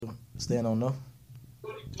Staying on no.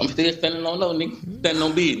 I'm still standing on low, nigga. Standing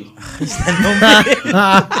on business.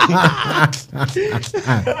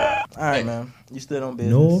 All right, man. You stood on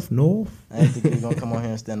business. North. I didn't think you were gonna come on here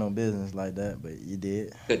and stand on business like that, but you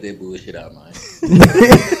did. Cut that bullshit out, man. Ain't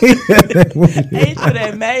you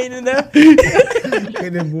that made in there?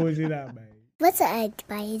 Get that bullshit out, man. What's Act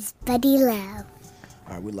by his buddy Love.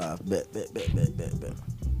 All right, we live. Bet. Okay.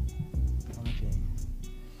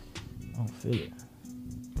 I don't feel it.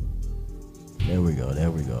 There we go.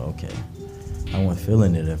 Okay. I wasn't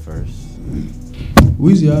feeling it at first.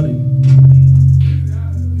 Weezy out of you.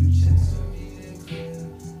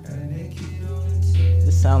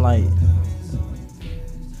 This sound like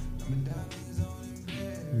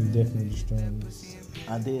You definitely destroying this.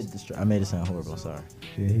 I made it sound horrible. Sorry.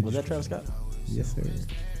 Yeah, Was that Travis Scott? Yes, sir.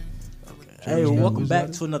 Hey, welcome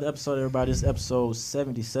back to another episode, everybody. This is episode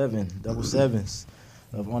 77, double sevens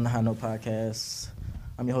of On the High Note Podcast.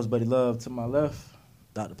 I'm your host, Buddy Love. To my left,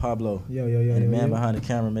 Dr. Pablo. Yo. And the man behind the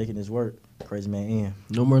camera making this work, Crazy Man Ian.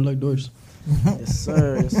 No more like doors. Yes,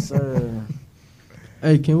 sir.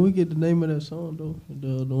 Hey, can we get the name of that song though?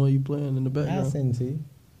 The one you playing in the I'll background. send it to you.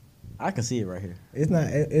 I can see it right here. It's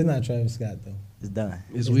not Travis Scott though. It's done.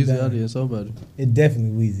 It's It's Weezy done. out there. Somebody. It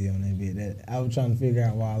definitely Weezy on that bit. That I was trying to figure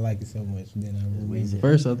out why I like it so much. Then I Weezy. remember.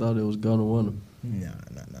 First, I thought it was Gonna Want Him. Nah.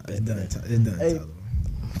 It's done. It's done. Hey. Tyler.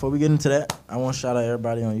 Before we get into that, I want to shout out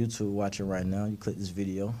everybody on YouTube watching right now. You click this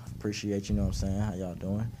video. Appreciate you, know what I'm saying? How y'all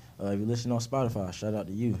doing? If you're listening on Spotify, shout out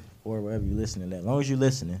to you. Or wherever you're listening at. As long as you're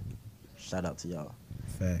listening, shout out to y'all.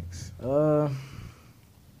 Facts.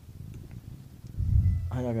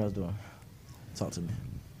 How y'all guys doing? Talk to me.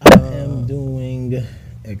 I am doing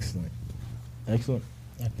excellent. Excellent.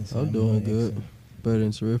 I can say I'm doing good. excellent. Better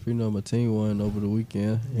than terrific. You know, my team won over the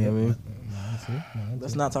weekend. You know what I mean? That's it.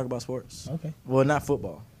 Let's not talk about sports. Okay. Well, not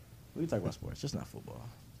football. We can talk about sports, just not football.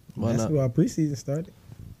 Why That's not? why preseason started.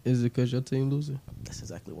 Is it because your team losing? That's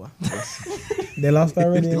exactly why. They lost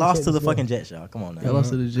already. They in lost to the Texas, fucking Jets, y'all. Come on Y'all now. lost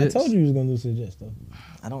to the I Jets. told you was gonna lose to the Jets though.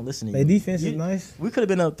 I don't listen to Their you. defense is You- nice. We could have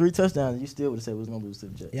been up 3 touchdowns. And you still would have said we was gonna lose to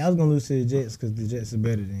the Jets. Yeah, I was gonna lose to the Jets because the Jets are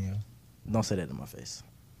better than y'all. Don't say that to my face.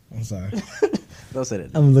 I'm sorry. Don't say that.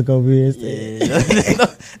 I'm gonna look over here and say. Yeah.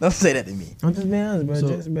 don't say that to me. I'm just being honest, bro. So-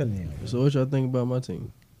 Jets are better than y'all. So what y'all think about my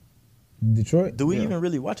team? Detroit. Do we Yeah. even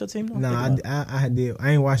really watch our team? Though? Nah, Think about it. I did.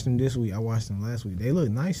 I ain't watched them this week. I watched them last week. They look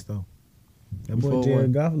nice though. That boy Before Jared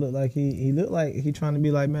what? Goff looked like he looked like he trying to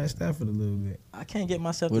be like Matt Stafford a little bit I can't get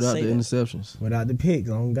myself Without to the say that. interceptions. without the picks.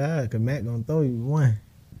 On God, cause Matt gonna throw you 1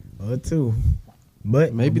 or 2,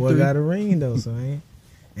 but Maybe my boy 3. got a ring though, so ain't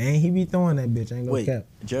he be throwing that bitch? I ain't gonna Wait, cap.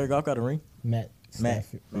 Jared Goff got a ring? Matt Matt.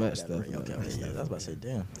 Stafford. Matt got a Stafford. ring. Okay. Yeah, I was about to say,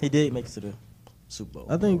 damn. He did make it to the Super Bowl.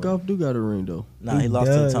 I think Goff do got a ring though. Nah, he He lost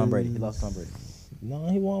to does. Tom Brady. He lost to Tom Brady. No,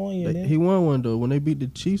 he won 1 year. He Then. won one though when they beat the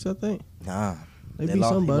Chiefs. I think Nah. they beat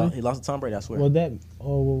somebody. He lost to Tom Brady, I swear. Well, that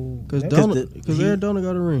Because that- he- Arizona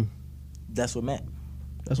got a ring. That's what Matt.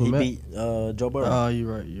 That's what he Matt. beat Joe Burrow. Oh,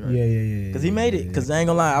 you're right. yeah. Because he made it. Because I ain't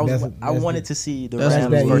gonna lie, I That's wanted the- to see the that's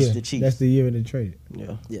Rams that versus year. the Chiefs. That's the year they traded.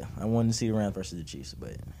 Yeah. Yeah, I wanted to see the Rams versus the Chiefs,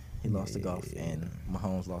 but he lost to Yeah. Goff and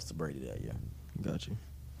Mahomes lost to Brady that year. Got you.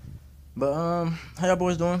 But how y'all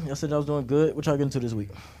boys doing? Y'all said y'all was doing good. What y'all getting to this week?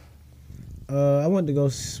 I went to go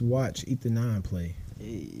watch Ethan 9 play.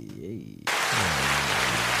 Hey.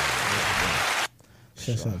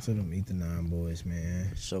 Shouts out to them Ethan 9 boys, man.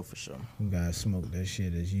 For sure. Them guys smoke that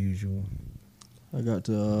shit as usual. I got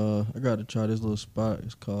to try this little spot.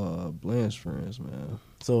 It's called Bland's Friends, man.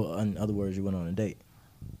 So, in other words, you went on a date.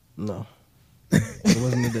 No, it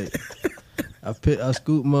wasn't a date. I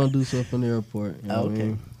scooped Mondoose up from the airport. You know what I Okay.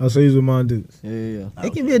 mean? Oh, so he's with Mondoose. Yeah.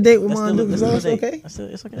 It can be a date with That's still- Mondoose. that's So still it's a date. okay.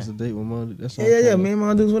 It's okay. It's a date with Mondoose. That's Yeah. Me and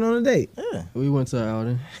Mondoose went on a date. Yeah. We went to an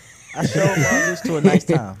outing. I showed Mondoose to a nice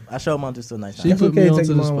time. She That's put okay me to onto take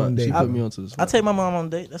the mom on spot. a date. She put me onto the I spot. take my mom on a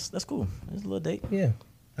date. That's cool. It's a little date. Yeah.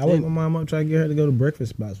 I wake my mom up, try to get her to go to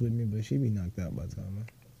breakfast spots with me, but she be knocked out by the time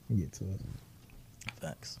I get to it.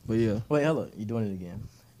 Facts. But yeah, Wait, hello. You doing it again?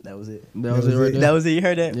 That was it. that was it right there. That was it. You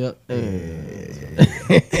heard that? Yep.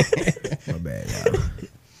 My bad, y'all.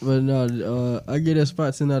 But no, I get that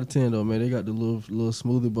spot 10 out of 10 though, man. They got the little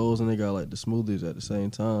smoothie bowls and they got like the smoothies at the same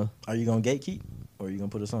time. Are you gonna gatekeep or are you gonna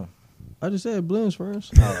put us on? I just said Blends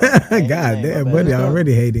first. God damn, buddy,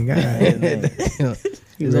 already hating. God. It's on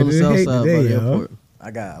the ready to south hate side by today, the y'all. airport. I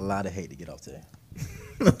got a lot of hate to get off today.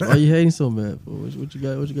 Why you hating so bad for? What you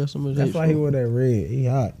got? What you got so much That's hate why he for? wore that red. He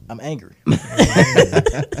hot. I'm angry.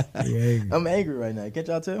 Yeah. I'm angry right now. Can't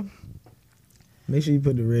y'all tell? Make sure you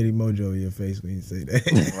put the ready mojo in your face when you say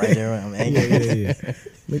that. Right there, I'm angry. Yeah.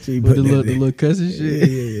 Make sure you With put the that. little cussing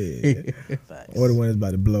shit. Yeah. Facts. Or the one that's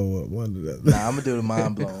about to blow up. One of the other. Nah, I'm gonna do the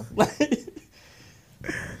mind blown.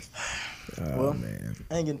 Oh Well, man.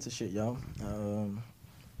 I ain't getting to shit, y'all.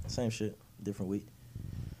 Same shit, different week.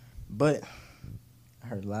 But I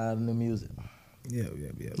heard a lot of new music. Yeah.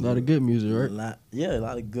 A lot of good music, A right?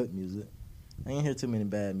 lot of good music. I ain't hear too many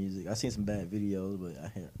bad music. I seen some bad videos, but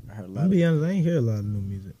I heard a lot. I'll be honest, I ain't hear a lot of new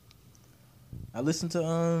music. I listened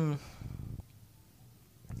to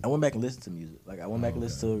I went back and listened to music. Like I went back and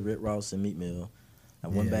listened to Rick Ross and Meat Mill. I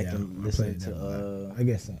went back and I listened played that a to lot. I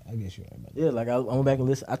guess you're right about that. yeah, like I went back and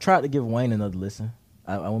listened. I tried to give Wayne another listen.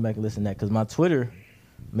 I went back and listened to that because my Twitter,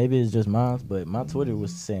 maybe it's just mine, but my Twitter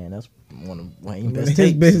was saying that's one of Wayne's best His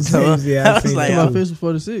tapes. best So tapes, yeah, I I've was seen like, that. My Yeah. Fist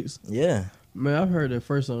Before the Six. yeah. Man, I've heard that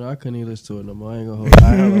first song. I couldn't even listen to it no more. I ain't gonna hold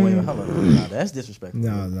All you. right, hold on. Nah, that's disrespectful.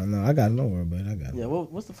 No. I got it. Don't worry about it. I got it. Yeah,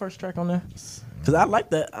 what's the first track on there? Because I like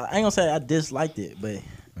that. I ain't gonna say I disliked it, but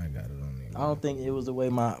I got it on there. I don't think it was the way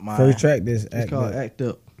my First track, this It's act called up. Act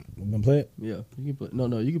Up. We gonna play it? Yeah, you can play.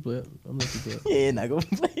 No, you can play it. I'm letting you play it. Yeah, not gonna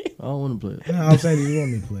play it. I don't want to play it. No, I'm saying, do you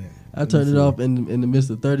want me to play it? I turned it off in the midst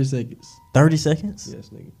of 30 seconds. 30 seconds? Yes,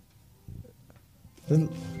 nigga.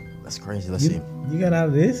 That's crazy. Let's see. You got out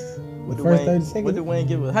of this? What The did first Wayne- 30 seconds? What did Wayne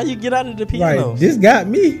give us? How you get out of the piano? Right, this got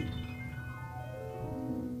me.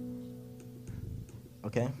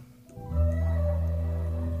 Okay.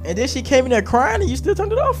 And then she came in there crying and you still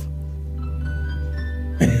turned it off?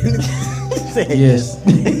 Yes.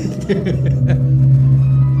 We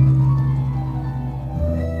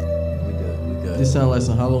good. This sounds like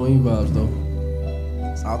some Halloween vibes, though.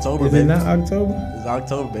 It's October, Is baby. it not October? It's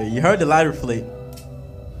October, baby. You heard the lighter flick.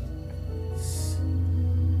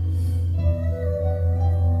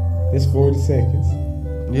 It's 40 seconds.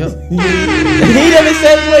 Yep. He didn't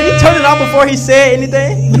say it. He turned it off before he said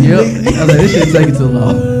anything. Yep. I was like, this shit taking too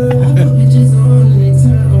long.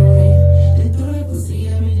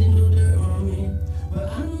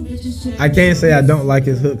 I can't say I don't like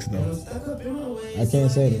his hooks though. I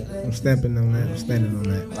can't say that. I'm stamping on that. I'm standing on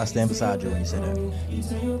that. I stand beside you when you say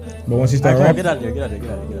that. But once you All start right, rapping, get out of there. Get out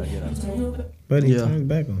of there. but he Yeah. turns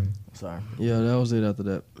back on him. Sorry. Yeah, that was it after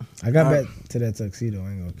that. I got All back to that tuxedo.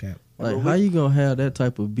 I ain't gonna cap. Like, how you gonna have that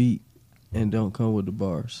type of beat and don't come with the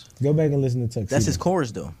bars? Go back and listen to tuxedo. That's his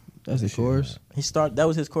chorus, though. That's the chorus. That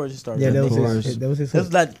was his chorus. He started. Yeah, that rapping. was Chorus. his. That was his. It was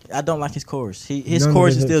hook. like I don't like his chorus. His None of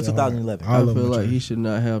chorus his is still hooks are hard. 2011. All I of feel them like trash. he should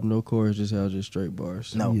not have no chorus, just have just straight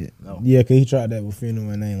bars. No, Yeah. no, Yeah, cause he tried that with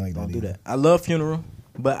Funeral and they ain't like don't that. do either. that. I love Funeral,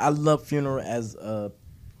 but I love Funeral as a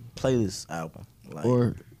playlist album. Like,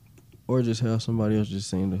 Or just have somebody else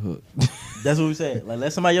just sing the hook. that's what we said. Like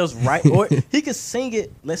let somebody else write, or he could sing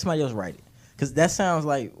it. Let somebody else write it, cause that sounds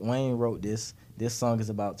like Wayne wrote this. This song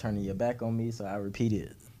is about turning your back on me, so I repeat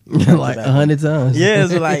it. Like 100 times. Yeah,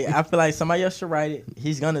 it's like I feel like somebody else should write it.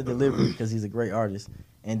 He's gonna deliver it because he's a great artist,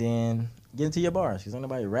 and then get into your bars because ain't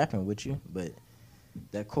nobody rapping with you. But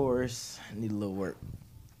that chorus need a little work.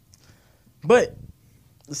 But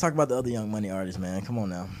let's talk about the other Young Money artist, man. Come on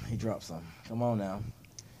now, he dropped something. Come on now.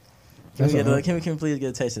 Can we, can we please get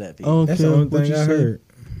a taste of that, Pete? I don't That's the care only what thing you I say. heard.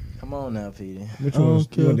 Come on now, Petey. Which I one? don't Was,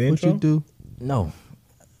 care you want the what intro? you do. No,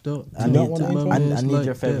 Don't I You do don't need want to the my intro? I mans need like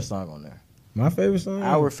your favorite that. song on there. My favorite song.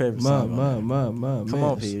 Our favorite My song. on there. Come on,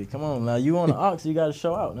 mans. Petey. Come on now. You on the aux? You got to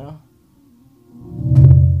show out now.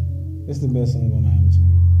 It's the best song on the album to me.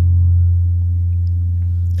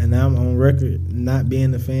 And now I'm on record not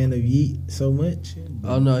being a fan of Yeet so much.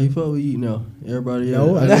 Oh no, he fuck with Yeet now. Everybody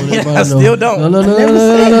No, else. I want everybody I to know. still don't. No. never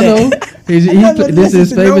said that. He's, I never this is his listened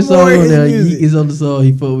to no favorite song more of on his there. music. Yeet is on the song.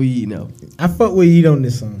 He fuck with Yeet now. I fuck with Yeet on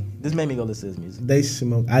this song. This made me go listen to his music. They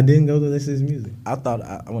smoke. I didn't go to listen to his music. I thought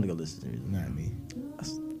I want to go listen to his music. Not me.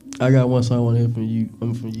 I got one song I want to hear from you.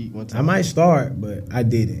 I'm from Yeet one time. I might start, but I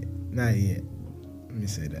didn't. Not yet. Let me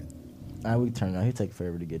say that. All right, we can turn it out. He take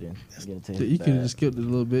forever to get in. Get into his You could have bag. just skipped it a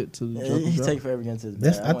little bit to the Yeah, drop. he drop. take forever to get into his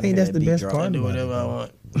That's. bag. I wanna think hear that's that the beat best drop. part. do about whatever it. I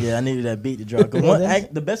want. Yeah, I needed that beat to drop. 'Cause Yeah, that's-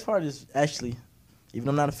 the best part is actually, even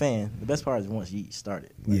though I'm not a fan, the best part is once Yeet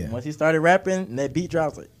started. Like, Yeah. Once he started rapping and that beat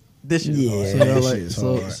drops, like this shit. Yeah. hard. So, that y'all like, shit's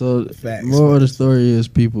so, hard. so Facts. more of the story is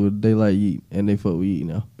people they like Yeet and they fuck with Yeet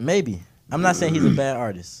now. Maybe. I'm not saying he's a bad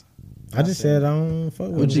artist. I just said I don't fuck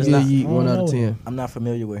with Would you him. give not- Yeet I don't 1 out know of him. 10? I'm not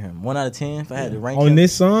familiar with him. 1 out of 10. If I had to rank On him,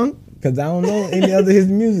 this song? Because I don't know any other his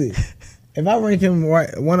music. If I rank him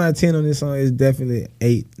 1 out of 10 on this song, it's definitely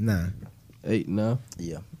 8, 9. 8, 9.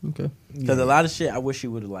 Yeah. Okay. Because a lot of shit I wish he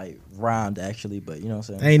would have like rhymed actually, but you know what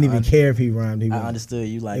I'm saying. I ain't even care if he rhymed. I understood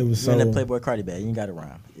you like It was you in so- that Playboy Cardi bag. You ain't got to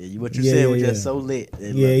rhyme. Yeah, what you Yeah, said was yeah, just yeah. so lit.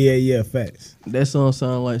 It Yeah. Facts. That song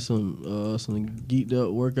sound like some geeked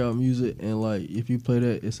up workout music, and like if you play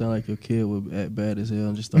that, it sound like your kid would act bad as hell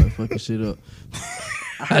and just start fucking shit up.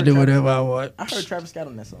 I do whatever I want. I heard Travis Scott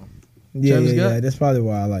on that song. Travis Scott? Yeah. That's probably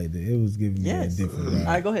why I liked it. It was giving me a Yes. different All vibe.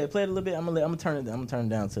 right, go ahead. Play it a little bit. I'm gonna turn it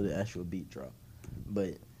down to the actual beat drop.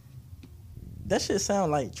 But that shit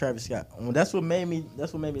sound like Travis Scott. That's what made me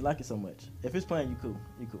like it so much. If it's playing, you cool.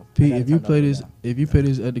 I Pete, gotta if you turn play it this, down. if you play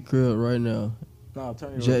this at the crib right now, No,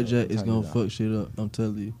 turn it. Jack up, Jack is turn gonna it down. fuck shit up. I'm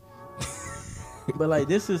telling you. But like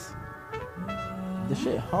this shit hard.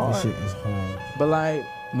 This shit is hard. But like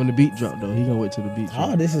When the beat drop though, he gonna wait till the beat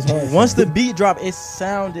drop. Oh, this is hard. once the beat dropped, it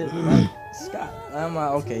sounded like Scott. I'm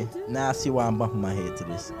like, okay, now I see why I'm bumping my head to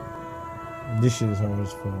this. This shit is hard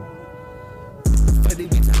as fuck.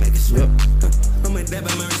 Yep.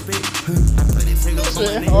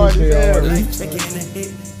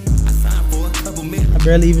 I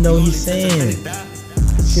barely even know what he's saying.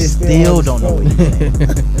 Shit Still don't know what he's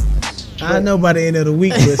saying. I know by the end of the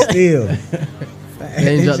week, but still.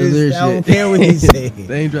 They ain't dropped the lyrics I don't yet. care what he's saying.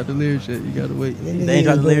 They ain't dropped the lyrics yet. You gotta wait. They ain't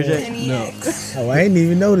dropped the lyrics yet. No. Oh, I ain't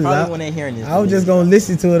even noticed. Probably when they hearing this. I was just gonna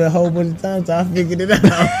listen to it a whole bunch of times, so I figured it out.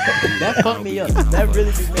 That fucked me up. That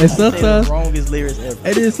really be And sometimes- the wrongest lyrics ever.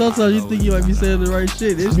 And then sometimes you think you might be saying the right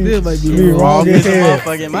shit. It still might be be wrong. wrong as hell.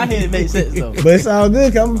 Motherfucker, in my head it makes sense though. But it's all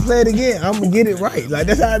good, 'cause I'm gonna play it again. I'm gonna get it right. Like,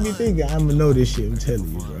 that's how I be thinking. I'm gonna know this shit. I'm telling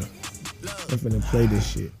you, bro. I'm finna play this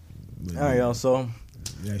shit. But, All right, y'all. So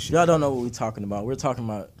that shit. y'all don't know what we're talking about. We're talking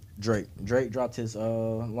about Drake. Drake dropped his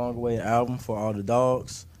long-awaited album For All the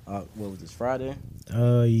Dogs. What was this, Friday?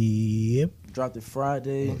 Yep. Dropped it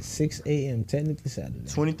Friday. 6 a.m. technically Saturday.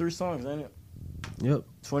 23 songs, ain't it? Yep.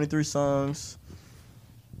 23 songs.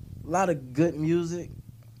 A lot of good music.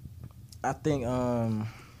 I think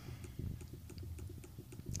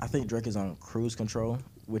Drake is on cruise control,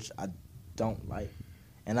 which I don't like.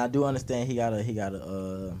 And I do understand he got a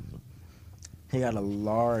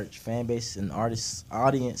large fan base and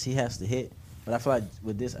audience he has to hit. But I feel like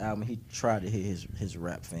with this album, he tried to hit his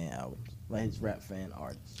rap fan albums, like his rap fan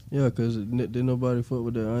artists. Yeah, cause did nobody fuck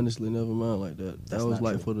with that. Honestly, never mind like that. That's That was not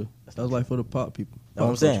like true. for the That's that was not like for the pop people. That's what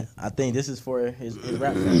I'm saying. I think this is for his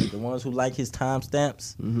rap fans, the ones who like his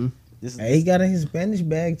timestamps. Mm-hmm. This is Hey, he got in his Spanish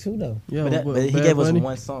bag too, though. Yeah, but he Bad gave us Bunny.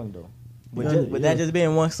 one song though. With, Yeah, with yeah. that just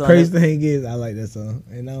being one song, Crazy thing is, I like that song,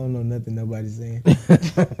 and I don't know nothing nobody's saying.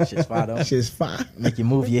 shit's fire though. Shit's fire. Make you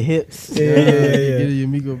move your hips. Yeah. Get your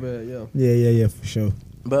Migo bag, yeah. Yeah, for sure.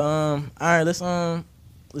 But all right, let's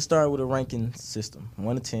start with a ranking system,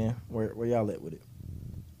 1 to 10. Where y'all at with it?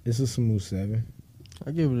 It's a smooth 7.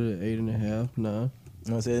 I give it an 8.5, 9. You know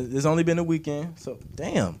what I'm saying? It's only been a weekend, so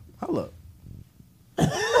damn. Hold up.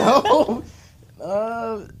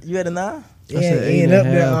 You had a 9? Yeah, said he ain't up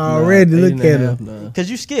there 8.5, already. 9, Look at 8.5, him. 9. Cause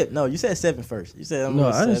you skipped. No, you said 7 first. You said I'm No,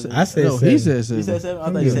 going I didn't. seven. I said no, he 7. said You 7. said 7. I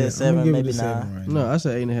I'm thought you giving said it- I'm 7, giving maybe it a 7 9. right No, now. I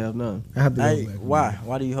said 8.5, 9. I have to go Hey, back. why?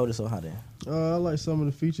 Why do you hold it so high then? I like some of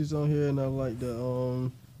the features on here, and I like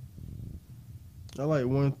the I like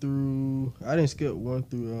 1 through. I didn't skip 1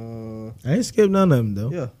 through. I ain't skipped none of them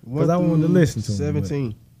though. Yeah, 'Cause I wanted to through listen to 'em,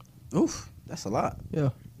 17. Oof, that's a lot. Yeah.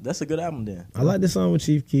 That's a good album then. I like the song with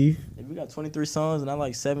Chief Keef. If we got 23 songs and I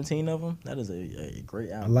like 17 of them, that is a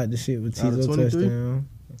great I album. like the shit with Out of Tizo 23? touchdown.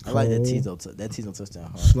 I like that Cole, Tizo touchdown.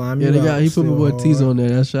 Hard. Slimy Yeah, they got. Rock He put my still boy hard. T's on there.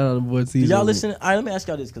 That shout out to boy T's. Do y'all listen? All right, let me ask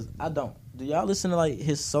y'all this because I don't. Do y'all listen to like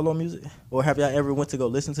his solo music, or have y'all ever went to go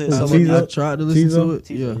listen to his Who, solo Tizo? music? I tried to listen to it.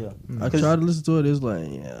 Tizo, Yeah, I tried to listen to it. It's like,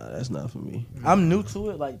 yeah, that's not for me. I'm new to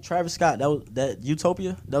it. Like Travis Scott, that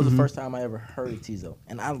Utopia. That was Mhm. the first time I ever heard Tizo,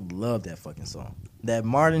 and I love that fucking song. That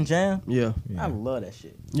Martin Jam, Yeah, I love that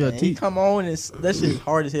shit. Yeah, and he come on and that shit is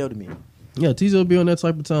hard as hell to me. yeah. Tizo be on that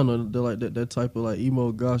type of time though. They're like that type of like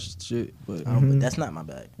emo gosh shit. But But that's not my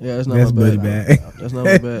bag. yeah, that's not That's my Buddy bag. bag. That's not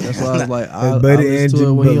my bag. That's why I was like, I Buddy listen and to it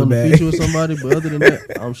Jimmy when he on the Butler feature bag. with somebody. But other than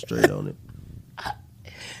that, I'm straight on it.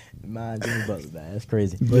 My Jimmy Butler bag. That's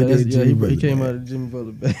crazy. Yeah, Buddy that's, and yeah, Jimmy he Butler came bag. out of Jimmy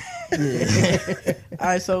Butler bag. Yeah. all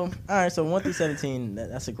right, so 1 through 17.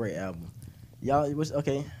 That's a great album. Y'all,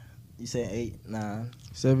 okay? You said 8, 9.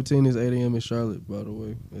 17 is 8 a.m. in Charlotte, by the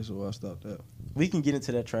way. That's why I stopped at. We can get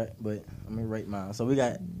into that track, but I'm gonna rate mine. So we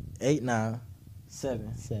got 8, 9,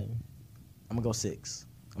 7. 7. I'm gonna go 6.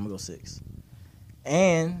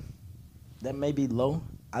 And that may be low.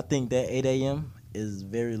 I think that 8 a.m. is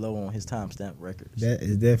very low on his timestamp records. That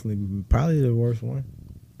is definitely probably the worst one.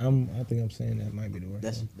 I think I'm saying that might be the worst.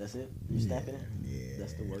 That's one. it. You snapping it? Yeah.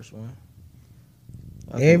 That's the worst one.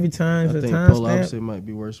 Every time I the think Polar timestamp, Opposite might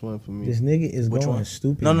be worst one for me. this nigga is Which going one?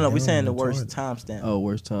 stupid. No, we dumb, saying the retarded. worst timestamp. Oh,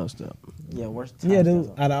 worst timestamp. Yeah, worst Yeah, timestamp.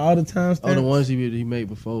 dude. Out of all the timestamps, Oh, the ones he made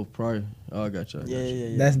before prior. Oh, I got you.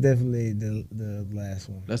 Yeah. that's definitely the last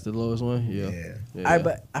one. That's the lowest one. Yeah. Yeah. All right,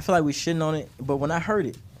 but I feel like we shitting on it. But when I heard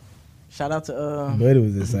it, shout out to Buddy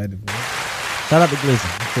was excited for it. shout out to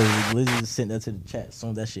Glizzy, because Glizzy just sent that to the chat as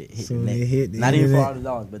soon as that shit hit Soon the it net. hit the Not even for internet. all the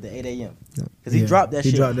dollars, but the 8 a.m. Because he dropped that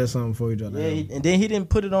He shit. dropped that song before he dropped Yeah, that. and then he didn't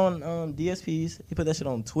put it on DSPs. He put that shit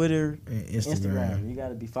on Twitter, And Instagram. You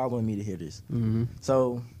gotta be following me to hear this. Mm-hmm.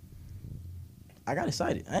 So I got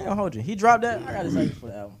excited. I ain't gonna hold you. He dropped that. I got excited for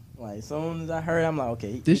the album. Like as soon as I heard, it, I'm like,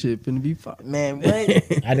 okay, This shit finna be fire. man, wait.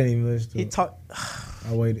 I didn't even listen to He it. talked.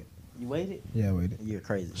 I waited. You waited? Yeah, I waited. You're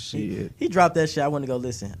crazy. Shit. He dropped that shit. I went to go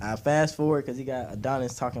listen. I fast forward because he got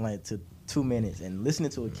Adonis talking like to 2 minutes, and listening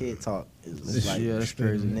to a kid talk is like Yeah, that's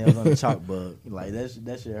crazy. nails on the chalkboard. Like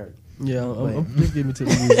that shit hurt. Yeah, Wait. I'm just get me to the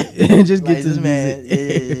music. Just get Like to this the man,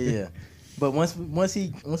 music. yeah. But once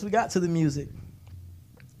we got to the music,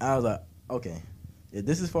 I was like, okay, if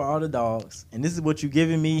this is for all the dogs, and this is what you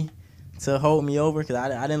giving me to hold me over, because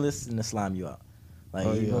I didn't listen to Slime You Out. Like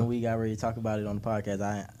Oh, even yeah. when we got ready to talk about it on the podcast,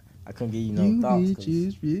 I couldn't give you no thoughts. 'cause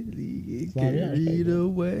bitches really get Slime You Out, carried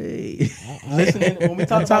away. listening when we I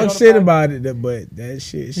talked about it talk on the shit pod- about it, but that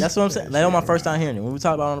shit. That's what I'm saying. Like on my first time hearing it, when we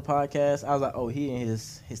talked about it on the podcast, I was like, oh, he in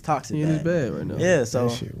his toxic He in his bag. bad right now. Yeah, so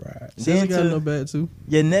that shit right. Since then got to- no bad too.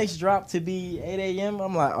 your next drop to be 8 a.m.,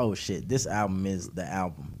 I'm like, oh shit, this album is the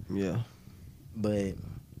album. Yeah. But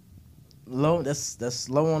low, that's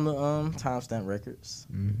low on the timestamp records,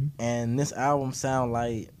 Mm-hmm. and this album sound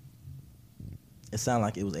like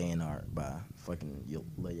it was A&R by fucking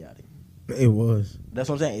Lil Yachty. It was. That's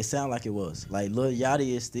what I'm saying. It sound like it was. Like Lil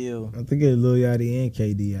Yachty is still, I think it's Lil Yachty and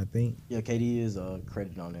KD. I think. yeah, KD is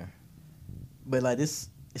credited on there, but like this,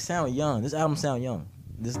 it sound young. This album sound young.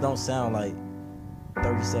 This don't sound like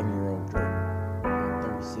 37-year-old Drake,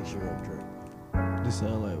 36-year-old Drake. This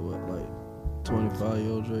sound like what, like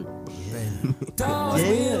 25-year-old Drake?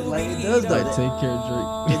 Yeah, like it does though. Like take care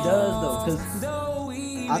of Drake. It does though, cause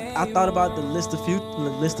I thought about the list of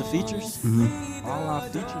features. Mm-hmm. All our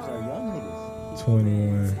features are young niggas.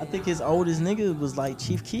 21. I think his oldest nigga was like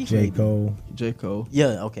Chief Keef. J. maybe. Cole. J. Cole.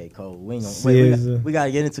 Yeah, okay, Cole. We ain't gonna SZA. we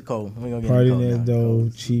gotta get into Cole. We gonna get Party into Cole Next now. Door,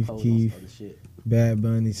 Cole's- Chief Cole's Keef. other shit. Bad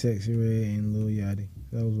Bunny, Sexy Red, and Lil Yachty.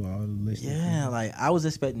 Those were all the lists. Yeah, like I was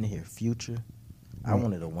expecting to hear Future. I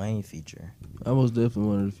wanted a Wayne feature. I most definitely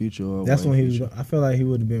wanted the future. Or That's when Wayne he was. feature. I feel like he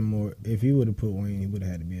would have been more. If he would have put Wayne, he would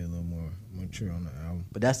have had to be a little more mature on the album.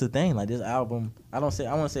 But that's the thing. Like this album, I want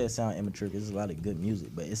to say it sounds immature because there's a lot of good music,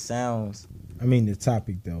 but it sounds. I mean, the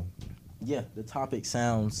topic though. Yeah, the topic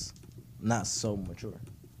sounds not so mature.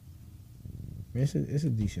 It's a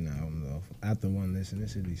decent album though. After one listen,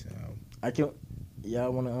 it's a decent album. I can.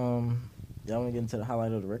 Y'all wanna get into the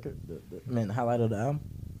highlight of the record? The highlight of the album.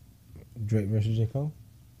 Drake versus J. Cole.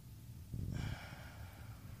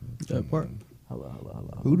 That part. Hello.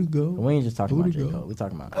 Who to go? We ain't just talking Who about to J. go? Cole. We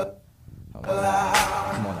talking about.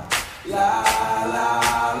 Come on now.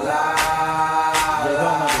 J.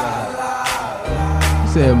 Cole might be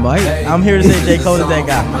You said Mike. like that. I'm here to say J. Cole is that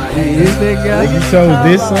guy. He is that guy. You chose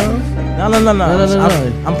this song? No.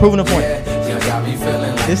 No. I'm proving a point.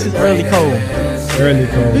 This is early Cole. Early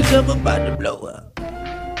Cole. Bitch, I'm about to blow up.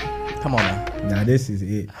 Come on now. Now this is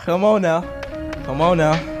it. Come on now.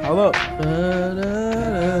 Hold up.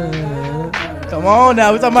 Come on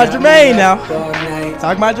now. We talking about Jermaine now.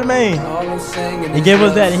 Talking about Jermaine. He gave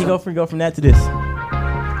us that, and he go from that to this.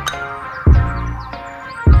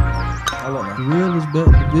 Hold up now. The real is back.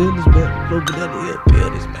 The real is back. Blow banana, yeah,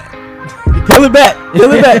 real is back. Peel it back.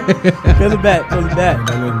 Peel it back. Peel it back. Peel it back.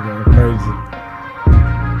 That nigga going crazy.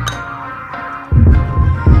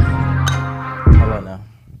 Hold on now.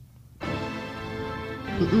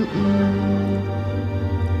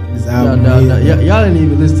 This No, album. no. mid, though. Y'all didn't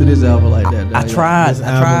even listen to this album like that. I tried. This I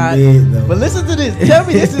album tried. mid, though. But listen to this. Tell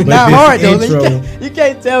me this is But not this hard though. intro- You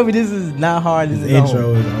can't tell me this is not hard. This This is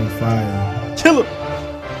intro hard. is on fire. Killer.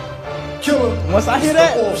 Once I hear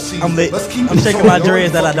that, I'm lit. I'm shaking my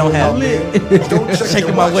dreads that I don't have.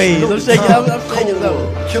 Shaking my waves. I'm shaking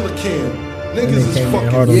though. Killer Cam. That Niggas nigga is came in fucking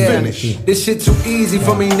hard on Yeah, that shit. this shit too easy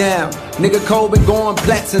for me now. Nigga Cole been going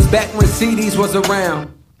plat since back when CDs was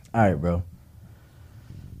around. All right, bro.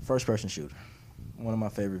 First person shooter. One of my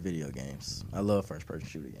favorite video games. I love first person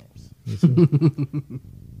shooter games.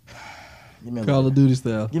 Give me a Call little of bit. Duty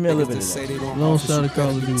style. Give me a little bit Say of they that. don't Long offer shot shit of Call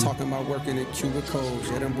of better than Duty. talking about working at Cubicles.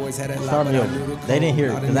 Yeah, them boys had that Start lot, me but I knew over. They didn't hear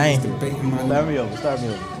it because I ain't here. debating my Start me over. Start me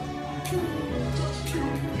over.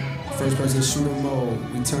 First person shooter mode.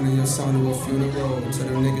 We turning your son to a funeral. To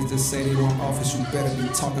them niggas that say they want office, you better be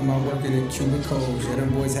talking about working in cubicles. Yeah,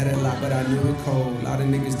 them boys had a lot, but I knew the code. A lot of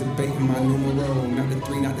niggas debating my numero. Not the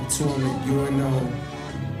 3, not the 2, I'm the UNO.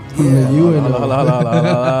 Yeah. You and Hold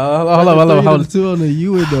up. Two on the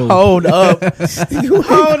you and though. Hold up.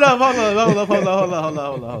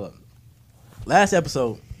 Hold up. Last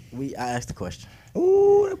episode, I asked the question.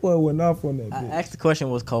 Ooh, that boy went off on that I bitch. asked the question,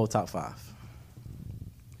 was Cole top 5?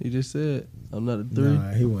 He just said, I'm not a 3.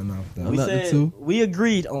 Nah, he went off though. I'm not the 2. We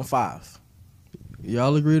agreed on 5.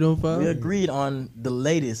 Y'all agreed on 5? We agreed on the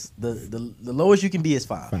latest, the lowest you can be is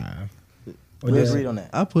 5. 5. We agreed on that.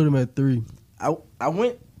 I put him at 3. I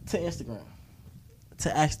went to Instagram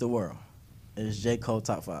to ask the world, is J. Cole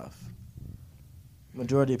top 5?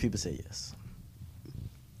 Majority of people say yes.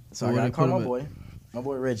 So Where I they gotta call put my him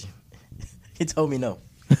boy Reggie. He told me no.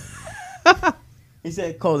 He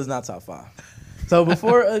said Cole is not top 5. So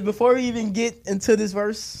before we even get into this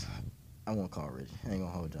verse, I'm gonna call Reggie. I ain't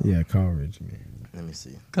gonna hold y'all. Yeah, call Rich, man. Let me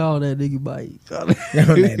see. Call that nigga bite. Call, that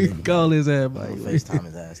nigga. Call his ass I'm bite. gonna FaceTime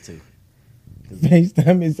his ass too.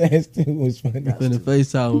 FaceTime his ass too was funny. Finna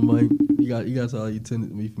FaceTime him, Mike. You got all you tend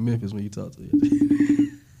to be from Memphis when you talk to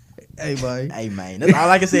you. Hey, Mike. Hey man, that's all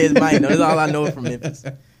I can say is Mike. No, that's all I know from Memphis.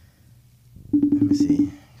 Let me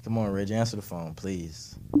see. Come on, Reggie, answer the phone,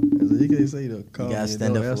 please. You can't say the call. You gotta me and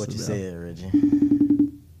stand don't up for answer what you now. said, Reggie.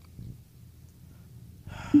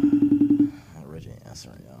 Reggie ain't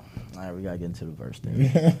answering, y'all. All right, we gotta get into the verse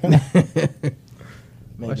then.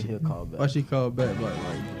 Maybe he'll call back. Why she call back like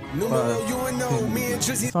Numero UNO. Me and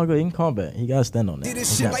Drizzy It's all good. He can call back. He gotta stand on that. did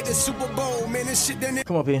this He shit got like to. the Super Bowl. Man, this shit done it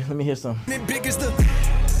Come up here. Let me hear some. big as the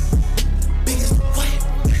biggest what?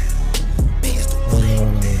 Biggest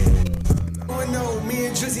No. UNO. Me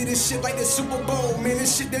and Drizzy this shit like the Super Bowl. Man,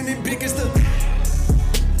 this shit done it big as the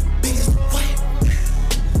biggest what?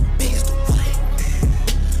 Biggest what?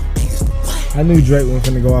 Biggest what? I knew Drake wasn't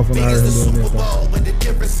finna go off when I heard him doing this. Though. But the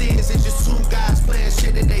difference is it's just two guys playing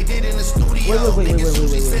shit that they did in the studio. Wait. Niggas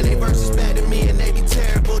usually say they verses bad to me and they be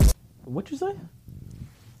terrible. What you say?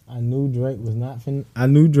 I knew Drake was not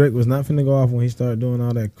finna go off when he started doing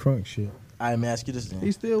all that crunk shit. All right, let me ask you this then.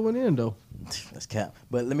 he still went in though. That's cap.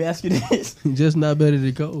 But let me ask you this. He just not better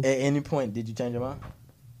than Cole. At any point, did you change your mind?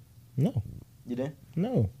 No, You did?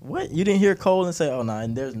 no. What? You didn't hear Cole and say, oh, nah,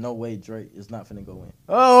 and there's no way Drake is not finna go in.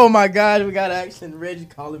 Oh, my God. We got action. Reggie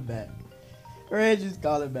calling back. Reggie's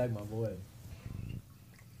calling back, my boy.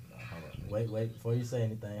 Hold up. Wait. Before you say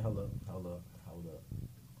anything, hold up.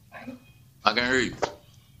 I can hear you.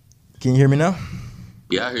 Can you hear me now?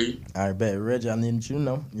 Yeah, I hear you. All right, bet. Reggie, I need you to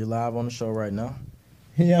know you're live on the show right now.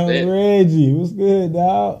 Yo, Yeah. Reggie, what's good,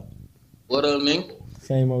 dog? What up, nigga?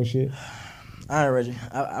 Same old shit. All right, Reggie.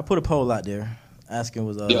 I put a poll out there asking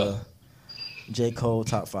was Yeah. J. Cole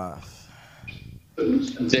top 5.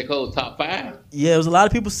 J. Cole top 5? Yeah, it was a lot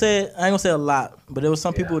of people said, I ain't gonna say a lot, but there was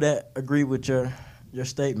some people that agree with your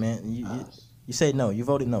statement. You said no. You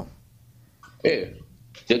voted no. Yeah.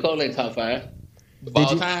 J. Cole ain't top 5. Of Did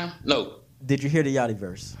all you- time? No. Did you hear the Yachty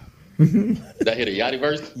verse? Did I hear the Yachty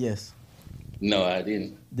verse? Yes. No, I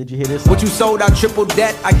didn't. Did you hear this song? What you sold out triple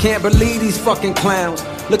debt, I can't believe these fucking clowns.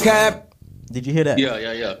 Look how Did you hear that?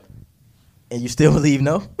 Yeah. And you still believe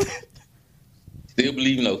no? Still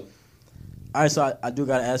believe no. All right, so I do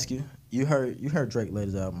gotta ask you. You heard Drake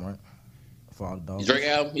latest album, right? For all the dogs. Drake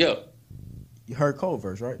album? Yeah. You heard Cole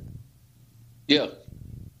verse, right? Yeah.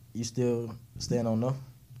 You still stand on no?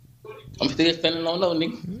 I'm still standing on no,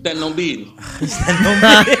 nigga. Standing on business.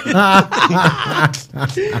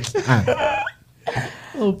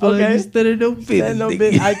 Oh, but Okay. you standing no business. Stand no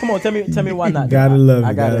bit. All right, come on, tell me why not. Gotta love it,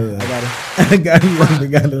 I got gotta it. love I got it. I gotta love it,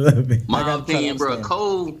 gotta love it. My gotta try to opinion, bro. understand.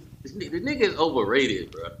 Cole, the nigga is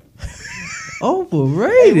overrated, bro.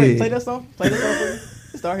 Overrated. Hey, wait, play that song. Play that song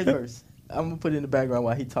for me. Start his verse. I'm gonna put it in the background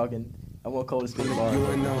while he talking. I want Cole to speak about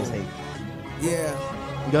his hate. yeah.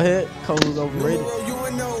 Go ahead. Cole is overrated. Numero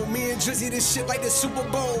UNO. Me and Drizzy this shit like the Super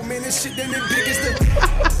Bowl. Man, this shit done it big as the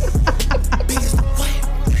biggest what?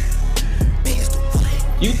 Biggest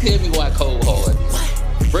what? You tell me why Cole hard.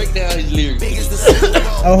 Break down his lyrics. Big as the Super Bowl.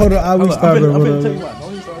 Oh, hold on, I I'm restarted. finna Hold tell you on. why.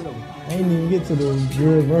 Don't even start over. I ain't even get to the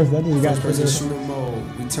good verse. I just got First to person the. shooter mode.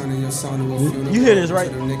 We turning your son to a funeral. You hear this, right?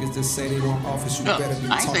 To them niggas that say they want office, you No, better be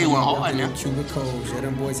I ain't say talking it went about hard working now. in cubicles. Yeah,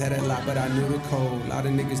 them boys had a lot, but I knew the code. A lot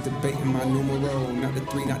of niggas debating my numero. Not the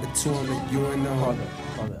 3, not the 2, I'm the UNO.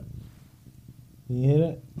 Pause that. You hear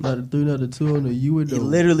that? Not the 3, not the 2 on the you and He the.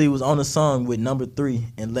 literally was on the song with number 3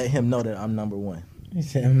 and let him know that I'm number 1. He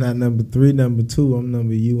said, I'm not number 3, number 2. I'm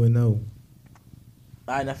number UNO. All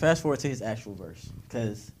right, now fast forward to his actual verse,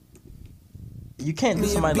 because You can't do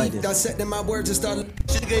somebody like this. Dissecting my words and start.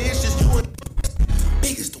 Nigga, it's just you and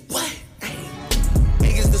big as the what?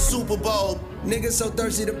 Big as the Super Bowl. Niggas so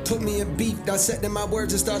thirsty to put me in beef. Dissecting my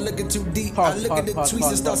words and start looking too deep. Pause, I look pause, at the pause, tweets pause,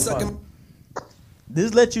 and start pause, sucking.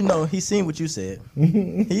 This let you know he seen what you said.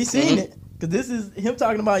 He seen it. Because this is him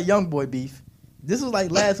talking about young boy beef. This was like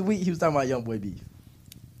last week he was talking about young boy beef.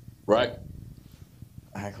 Right?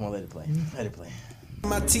 All right, come on, let it play. Let it play.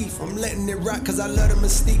 My teeth, I'm letting it rock cause I love the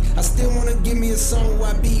mystique. I still wanna give me a song where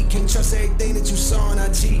I beat. Can't trust everything that you saw on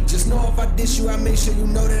IG. Just know if I diss you, I make sure you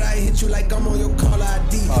know that I hit you like I'm on your caller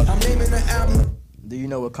ID. I'm naming the album. Do you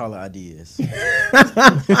know what caller ID is?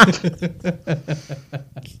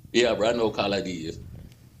 Yeah, bro. I know what Call ID is.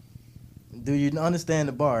 Do you understand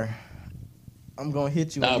the bar? I'm going to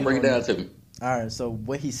hit you. Nah, and you break it don't down know. to me. All right, so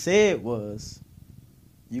what he said was,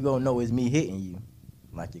 you going to know it's me hitting you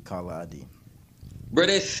like your caller ID. Bro,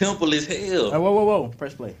 that's simple as hell. All right, whoa.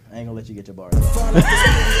 Press play. I ain't going to let you get your bar. Fall off the city,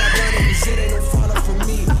 I run it, you say they don't fall off for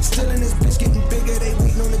me. Still in this bitch getting bigger, they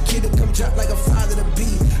waiting on the kid to come drop like a father to be.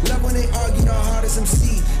 Love when they argue the hardest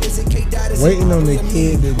MC. Is it K-Dot? Waiting on the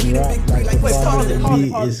kid to drop like a Wait, father to be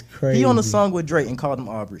pause. is crazy. He on the song with Drake and called him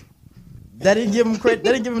Aubrey. That didn't give him credit.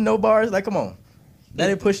 That didn't give him no bars. Like, come on. That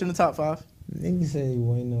didn't push in the top 5. Nigga say he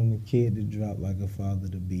waiting on the kid to drop like a father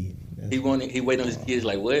to be. He waiting on his kids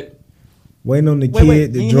like what? Waiting on the Wait,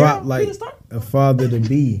 kid you to ain't drop hear him? like He didn't start? a father to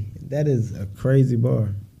be. That is a crazy bar.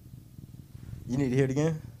 You need to hear it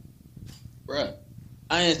again? Bro,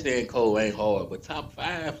 I ain't saying Cole ain't hard, but top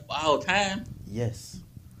 5 of all time? Yes.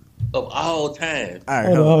 Of all time. All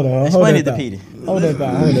right, Hold on. Explain it to that Petey. thought.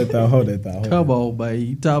 Hold that thought. Come on,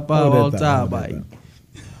 baby. Top 5 Hold that all thought, time, hold that baby.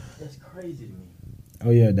 That's crazy to me. Oh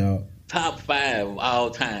yeah, dog. Top 5 of all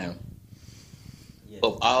time. Yes.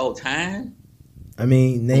 Of all time? I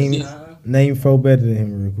mean, name 4 better than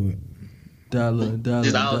him real quick. Dollar.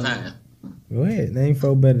 Just all time. Go ahead. Name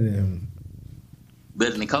 4 better than him.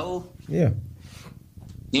 Better than Cole? Yeah.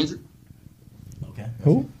 Kendrick? Okay.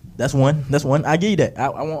 Who? That's one. I give you that. I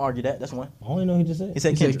won't argue that. That's one. I don't know who he just said. He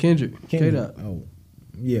said He said Kendrick. Kendrick. K-Dot. Oh,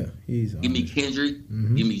 yeah. He's. Give me Kendrick.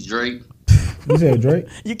 Mhm. Give me Drake. You said Drake.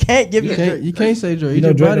 You can't give me Drake. You can't say Drake. You You know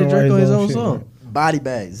just Drake body don't Drake write on his his own own shit, song. right? Body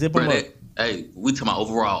bag. Zip Bro, him up. hey, we talking about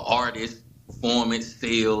overall artists, performance,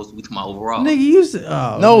 sales. We talking about overall. Nigga, you said.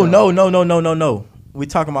 Oh, No. We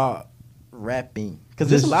talking about rapping. Because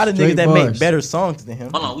there's a Just lot of straight niggas that make bars. better songs than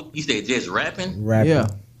him. Hold on, you said just rapping? Rapper. Yeah.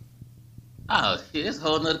 Oh shit, that's a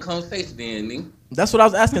whole nother conversation then, nigga. That's what I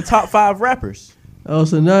was asking. Top 5 rappers. Oh,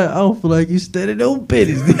 so now I don't feel like you steady no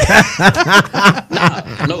business.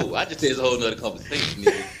 Nah, no, I just said it's a whole nother conversation,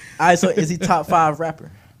 nigga. All right, so is he top 5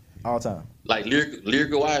 rapper all time? Like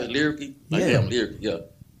lyrical wise, lyrically, like Yeah. lyric, yeah.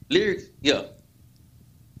 Lyrics, yeah.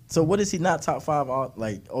 So what is he not top 5 all,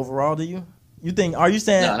 like overall to you? Are you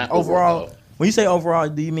saying Nah, not overall? overall. When you say overall,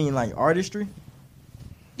 do you mean like artistry?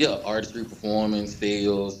 Yeah, artistry, performance,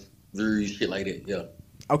 sales, views, shit like that, yeah.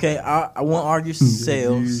 Okay, I won't argue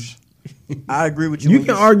sales. I agree with you. You when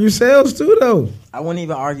can argue sales too, though. I wouldn't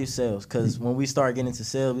even argue sales because when we start getting into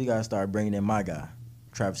sales, we gotta start bringing in my guy,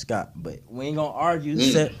 Travis Scott. But we ain't gonna argue.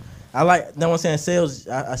 I like. No one's saying sales.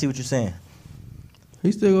 I see what you're saying.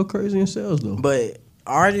 He still go crazy in sales though. But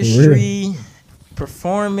artistry,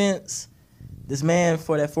 performance. This man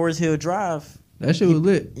for that Forest Hill Drive. That shit was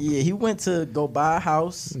lit. Yeah, he went to go buy a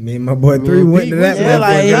house. Me and my boy Me 3 and went Pete to that went to that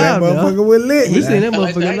motherfucker. That live, motherfucker was lit. He seen that I ain't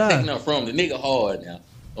motherfucker taking live. nothing from the nigga hard now.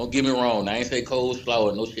 Don't get me wrong. I ain't say Cole Slow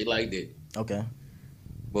or no shit like that. Okay.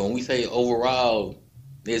 But when we say overall,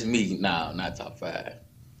 there's me. Nah, not top 5.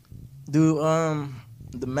 Do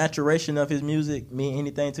the maturation of his music mean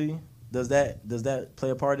anything to you? Does that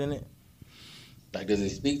play a part in it? Like, does it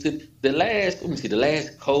speak to the last? Let me see. The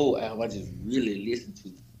last Cole album I just really listened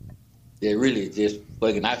to. That really just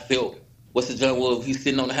fucking. I felt. What's the genre where he's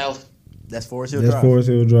sitting on the house? That's Forest Hill That's Drive. Forest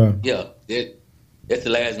Hill Drive. Yeah, that's the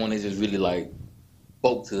last one that just really like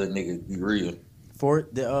spoke to a nigga. Be real.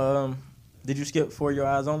 Did you skip For Your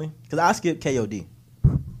Eyes Only? Because I skipped KOD.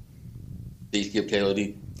 Did you skip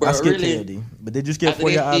KOD? I skipped KOD. But did you skip After For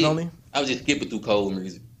Your that Eyes shit, Only? I was just skipping through Cole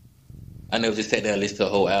music. I never just sat down and listened to a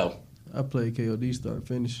whole album. I played KOD start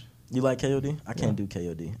finish. You like KOD? I can't do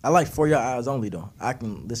KOD. I like For Your Eyes Only though. I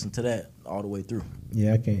can listen to that all the way through.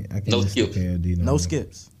 Yeah, I can't No listen skips. to KOD No more.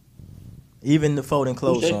 skips. Even the Folding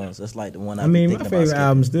Clothes Okay. songs. That's like the one I mean, my thinking about favorite skipping.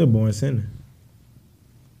 album is still Born Sinner.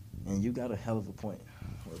 And you got a hell of a point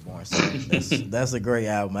with Born Sinner. That's a great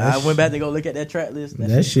album. I went back to go look at that track list.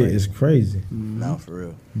 That shit crazy. is crazy. No, for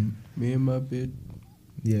real. Me and my bitch.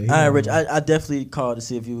 Yeah. All right, Rich. I definitely called to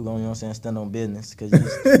see if you were going, you know what I'm saying, stand on business. Because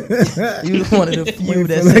you was one of the few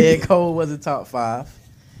that said Cole wasn't top 5.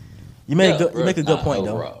 You make a good point,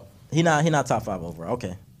 though. He not top 5 overall.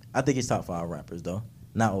 Okay, I think he's top 5 rappers though.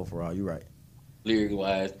 Not overall. You're right. Lyric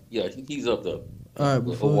wise, yeah, he's up there. All right,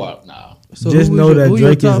 before. Overall, nah. So Just who know was your, that who your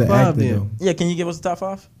Drake is top an 5 actor, then? though. Yeah, can you give us a top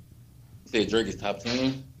 5? You said Drake is top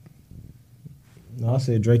 10. No, I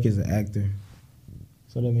said Drake is an actor,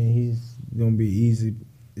 so that means he's gonna be easy.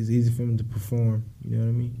 It's easy for him to perform. You know what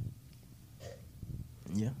I mean?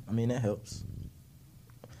 Yeah, I mean that helps.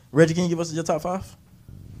 Reggie, can you give us your top 5?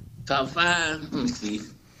 Top 5. Let me see.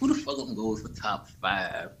 Who the fuck I'm gonna go with for top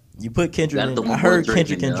 5? You put Kendrick. Gotta throw In. my I boy heard Drake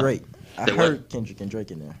Kendrick in and there. Drake. I Say heard what? Kendrick and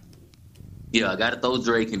Drake in there. Yeah, I gotta throw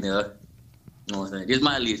Drake in there. You know what I'm saying? This is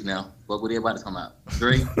my list now. Fuck what everybody talking about.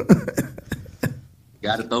 Drake.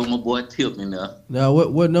 Gotta throw my boy Tip in there. Now,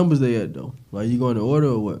 what numbers they at though? Like you going to order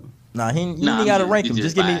or what? Nah, you Nah, ain't gotta I'm rank just- him.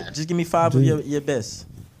 just Just give me 5 of your best.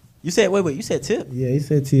 You said wait. You said Tip. Yeah, he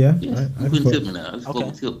said Ti. Yeah, I I'm can putting fuck- Tip in there. I just fuck Okay.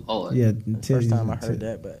 with Tip hard. Yeah, First time I heard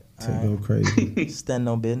that, but Tip all go right. crazy. Stand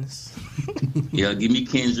on business. Yeah, give me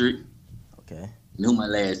Kendrick. Okay. You know who my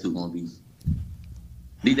last two gonna be.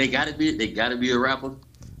 They gotta be a rapper.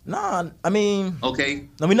 Nah, I mean, Okay.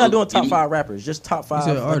 no, we're not doing Give top me 5 rappers. Just top 5, said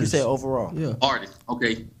like you artists. said, overall. Yeah. Artist.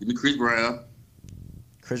 Okay. Give me Chris Brown.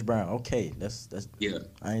 Chris Brown. Okay, that's. Yeah.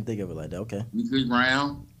 I didn't think of it like that. Okay. Give me Chris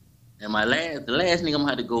Brown. And the last nigga I'm gonna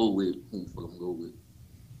have to go with. Who the fuck I'm gonna go with?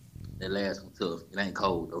 That last one tough. It ain't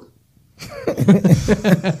cold though.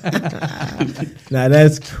 Now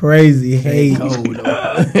that's crazy hate. You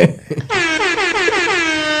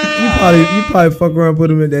probably fuck around and put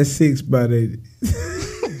him in that 6 by that.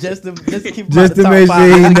 just to keep him Just out the to top make 5.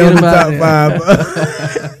 sure he Get know him the out top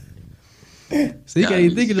 5. So he can't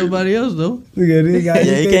even think of nobody else though. Look at this guy.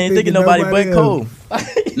 Yeah, he can't think of nobody but else. Cole.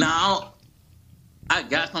 Now I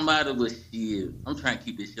got somebody, but shit, I'm trying to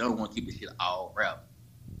keep this shit. I don't want to keep this shit all rap.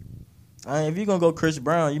 If you're gonna go Chris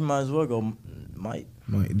Brown, you might as well go Mike.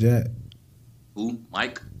 Mike Jack. Who?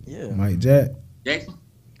 Mike Yeah. Mike Jack. Jackson?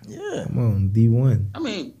 Yeah. Come on, D1. I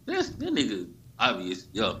mean, that nigga obvious.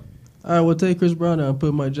 Yeah. All right, well take Chris Brown down and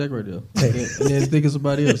put Mike Jack right there, and then think of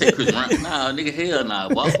somebody else. Say Chris Brown. Nah, nigga, hell nah.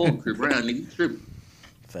 Boy, I fuck with Chris Brown, nigga. You tripping.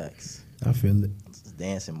 Facts. I feel it. It's a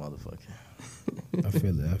dancing motherfucker. I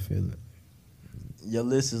feel it. Your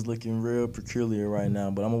list is looking real peculiar right now,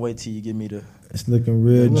 but I'm gonna wait till you give me the. It's looking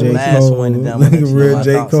real The J. last Cole. one, and then I'm gonna let Looking you know real my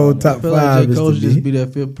J. thoughts Cole on it. top I feel like 5. J. Cole should just Mr. be B. that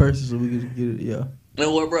 5th person so we can get it. Yeah. You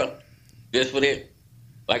know what, bro? Just for that,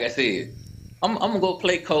 like I said, I'm gonna go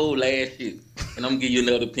play Cole last shit, and I'm gonna give you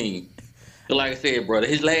another opinion. So like I said, brother,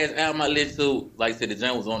 his last album I listened to, like I said, the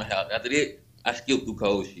jam was on the house. After that, I skipped through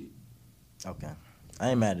Cole shit. Okay. I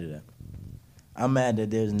ain't mad at that. I'm mad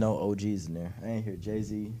that there's no OGs in there. I ain't hear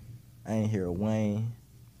Jay-Z. I ain't hear Wayne.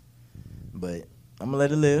 But I'm gonna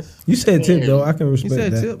let it live. You said Tip though. I can He respect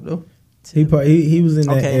said that. Tip though. He was in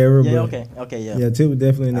that Okay. era. Yeah. but Okay. Yeah. Yeah, Tip was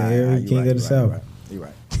definitely in that All era. right, King of the South. You're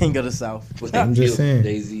right. King of the South. I'm just saying.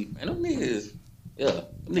 Jay-Z. And them niggas, them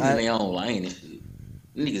niggas in their own lane and shit.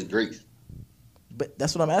 Them niggas greats. But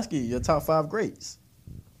that's what I'm asking you. Your top 5 greats.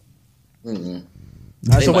 Mm-hmm. All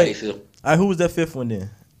right, so They wait. by themselves. All right, who was that 5th one then?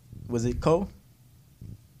 Was it Cole?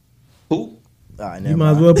 Who? All right, You never might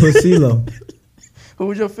as mind. well put CeeLo. Who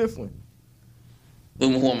was your 5th one? Who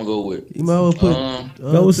I'm gonna go with? You might as well put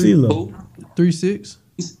Go with CeeLo. Who? 3-6.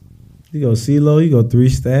 You go CeeLo. You go 3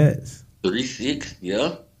 Stats. 3-6.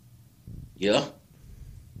 Yeah. Yeah.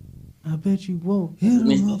 I bet you won't hit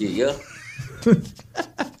him up. Yeah.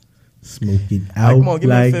 Smoke it All right, out come on, give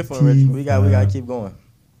me like the 5th one, Rich. We gotta keep going.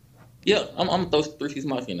 Yeah. I'm gonna throw 3-6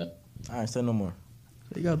 Mafia in there. All right, say no more.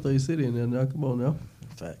 They got 30 City in there now. Come on now.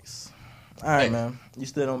 Facts. All right, man. You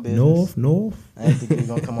stood on business. North. I didn't think you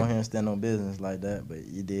were gonna come on here and stand on business like that, but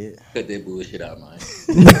you did. Cut that bullshit out, man.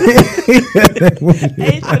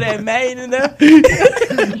 Ain't you that main in there?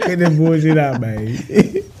 Get that bullshit out, man.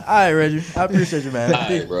 All right, Reggie. I appreciate you, man. All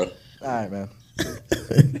right, bro. All right, man.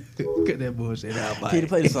 Cut that bullshit out, Can you man.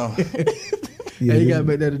 play the song? Yeah, Hey, you gotta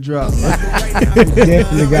make that a drop.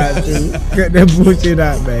 definitely got to. Cut that bullshit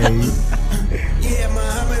out, man. Yeah,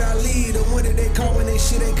 Muhammad Ali, the one that they call when they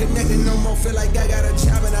shit ain't connected no more. Feel like I got a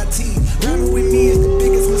job in IT. Rapping with me is the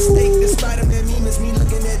biggest mistake. The Spider-Man meme is me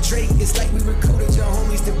looking at Drake. It's like we recruited your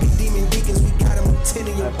homies to be demon deacons. We got them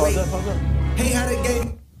attending your break. Pause up. Hey, how the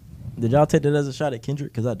game? Did y'all take that as a shot at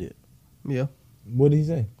Kendrick? Because I did. Yeah. What did he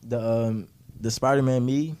say? The Spider-Man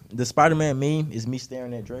meme is me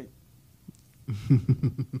staring at Drake.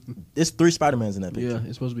 There's 3 Spider-Mans in that picture. Yeah,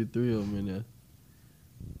 it's supposed to be 3 of them in there.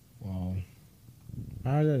 Wow.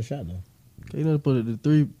 How's that a shot though? Okay, you know, but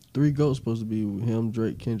the three goats supposed to be him,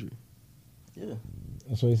 Drake, Kendrick. Yeah.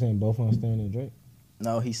 That's what he's saying. Both of them staring at Drake.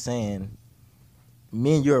 No, he's saying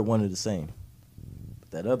me and you are one of the same.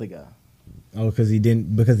 But that other guy, Oh, because he didn't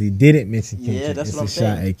mention Kendrick. Yeah, that's it's what I'm a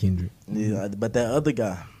shot saying. at Kendrick. Yeah, but that other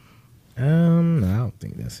guy, No, I don't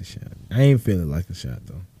think that's a shot. I ain't feel it like a shot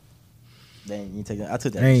though. dang, you take that. I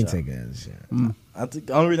took that. I as a ain't shot. take it as a shot.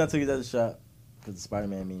 The only reason I took it as a shot because the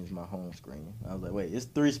Spider-Man means my home screen. I was like, wait, it's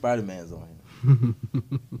 3 Spider-Mans on here.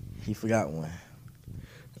 He forgot one.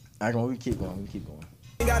 All right, we keep going.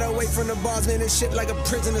 Got away from the bars, man, and shit like a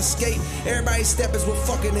prison escape. Everybody steppers were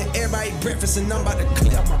fucking and everybody breakfast, and I'm about to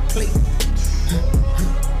clear up my plate.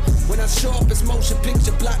 When I show up, it's motion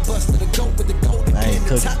picture blockbuster. The goat with the golden Now he pen, the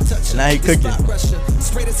cooking. top toucher. Now he the cooking. spot rusher.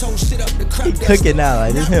 Spray this whole shit up, the crop He cooking now,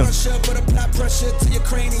 like this Not him. pressure, but apply pressure to your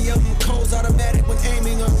cranium. Codes automatic when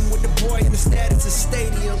aiming them. With the boy in the status of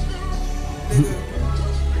stadium. Nigga.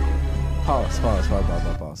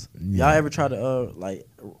 Pause. Y'all ever try to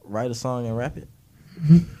write a song and rap it?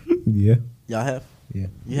 Yeah. Y'all have? Yeah.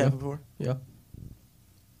 You have before? Yeah.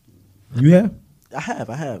 You have? I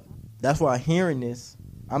have. That's why hearing this,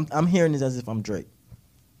 I'm hearing this as if I'm Drake.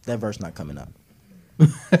 That verse not coming out.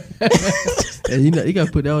 And you got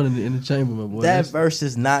to put that one in the chamber, my boy. That verse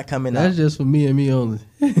is not coming out. That's just for me and me only.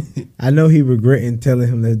 I know he regretting telling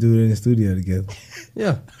him let's do it in the studio together.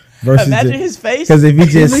 Yeah. Versus Imagine his face. Because if he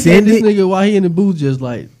just Look at send this it, nigga while he in the booth, just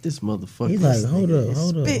like this motherfucker. he's like, hold up.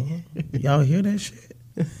 Y'all hear that shit?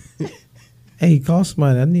 Hey, call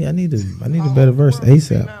somebody. I need a better verse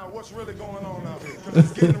ASAP. What's really going on out here? 'Cause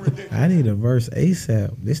it's getting ridiculous. I need a verse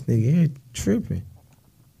ASAP. This nigga here tripping.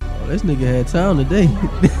 Oh, this nigga had time today.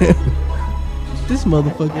 This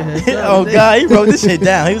motherfucker had time Oh today. God, he wrote this shit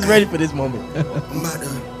down. He was ready for this moment.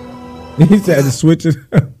 He said to switch it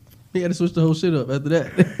up. He had to switch the whole shit up after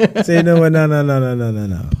that. Say, you know what? No.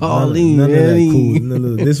 Pauline, None of that Annie. cool. No,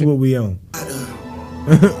 look, this is what we on.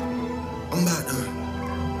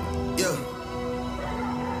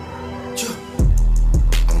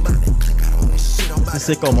 It's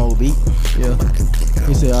a sicko mode beat. Yeah.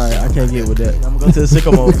 He said, all right, I can't get with that. I'm gonna go to the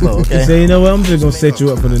sicko mode flow. Okay. Say, you know what? I'm just gonna set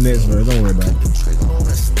you up for the next verse. Don't worry about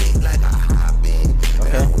it.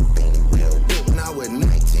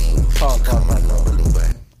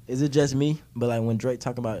 Pause. Is it just me? But like when Drake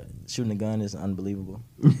talk about shooting a gun is unbelievable.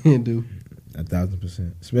 Dude.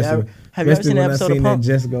 1,000%. Especially, Have you ever seen when the I episode seen of that Pump?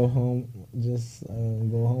 Just Go Home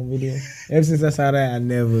video. Ever since I saw that, I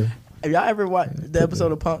never. Have y'all ever watched the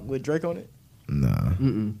episode of Punk with Drake on it? Nah.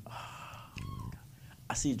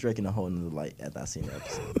 I see Drake in a whole nother light after I seen the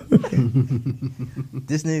episode.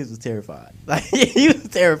 This nigga was terrified. Like he was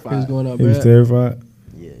terrified. He was going out He was bad. terrified.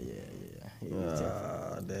 Yeah. He was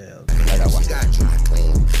terrified. Damn. I gotta watch that.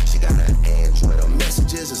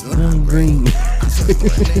 Green.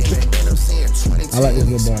 I like this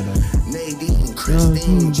little bar though. Nadine,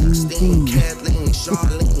 Christine, Justine, Kathleen,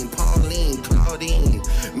 Charlene, Pauline, Claudine.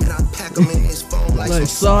 Man, I pack them in this phone like Like some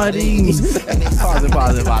sardines. Pause.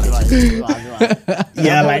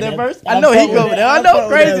 Yeah, I like that verse. I know fuck he with go with that. that. I I know fuck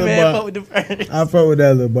with crazy that man little fuck with the verse. I fuck with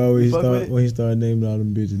that little boy when he Fuck started naming all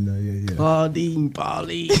them bitches now. Yeah. Claudine,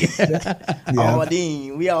 Polly. Oh,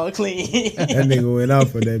 Dean, we all clean. That nigga went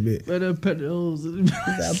off for that bit. Better pet the hoes.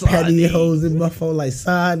 Patty hoes in my phone like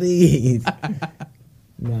sardines.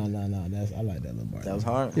 No. I like that little bar. That was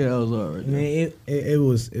hard. Yeah, that was all right. I mean,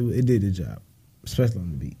 it did the job, especially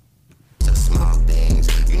on the beat. small things.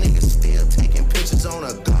 You niggas still taking pictures on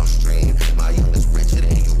a golf stream. My youngest richer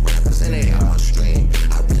than you rappers and they all stream.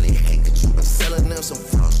 I really hate that you been selling them some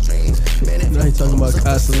false dreams. Man, if Now he talking about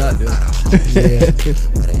Casa out there. Yeah,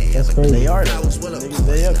 that's crazy. They are though. Niggas,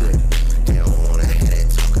 they up there. they don't wanna hear that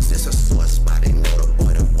talk, cause it's a sore spot. They know the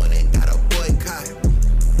boy that won it got a boycott.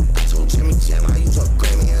 I told Jimmy Jam I use a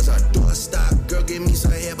Grammy as a doorstop. Girl, give me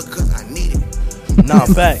some hair because I need it. Nah,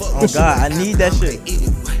 fact. Oh God, I need that shit.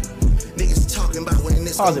 Niggas talking about when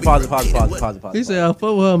this Pause it. He said, I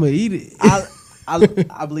fuck with her, I'ma eat it.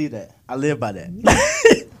 I believe that. I live by that.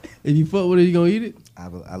 If you fuck with her, you gonna eat it?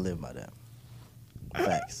 I live by that.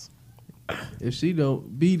 Facts. If she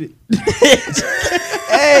don't, beat it.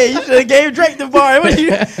 Hey, you should have gave Drake the bar. What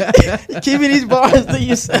you keeping these bars to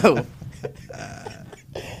yourself?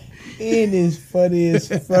 It is funny as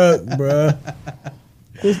fuck, bro.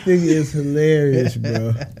 This nigga is hilarious,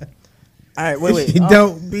 bro. All right, wait. He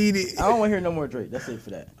don't beat it. I don't want to hear no more Drake. That's it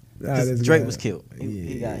for that. Nah, 'Cause this Drake guy- was killed.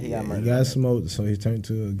 He got murdered. He got smoked, so he turned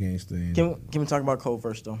to a gangster. And Can we talk about Cole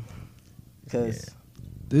first though? Because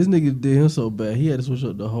This nigga did him so bad, he had to switch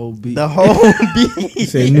up the whole beat. the whole beat. he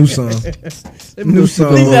said new song. Let me new go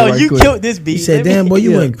song. take He a said, roll right "You quick." killed this beat." He said, Let me- "Damn boy,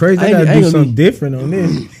 you Yeah. went crazy. I I ain't gotta gonna do be- something different on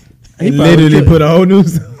this." He probably literally killed- put a whole new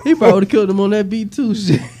song. He probably would have killed him on that beat too.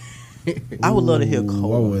 Shit. I would love to hear Ooh,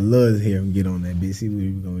 Cole. I would love to hear him get on that bitch. See what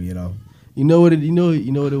he was gonna get off. You know what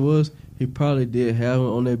it was? He probably did have him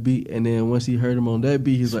on that beat, and then once he heard him on that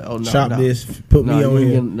beat, he's like, "Oh no, Chop this, put me on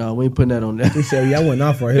here." No, we ain't putting that on there. He said, "Yeah, I went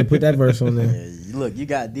off for it. Put that verse on there." Yeah, look, you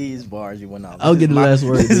got these bars you went off. I'll get the last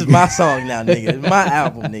word. This is my song now, nigga. It's my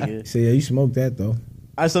album, nigga. He said, "Yeah, you smoked that though." All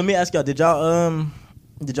right, so let me ask y'all: Did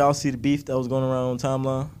y'all see the beef that was going around on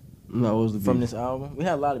timeline? No, what was the beef? From this album? We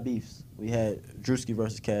had a lot of beefs. We had Drewski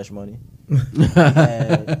versus Cash Money.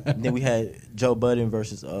 Then we had Joe Budden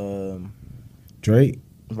versus Drake.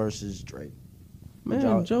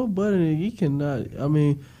 Man, Joe Budden, he cannot. I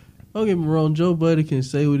mean, don't get me wrong. Joe Budden can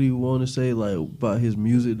say what he want to say, like about his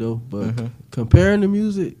music though. But comparing the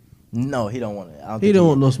music, no, he don't want it. He don't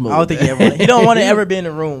want no smoke. I don't think he don't want to ever be in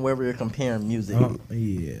a room where we're comparing music.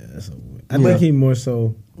 Yeah, I think he more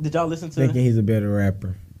so. Did y'all listen to? Thinking he's a better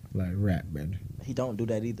rapper, like rap better. He don't do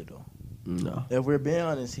that either though. No. If we're being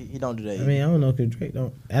honest, he don't do that either. I mean, I don't know, cause Drake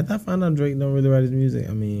don't. After I found out Drake don't really write his music,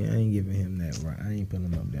 I mean, I ain't giving him that rap. I ain't putting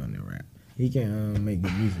him up down there rap. He can make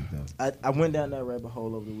good music though. I went down that rabbit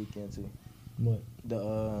hole over the weekend too. What?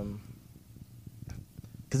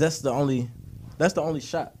 Cause that's the only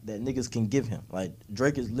shot that niggas can give him. Like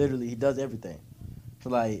Drake is literally, he does everything.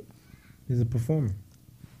 So like, he's a performer.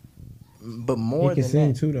 But more he than can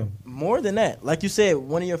sing that, too though. More than that, like you said,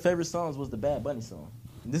 one of your favorite songs was the Bad Bunny song.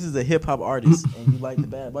 This is a hip hop artist, and you like the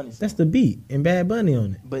Bad Bunny song. That's the beat and Bad Bunny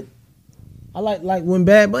on it. But I like when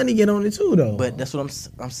Bad Bunny get on it too though. But that's what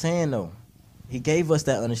I'm saying though. He gave us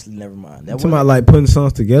that Honestly Nevermind. That talking about like putting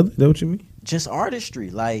songs together. That what you mean? Just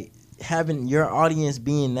artistry, like having your audience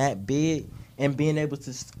being that big and being able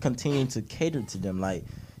to continue to cater to them. Like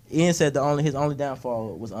Ian said, his only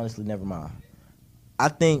downfall was Honestly Nevermind. I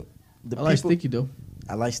think I like Sticky though.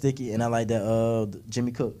 I like Sticky, and I like that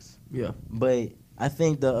Jimmy Cooks. Yeah, but I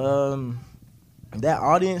think the that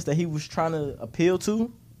audience that he was trying to appeal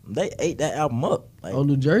to, they ate that album up. Like,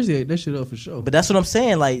 New Jersey ate that shit up for sure. But that's what I'm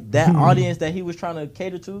saying. Like that audience that he was trying to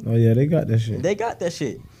cater to. Oh yeah, they got that shit. They got that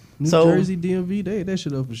shit. New Jersey, DMV, they ate that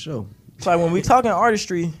shit up for sure. So like when we talking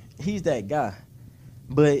artistry, he's that guy.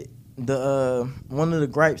 But the one of the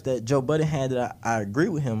gripes that Joe Budden had that I agree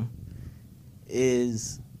with him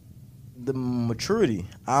is the maturity.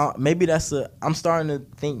 Maybe I'm starting to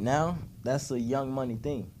think now that's a Young Money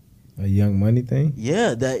thing. A Young Money thing?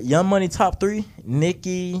 Yeah, that Young Money top 3,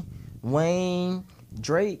 Nicki, Wayne,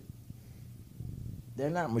 Drake,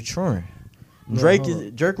 they're not maturing. No,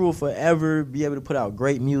 Drake will forever be able to put out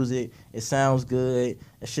great music. It sounds good.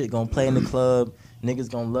 That shit gonna play in the club.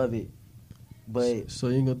 Niggas gonna love it. But so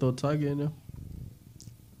you ain't gonna throw Tiger in there?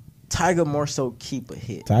 Tiger more so keep a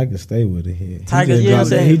hit. Tiger stay with a hit. Tiger, you know what I'm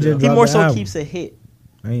saying? He more so album. keeps a hit.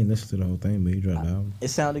 I ain't listened to the whole thing, but he dropped the album. It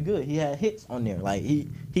sounded good. He had hits on there. Like he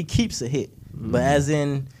keeps a hit. But as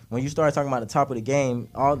in when you start talking about the top of the game,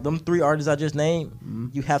 all them 3 artists I just named,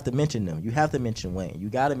 you have to mention them. You have to mention Wayne. You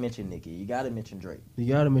gotta mention Nicki. You gotta mention Drake.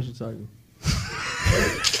 You gotta mention Tiger.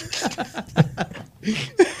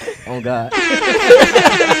 Oh God.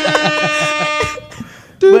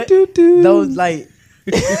 But those like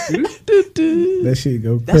that shit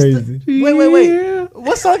go crazy. Wait.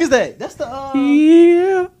 What song is that? That's the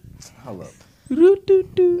Yeah. Hold up.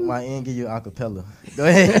 My end give you a cappella. Go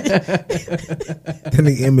ahead. That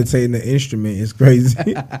nigga imitating the instrument is crazy.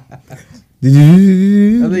 Did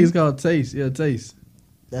you? I think it's called Taste. Yeah, Taste.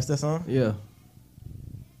 That's that song? Yeah.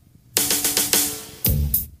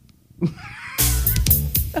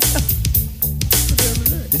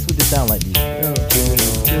 This would just sound like these.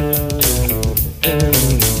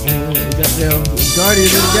 Goddamn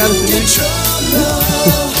Guardians of the Galaxy.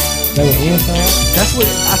 That was Ian song? That's what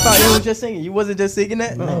I thought you was just singing. You wasn't just singing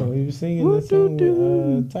that? No, he was singing that song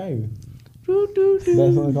with Tiger.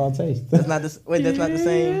 That song called Taste. That's not the wait. That's not the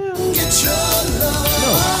same.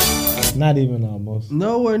 No, not even almost.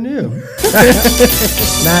 Nowhere near.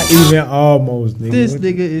 Not even almost. Nigga. This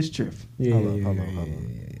nigga is tripping. Yeah, Hold on.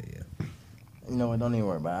 You know what? Don't even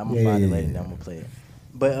worry about it. I'm gonna find it later. Then I'm gonna play it.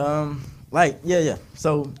 But yeah.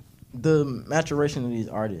 So the maturation of these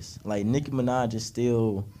artists, like Nicki Minaj, is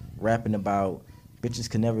still rapping about bitches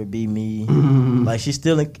can never be me. Like she's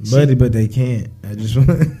still in. But they can't. I just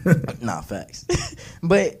want. Nah, facts.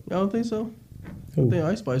 But I don't think so. Who? I think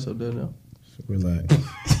Ice Spice up there now. Relax.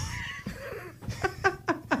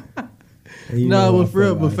 Nah, but for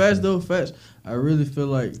real, but facts. I really feel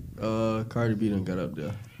like Cardi B done got up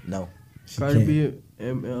there. No, Cardi B.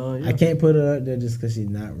 Yeah. I can't put her up there just because she's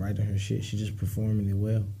not writing her shit. She's just performing it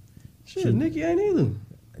well. Shit, Nicki ain't either.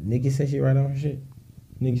 Nicki say she write on her shit.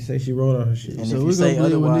 Nicki say she wrote on her shit. And so we're gonna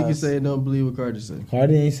believe what Nicki say and don't believe what Cardi say.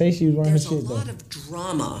 Cardi ain't say she was writing her shit There's though. a lot of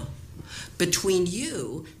drama between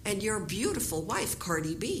you and your beautiful wife,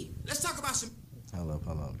 Cardi B. Let's talk about some. Hold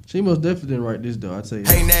up. She most definitely didn't write this though. I tell you.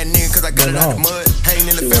 Ain't that nigga cause I got it out the mud. Ain't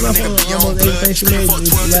in the family, nigga be on blood. Scream for 12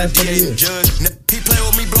 to the DA and judge. He play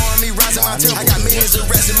with me, blowing me, rising my temple. I got millions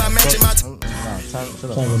of rest in my match in my Shut up.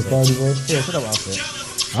 Talking about the Cardi verse. Yeah, shut up, Offset.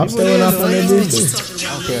 I'm still off on that bitch too.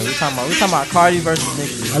 I don't care. We talking about Cardi versus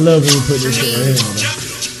Nicki. I love when you put this shit right here, man.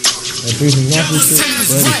 That 3 from Waffle shit.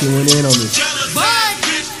 Buddy, she went in on this.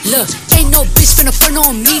 Look, ain't no bitch finna front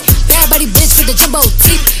on me. Bad body bitch with the jumbo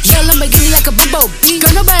teeth. Yeah, Lamborghini like a bumbo bee.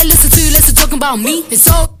 Girl, nobody listen to you, listen talking about me. It's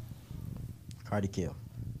all Cardi kill.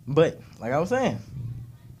 But like I was saying,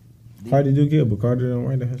 Cardi do kill, but Cardi don't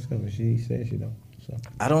write it herself. And she said she don't. So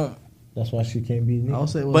I don't. that's why she can't be Nicki. I'll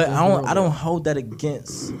say, But I don't hold that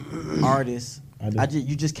against artists. I do.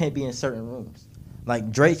 You just can't be in certain rooms.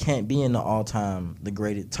 Like Drake can't be in the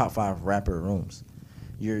greatest top 5 rapper rooms.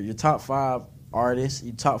 Your top 5 artists,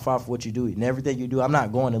 your top 5 for what you do, and everything you do. I'm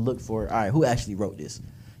not going to look for, all right, who actually wrote this?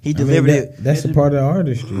 He delivered it. That's a part of the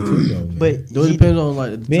artistry too, though. Man. But it depends on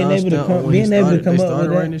like the being able to come up with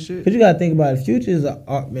that. Shit. Because you gotta think about it. Future's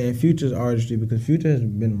artistry because Future has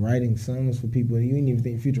been writing songs for people, and you didn't even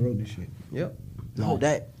think Future wrote this shit. Yep. No,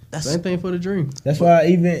 that's Same thing for the Dream. That's why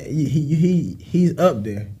even he's up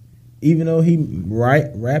there, even though he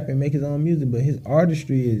rap and make his own music, but his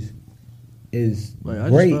artistry is Like,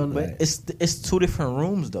 great. But it's 2 different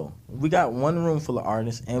rooms though. We got one room full of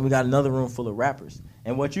artists and we got another room full of rappers.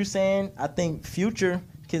 And what you're saying, I think Future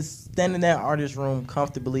can stand in that artist room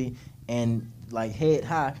comfortably and like head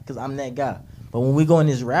high because I'm that guy. But when we go in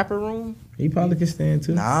this rapper room, he probably can stand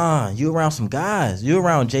too. Nah, you around some guys. You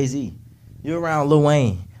around Jay-Z. You around Lil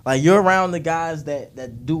Wayne. Like you're around the guys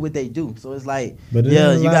that do what they do. So it's like, But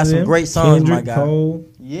yeah, you got some great songs, Kendrick, my guy. Cole.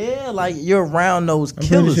 Yeah, like you're around those I'm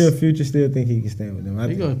killers. pretty sure Future still think he can stand with them.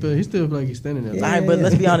 He still feel like he's standing there. All right, but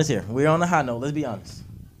let's be honest here. We're on a high note. Let's be honest.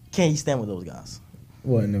 Can he stand with those guys?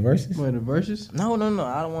 What, in the verses? What, in the verses? No. I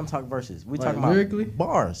don't want to talk verses. We Like talking about lyrically?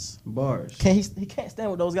 bars. Bars. He can't stand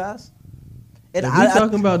with those guys. And If we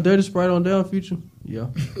talking about Dirty Sprite on down, Future? Yeah.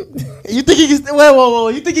 You think he can? Whoa!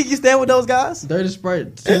 You think he can stand with those guys? Dirty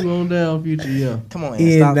Sprite 2 on down, Future. Yeah. Come on,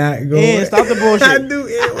 Ian, stop. not going. Ian, stop the bullshit. I knew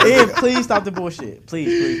Ian, please stop the bullshit.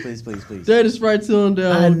 Please. Dirty Sprite 2 on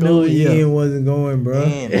down. I knew yeah. Ian wasn't going, bro.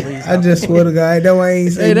 Ian, please I just swear to God, that why I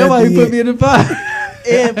ain't saying Hey, that's why nothing he put yet. me in the pot.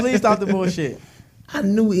 Ian, please stop the bullshit. I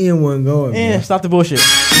knew Ian wasn't going. Ian, Bro. stop the bullshit. Turn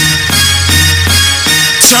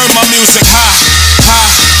my music high.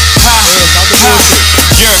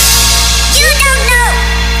 Yeah. You don't know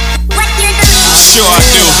what you're doing. Sure I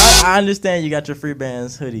do. I understand you got your Free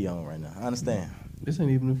Bands hoodie on right now. I understand. This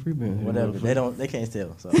ain't even a free band. Whatever. They can't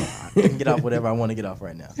tell. So I can get off whatever I want to get off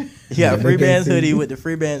right now. You got a Free Bands hoodie with the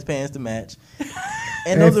Free Bands pants to match.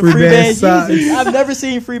 And those are Free Free Band Band Yeezys. socks. I've never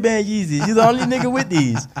seen Free Band Yeezys. You're the only nigga with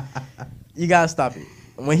these. You gotta stop it.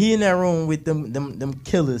 When he in that room with them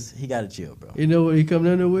killers, he gotta chill, bro. You know what he come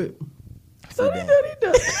down there with? Free Band.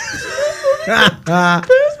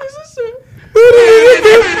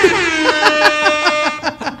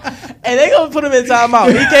 And they gonna put him in timeout.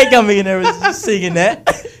 He can't come in there singing that.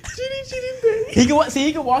 He can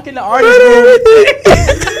walk in the artist room.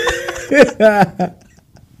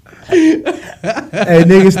 Hey,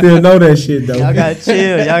 niggas still know that shit though. Y'all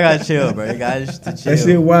gotta chill, bro. You guys to chill. That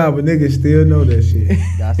shit wild, but niggas still know that shit.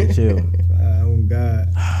 Got to chill. Oh God.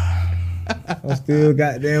 I'm still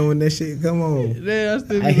goddamn when that shit come on. Yeah,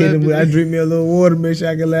 I hit him with, I drink me a little water, make sure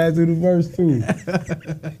I can last through the verse too.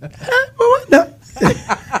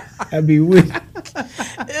 That'd be weird.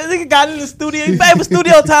 Nigga got in the studio. He paid for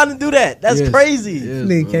studio time to do that. That's crazy. Yes,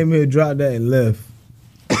 Nigga bro. came here, dropped that, and left.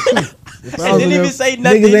 And didn't even say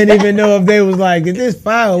nothing. Niggas ain't even know if they was like, is this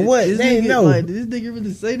fire or what? This They ain't nigga, know. like, did this nigga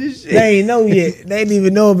really say this shit? They ain't know yet. They didn't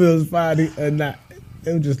even know if it was fire or not.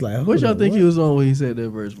 They was just like, What y'all think he was on when he said that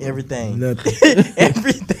verse, bro? Everything. Nothing.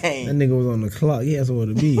 Everything. That nigga was on the clock. He had somewhere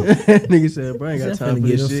to be. Nigga said, bro, I ain't got time for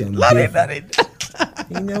this shit.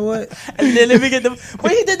 You know what? And then let me get the.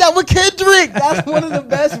 When he did that with Kendrick, that's one of the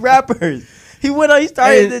best rappers. He went on. He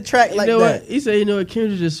started the track like you know that. What? He said, you know what?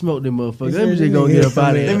 Kendrick just smoked them motherfuckers. He Let me said just go this get nigga up out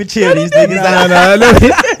of here. Let me chill these niggas Nah, out. nah.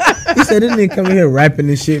 He said this nigga coming here rapping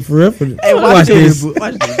this shit for real. Hey, watch this.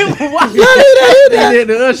 Watch this. Watch He did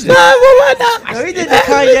the Usher. No, he did the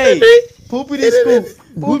Kanye. Poopity scoop.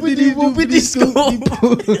 Poopity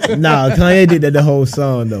scoop. Nah, Kanye did that the whole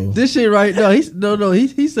song though. This shit right now, he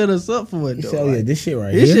set us up for it He though. said, oh yeah, this shit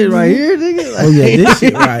right This here. shit right here, nigga. Like, Oh yeah, this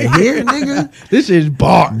shit right here, nigga. this shit's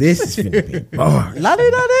bar. This is finna be bar. La di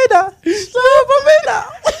da di da. Slow for me now.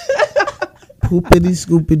 Poopity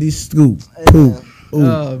scoopity scoop. Poop. Ooh,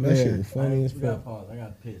 Oh, that shit man. was funny as fuck. Pause. I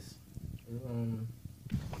got piss.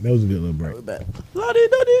 That was a good little break. La di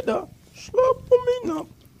da di da. Slow for me now.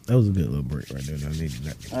 That was a good little break right there. I needed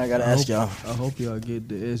that. I gotta ask y'all. I hope y'all get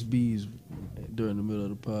the SBs during the middle of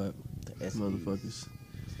the pod. Motherfuckers.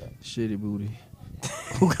 Shitty booty.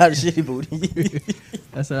 Who got a shitty booty?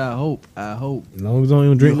 That's what I hope. I hope. As long as I don't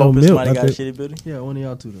even drink You no hoping milk. somebody I got a think- shitty booty? Yeah, one of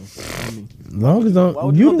y'all two though. Not me. As long as Why don't,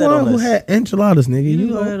 would you you hope the that one on who us? had enchiladas, nigga. You You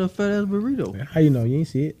know I know. had a fat ass burrito. How you know? You ain't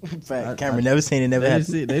see it. Fact, Cameron never seen it, never They had.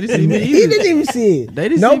 didn't see, they didn't see me He either. didn't even see it. They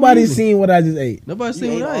didn't see me Nobody either. seen what I just ate. Nobody You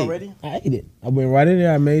seen ate what I ate. already? I ate it. I went right in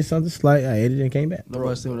there. I made something slight. I ate it and came back.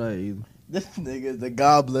 Nobody seen what I ate either. This nigga's the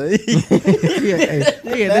gobbler. Yeah,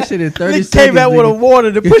 hey, that shit in 30 Nigga seconds. came back with a nigga.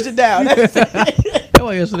 water to push it down. That's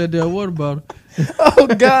why I answered that damn water bottle. Oh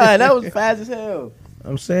God, that was fast as hell.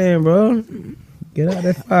 I'm saying, bro, get out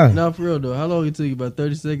that fire. Nah, for real though. How long it took you? About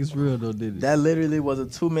 30 seconds for real though, did it? That literally was a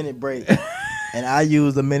 2-minute break, and I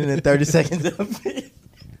used 1 minute and 30 seconds of it.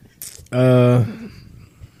 Don't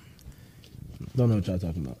know what y'all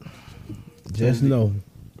talking about. Just know,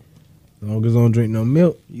 as long as I don't drink no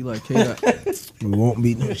milk, You like K-Dot. we won't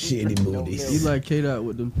be no shitty booties. You like K-Dot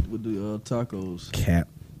with the tacos. Cap.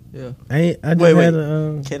 Yeah. I just Wait. had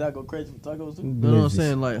a. Can I go crazy for tacos too? No, I'm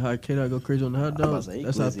saying like how K-Dot go crazy on the hot about dogs. to say,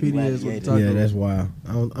 That's how Glizzy PD is with the gladiator. tacos. Yeah, that's wild.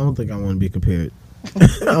 I don't think I want to be compared. I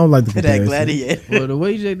don't like the That comparison. gladiator. Well, the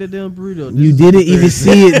way you ate that damn burrito. You this didn't is even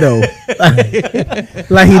see it though.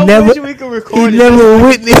 Like he I never, wish we could he record it. never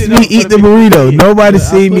witnessed me eat the burrito. Nobody I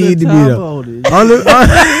seen put me a eat the time burrito. on it. Only,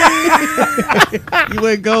 You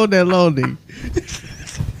ain't going that long, nigga.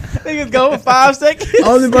 Niggas go for 5 seconds.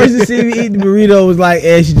 only person see me eat the burrito was like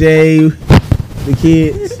SJ, the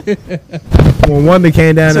kids. When Wonder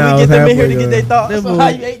came down, So I we was get them in halfway here to get done. their thoughts That on how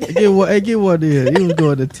you ate that. Get one there. You was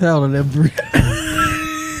going to town on that burrito.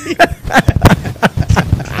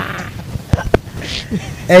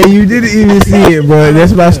 Hey, you didn't even see it, bro.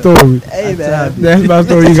 That's my story. Hey man, That's my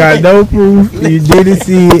story. You got no proof. You didn't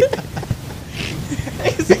see it.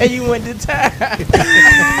 say you went to town.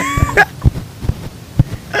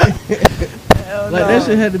 Hell Like no. that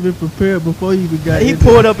shit had to be prepared before you even got He in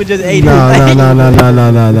pulled up and just ate No. it.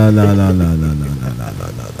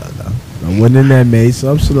 I went in there, made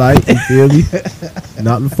some slight. You feel me?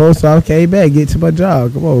 Knocked the folks off, came back, get to my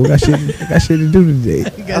job. Come on, we got shit to do today.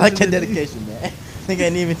 I like your dedication, man. Nigga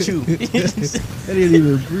ain't even chew. They didn't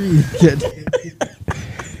even breathe.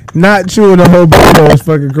 Not chewing the whole burrito was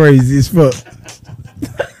fucking crazy as fuck.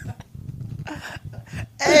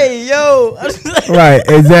 Hey yo. Right,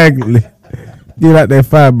 exactly. Get out that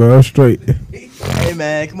fire, bro. I'm straight. Hey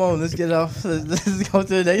man, come on, let's get off. Let's go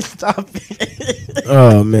to the next topic.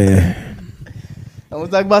 Oh man. I want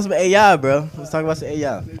to talk about some AI, bro. Let's talk about some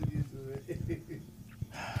AI.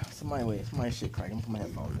 Somebody shit cracking. I'm put my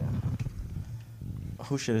headphones down.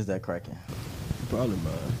 Who shit is that cracking? Probably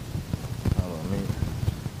mine. Hold on, man.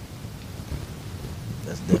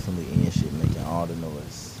 That's definitely Ian shit making all the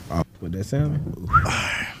noise. Oh, what that sound?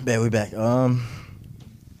 Bet we back.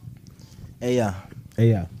 AI.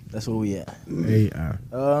 AI. That's where we at. AI.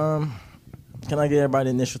 Can I get everybody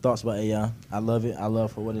initial thoughts about AI? I love it. I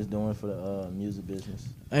love for what it's doing for the music business.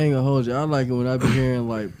 I ain't gonna hold you. I like it when I be hearing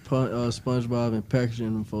like SpongeBob and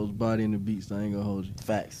packaging them folks' body in the beats. I ain't gonna hold you.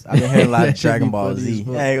 Facts. I've been hearing a lot of That shit Dragon be Ball funny Z. as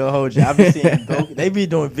fuck. I ain't gonna hold you. I've been seeing Goku. They be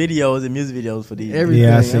doing videos and music videos for these. Everything.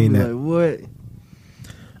 Yeah, I I seen be that. Like what?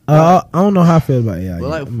 I don't know how I feel about AI. But yet,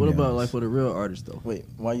 like, I'm what be about honest. like for the real artists though? Wait,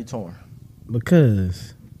 why you torn?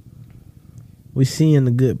 Because we seeing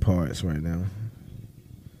the good parts right now.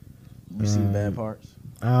 You see the bad parts?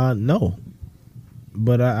 No.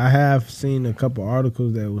 But I have seen a couple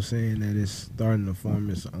articles that were saying that it's starting to form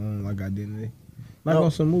its own like identity. Like No.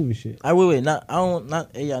 on some movie shit. Not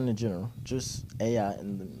AI in general, just AI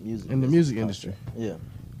in the music. In the business music culture. industry. Yeah.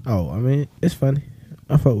 Oh, I mean, it's funny.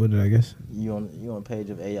 I fuck with it, I guess. You on page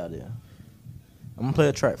of AI there. I'm gonna play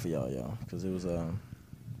a track for y'all, because it was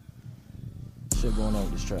shit going on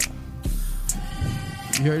with this track.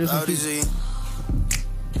 You heard this one? Keith?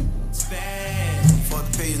 Fuck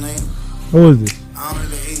the page name. Who is this? I don't know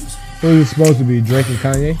the age. Who is supposed to be Drake and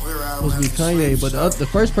Kanye? Supposed to be Kanye, but the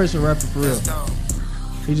first person rapping for real.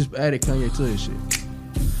 He just added Kanye to his shit.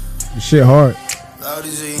 The shit hard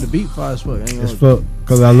The beat fire as fuck. I ain't gonna as hold fuck.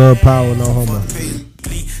 Cause I love power, no homo.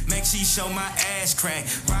 Make she show my ass crack.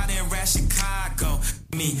 Riding around Chicago.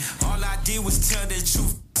 Me, all I did was tell the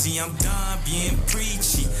truth. See, I'm done being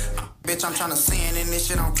preachy. Bitch, I'm tryna sin in this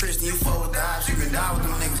shit on Christian. You fuck with the odds, you can die with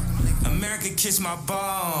them niggas. America kiss my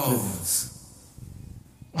balls.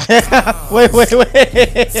 wait.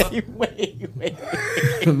 you.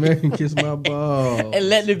 American Kiss My Ball. And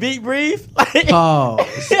let the beat breathe.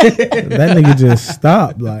 Pause. That nigga just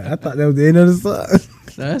stopped. Like I thought that was the end of the song.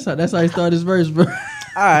 That's how he started his verse, bro. All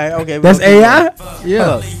right, okay. That's AI.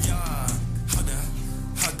 Yeah. Hold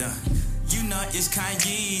up. It's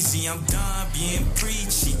Kanye-zy, I'm done being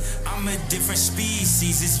preachy. I'm a different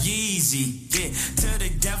species, it's Yeezy. Yeah, tell the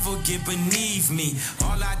devil get beneath me.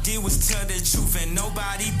 All I did was tell the truth and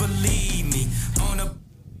nobody believed me. On a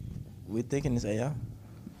We thinking it's AI?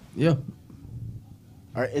 Yeah.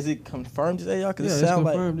 Or is it confirmed it's AI? Because Yeah, it it's sound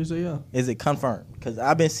like. confirmed. It's AI. Is it confirmed? Because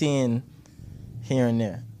I've been seeing here and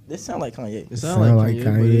there. This sound like Kanye. It sound like Kanye.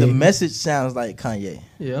 Kanye. The message sounds like Kanye.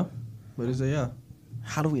 Yeah, but it's AI.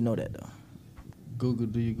 How do we know that though? Google,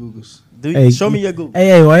 do your Googles. Show me your Google.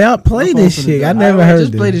 Hey, why y'all play My this phone finna shit? die. I never Alright, heard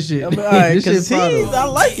just this. play this shit. Alright, This shit because fire. I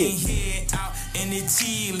like it. head out in the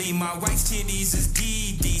tea leaf. My wife's titties is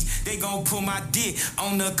DDs. They gon' put my dick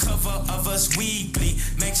on the cover of Us Weekly.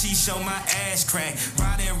 Make she show my ass crack.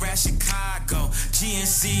 Riding around Chicago.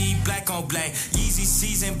 GNC, black on black. Yeezy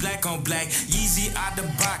season, black on black. Yeezy out the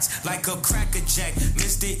box like a cracker jack.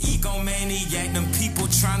 Mr. Egomaniac. Them people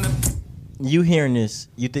tryna. You hearing this?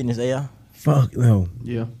 You think it's AI? Fuck no.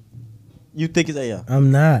 Yeah. You think it's AI? I'm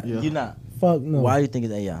not. Yeah. You not? Fuck no. Why do you think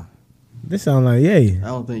it's AI? This sound like yay. I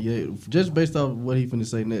don't think just based off what he finna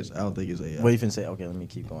say next, I don't think it's AI. What you finna say? Okay, let me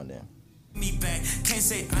keep going there. Me back, can't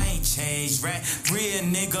say I ain't changed, rap. Real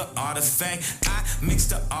nigga artifact. I mix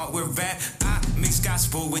the art with rap. I mix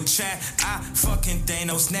gospel with trap. I fucking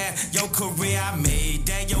Thanos snap. Your career I made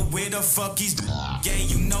that. Yo, where the fuck is yeah,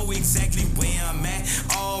 you know exactly where I'm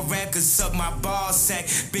at. All rap could suck my ball sack.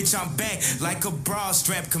 Bitch, I'm back like a bra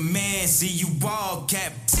strap. Command, see you all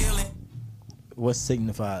cap. Tilling. What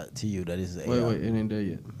signified to you that this is AI? Wait, it ain't there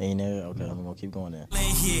yet. Ain't there? Okay, I'm gonna keep going there.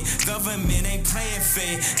 Here. Government ain't playing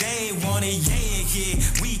fair. They ain't want it, yeah,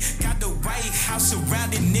 yeah. We got the White House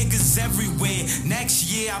surrounding niggas everywhere. Next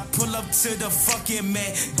year I pull up to the fucking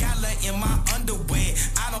Met Gala in my underwear.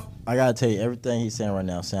 I gotta tell you, everything he's saying right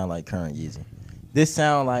now sound like current Yeezy. This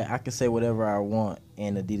sound like I can say whatever I want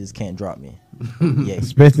and Adidas can't drop me. Yeah.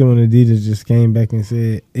 Especially when Adidas just came back and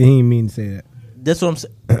said he ain't mean to say that. That's what I'm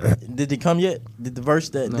saying. Did it come yet? Did the verse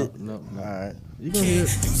that? No. All right. You gonna hear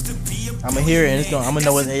it? I'm gonna hear it and it's gonna. I'm gonna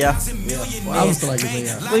know it's AI. Yeah. Well, I was feel like it's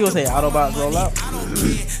AI. What you gonna say? Autobots roll out.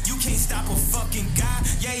 You can't stop a fucking guy.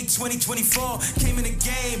 Yay, 2024 came in the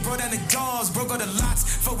game, brought down the doors, broke all the locks.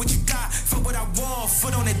 For what you got, for what I wore,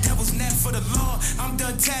 foot on the devil's neck for the law. I'm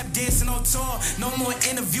done tap dancing on tour. No more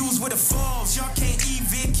interviews with the falls. Y'all can't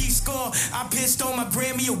even keep score. I pissed on my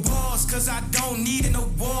Grammy Awards, cause I don't need an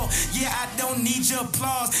award. Yeah, I don't need your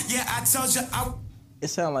applause. Yeah, I told you I. It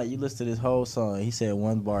sounded like you listened to this whole song. He said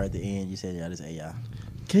one bar at the end. You said, "Yeah, this AI."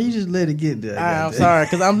 Can you just let it get there? I'm sorry,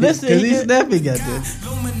 cause I'm listening. Cause he's snapping got there.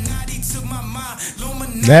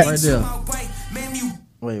 That Right there.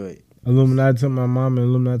 Wait. Illuminati to my mom and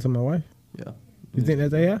Illuminati to my wife. Yeah. You think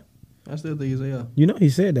that's AI? I still think it's AI. You know he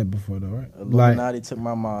said that before though, right? Illuminati took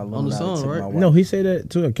my mom. On the song, took right? my wife. No, he said that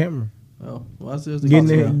to a camera. Oh, well, I still think Getting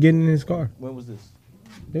it's AI. in his car. When was this?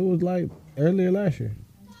 It was like earlier last year.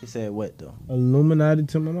 He said what though? Illuminati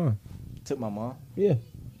to my mom. Took my mom. Yeah.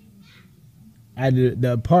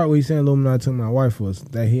 The part where he said Illuminati to my wife was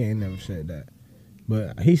that he ain't never said that.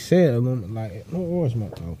 But he said Illuminati, like, where's my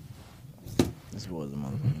toe? This was a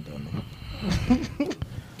motherfucking dummy.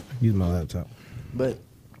 Use my laptop. But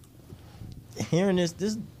hearing this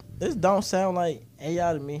don't sound like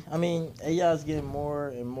AI to me. I mean, AI is getting more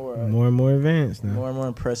and more More and more advanced now. more and more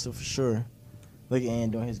impressive for sure. Look at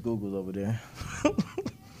Ian doing his Googles over there.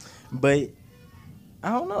 But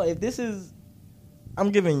I don't know if this is.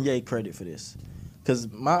 I'm giving Ye credit for this, cause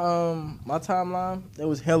my timeline there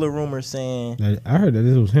was hella rumors saying. I heard that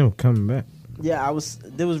this was him coming back. Yeah,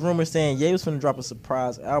 there was rumors saying Ye was finna drop a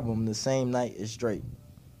surprise album the same night as Drake.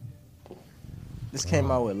 This came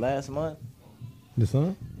out last month. The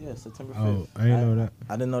song? Yeah, September 5th. Oh, I didn't know that.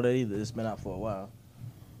 I didn't know that either. It's been out for a while.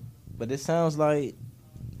 But it sounds like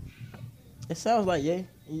Ye.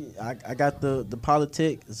 I got the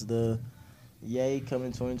politics, the Ye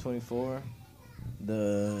coming 2024.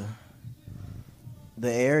 The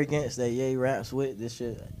arrogance that Ye raps with, this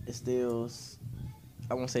shit, it still,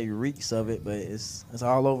 I won't say reeks of it, but it's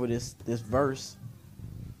all over this verse.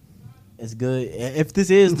 It's good. If this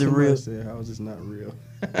is the real, How is this not real?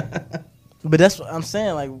 but that's what I'm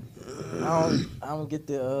saying. Like, I don't get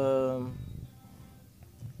the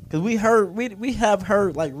because we have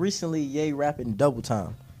heard like recently Ye rapping double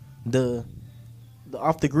time. The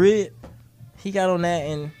off the grid, he got on that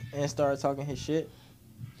and started talking his shit.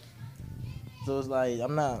 So it's like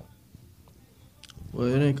I'm not. Well,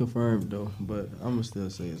 it ain't confirmed though, but I'm gonna still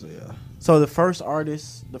say it's AI. So the first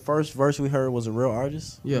verse we heard was a real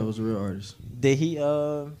artist. Yeah, it was a real artist. Did he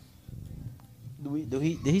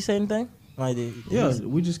did he say anything? Like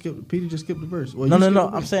We just skipped. Peter just skipped the verse. Well, no.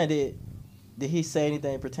 I'm saying did he say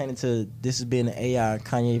anything pertaining to this as being an AI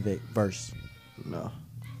Kanye verse? No.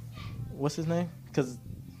 What's his name? Cause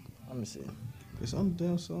let me see. It's on the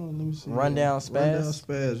damn song. Let me see. Rundown Spaz? Rundown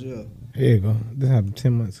Spaz, yeah. Here you go. This happened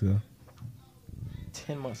 10 months ago.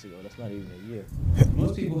 10 months ago. That's not even a year.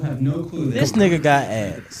 Most people have no clue. This nigga got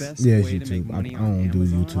ads. Yeah, it's YouTube. I don't do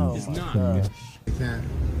YouTube. Oh It's my not. gosh. They can't.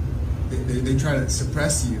 They try to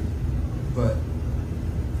suppress you, but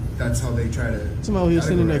that's how they try to. Somebody was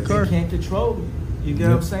sitting in that car. They can't control you. You get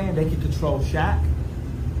what I'm saying? They can control Shaq.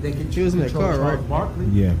 They can She was in that control car, Charles right? Barkley.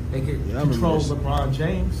 Yeah. They can Yeah, I remember control this. LeBron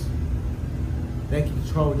James. They can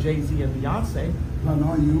control Jay-Z and Beyonce. No,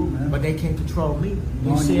 not you, man. But they can't control me. You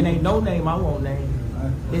No, see, you- it ain't no name I won't name.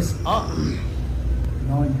 It's up. No, you.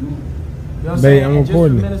 You know what I'm Babe, saying? I'm And just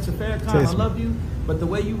recording for it. Minister Farrakhan, I Text me. love you. But the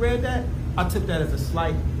way you read that, I took that as a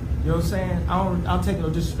slight. You know what I'm saying? I'm taking no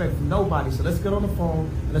disrespect from nobody. So let's get on the phone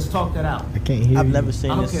and let's talk that out. I can't hear I've you. never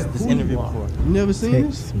seen I don't this care this who interview you are. before. You never seen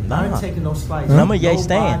this? Text me. I ain't Nah. taking no slice. Huh? I'm a Ye Nobody,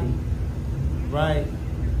 stan. Right?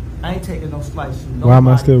 I ain't taking no slice from nobody. Why am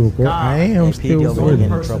I still recording? God I am Hey, still P.D. over is the here only getting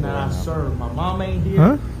in recording. person trouble that I right now. serve. My mom ain't here.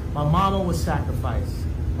 Huh? My mama was sacrificed.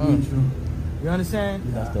 You understand?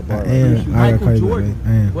 That's the I bar. am. I gotta Michael call you back, Jordan. babe. I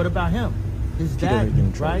am. What about him? His P.D. over here dad, getting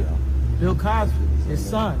in trouble, right? y'all. Bill Cosby, his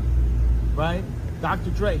son, right?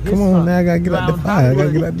 Dr. Dre, his Come on, son. now I gotta get out the Brown fire. I gotta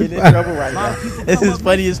Hollywood. get out the Get in fire. trouble right A lot now. of people This come is up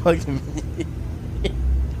funny with- as fuck to me.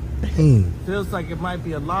 Dang. Feels like it might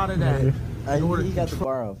be a lot of that. in order He to got the control-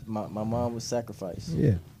 bar of my mom was sacrificed.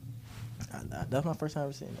 Yeah. That's my first time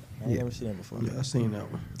ever seen it. I ain't never seen it before. Yeah, I seen that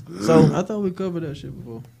one. So I thought we covered that shit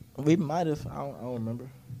before. we might have. I don't remember.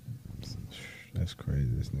 That's crazy.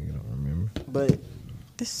 This nigga don't remember. But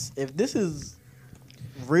if this is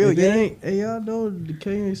real, If it yeah. ain't AI though, the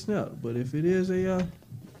K ain't snapped. But if it is AI,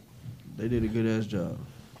 they did a good ass job.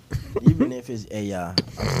 Even if it's AI, I'm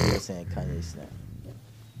still saying Kanye snap.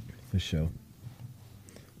 For sure.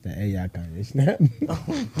 The AI Kanye snap.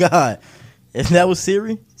 Oh God, if that was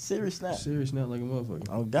Siri snap. Serious snap like a motherfucker.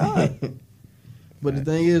 Oh God. But the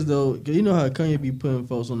thing is though, 'cause you know how Kanye be putting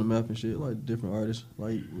folks on the map and shit, like different artists,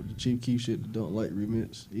 like with the Chief Keef shit that don't like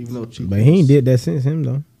remix, even though Chief. But he ain't did that since him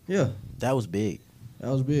though. Yeah, That was big. that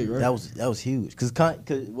was big, right? That was huge. Cause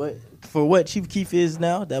what Chief Keef is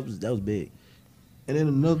now, that was big. And then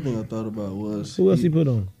another thing I thought about was Who else he put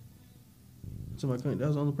on? somebody Kanye. That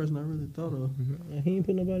was the only person I really thought of. He ain't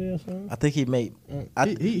put nobody else on. I think he made.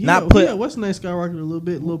 He not got, put. what's the name? Skyrocketed a little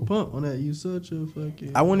bit, little pump on that. You such a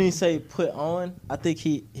fucking. I wouldn't even say put on. I think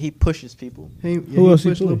he pushes people. Who else he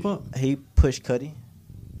pushed Lil pushed? Pump? He pushed Cudi.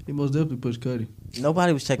 He most definitely pushed Cudi.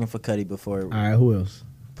 Nobody was checking for Cudi before All right, who else?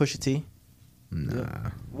 Pusha T. Nah.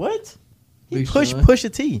 What? He Big pushed Sean.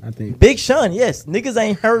 Pusha T. I think Big Sean, yes. Niggas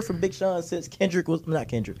ain't heard from Big Sean since Kendrick was not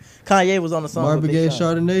Kendrick. Kanye was on the song. Marvin with Gaye, Big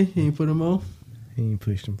Sean. Chardonnay. He ain't put him on. he ain't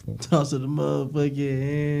pushed him for. Toss of the motherfucking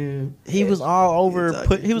hand. He was all over.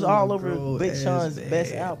 Kentucky He was all over Grow Big ass Sean's man.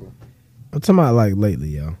 best album. I'm talking about like lately,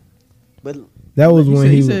 y'all. But That was when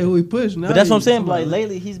he he. said who he pushed. Now but that's what I'm he- saying. Like somebody-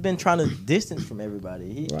 lately, he's been trying to distance from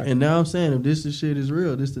everybody. He, Right. And now I'm saying if this shit is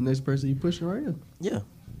real, this the next person he pushing right here. yeah.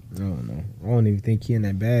 I don't know. I don't even think he in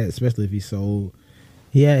that bad, especially if he sold.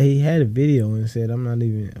 He had a video and said, "I'm not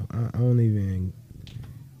even. I don't even."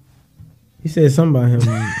 He said something about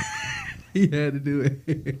him He had to do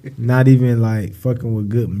it. not even like fucking with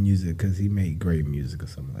good music because he made great music or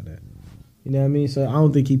something like that. You know what I mean? So I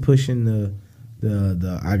don't think he pushing the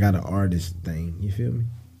I got an artist thing. You feel me?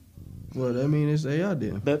 Well, I mean, it's AI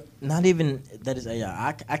then. But not even that is AI.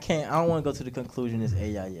 I can't. I don't want to go to the conclusion it's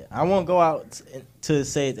AI yet. I won't go out to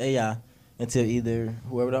say it's AI until either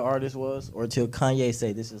whoever the artist was or till Kanye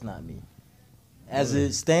say this is not me. As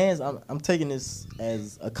it stands, I'm taking this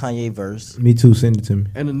as a Kanye verse. Me too. Send it to me.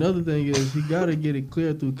 And another thing is he got to get it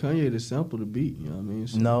clear through Kanye to sample the beat. You know what I mean?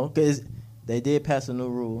 So No, because they did pass a new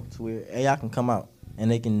rule to where AI can come out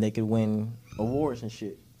and they can win awards and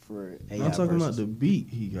shit for AI. I'm talking about verses. the beat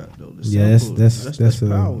he got though. The Yeah, sample. that's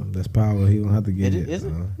power. That's power. He gonna have to get Is it. it? Is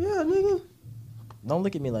it? Yeah, nigga. Don't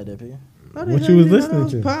look at me like that, P. How What the you hell was know listening that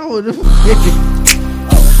to? was Power.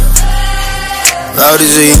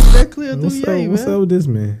 That clear through What's Ye, up? What's man. up with this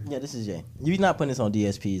man? Yeah, this is Jay. You're not putting this on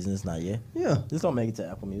DSPs and it's not yet. Yeah. This don't make it to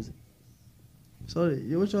Apple Music. So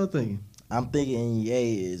yeah, what y'all thinking? I'm thinking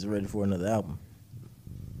Ye is ready for another album.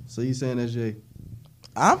 So you saying that's Jay?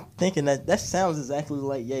 I'm thinking that sounds exactly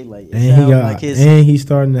like Ye. Like it And he sounds got like his. and he's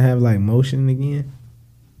starting to have like motion again.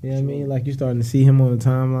 You know what I mean? Like you starting to see him on the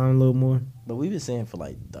timeline a little more. But we've been saying for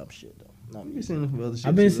like dumb shit though. Not You me. seen him for other shit?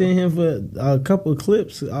 I've been too, seeing him for a couple of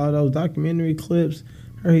clips, all those documentary clips.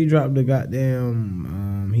 Heard he dropped the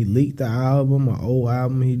goddamn. He leaked the album, an old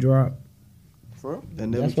album he dropped. For real? though. That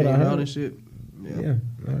never That's what came I out heard. and shit.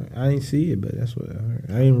 Yeah, I ain't see it, but that's what I heard.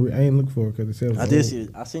 I ain't look for it because it said I did see it.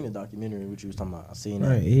 I seen the documentary what you was talking about. I seen that.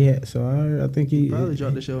 Right, he had, so I think he Probably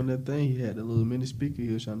dropped the show on that thing. He had the little mini speaker he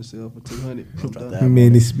was trying to sell for $200.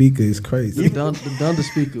 Mini speaker is crazy. The Dunder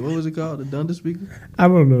speaker. What was it called? The Dunder speaker? I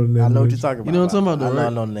don't know the name. I know what you're talking about. You know what I'm talking about, though, I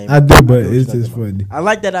right? know the name. I do, but know what it's you're just talking funny. about. I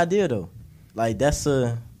like that idea though. Like that's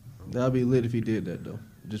That'd be lit if he did that though.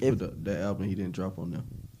 Just put that album he didn't drop on there.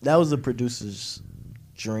 that was the producer's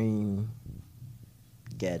dream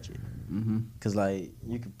gadget. Mm-hmm. Cause like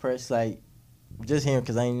you could press like just hearing,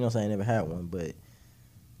 cause I ain't I never had one, but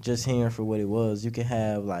just hearing for what it was, you could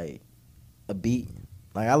have like a beat.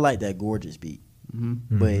 Like I like that gorgeous beat,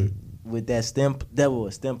 Mm-hmm. but with that that was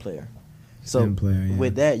a stem player. So Stem player, yeah.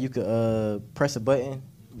 with that, you could press a button,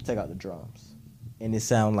 you take out the drums, and it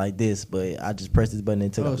sound like this. But I just pressed this button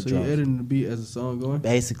and took out the so drums. you editing the beat as the song going?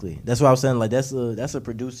 Basically, that's what I was saying. Like that's a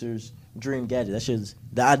producer's dream gadget. That shit's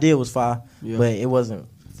the idea was fire, Yeah. but it wasn't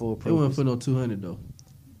full. It wasn't for no 200 though.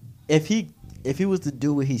 If he was to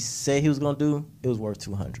do what he said he was gonna do, it was worth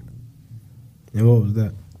 200. And what was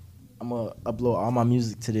that? I'm gonna upload all my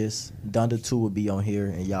music to this. Donda 2 would be on here,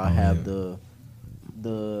 and y'all have the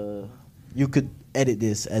you could edit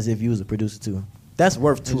this as if you was a producer too. That's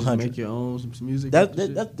worth And just 200. Make your own some music. That's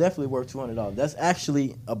definitely worth $200. That's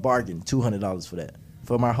actually a bargain. $200 for that.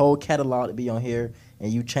 For my whole catalog to be on here,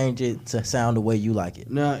 and you change it to sound the way you like it.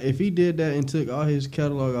 Now, if he did that and took all his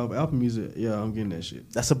catalog off Apple Music, yeah, I'm getting that shit.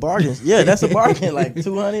 That's a bargain. Yeah, that's a bargain. Like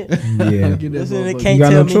 200. Yeah. I'm getting that Listen, they motherfucker. can't You got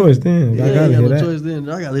tell no me. choice then. Yeah, I I gotta got hear no that. choice then.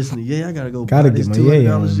 I gotta listen to I gotta go Gotta buy get this my yay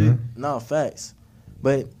 $200 on, shit. man. No facts,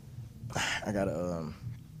 but I gotta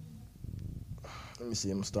let me see.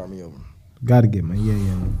 I'm gonna start me over. Gotta get my yeah.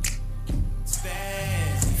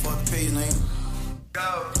 Fuck the page name.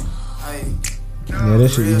 Go. Hey. Yeah, that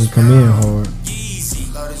shit even come in hard.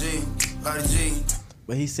 Yeezy. Lot of G.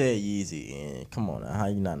 But he said Yeezy, and come on, now, how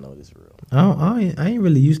you not know this real? I ain't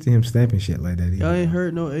really used to him stamping shit like that either. Y'all ain't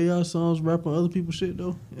heard no AI songs rapping other people's shit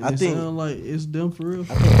though. And I it think- sound like it's them for real.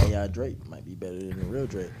 I think AI Drake might be better than the real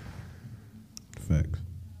Drake. Facts.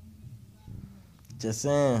 Just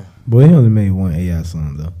saying. Boy, he only made one AI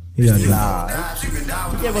song though. He got Nah,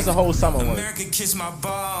 he gave us a whole summer one. America kiss my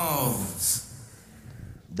balls.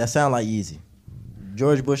 That sound like Yeezy.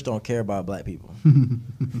 George Bush don't care about black people.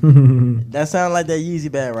 That sound like that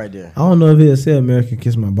Yeezy bag right there. I don't know if he'll say American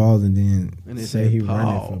Kiss My Balls and then And they say say he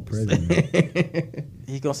running for pause. president.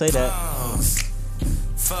 He gonna say that.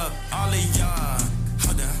 Fuck all of y'all.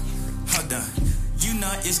 Hold on. You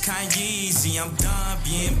know it's Kanye. I'm done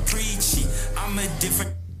being preachy. I'm a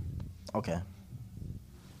different. Okay.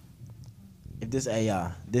 If this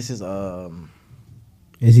AI, this is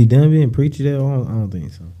Is he done being preachy there? I don't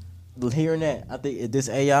think so. hearing that, I think if this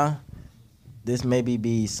AI, this maybe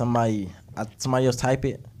be somebody else type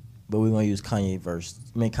it, but we're gonna use Kanye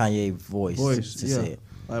voice to yeah. say it.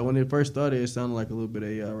 Like when it first started, it sounded like a little bit of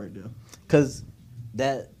AI right there. Cause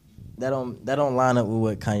that don't line up with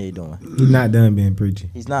what Kanye doing. He's not done being preachy.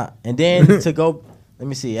 He's not. And then to go, let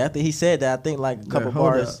me see. After he said that, I think like a couple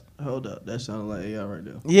bars. Hold up. That sounded like AI right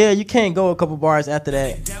there. Yeah, you can't go a couple bars after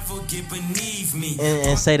that Devil get beneath me.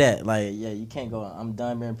 and say that. Like, yeah, you can't go. I'm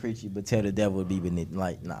done being preachy, but tell the devil to be beneath.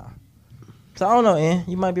 Like, nah. So I don't know, Ann.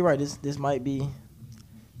 You might be right. This might be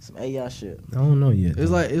some AI shit. I don't know yet.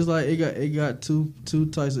 It's like it got two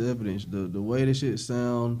types of evidence. The way the shit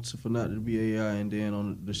sounds for not to be AI, and then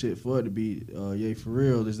on the shit for it to be yay for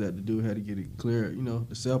real is that the dude had to get it clear. You know,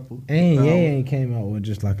 the sample. And Ye ain't came out with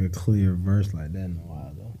just like a clear verse like that in a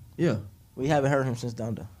while though. Yeah. We haven't heard him since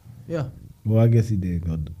Donda. Yeah. Well, I guess he did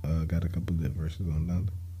go got a couple good verses on Donda.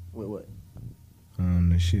 With what?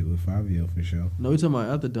 The shit with Fabio for sure. No, we talking about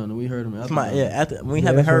after Donda. We heard him after. Donda. We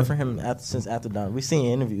haven't heard from him since after Donda. We seen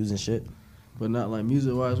interviews and shit. But not like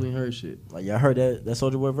music wise, we ain't heard shit. Like y'all heard that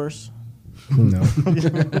Soulja Boy verse? No.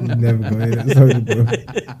 Never gonna hear that Soulja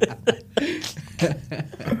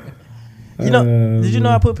Boy. You know, did you know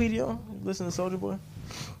I put PD on? Listen to Soulja Boy?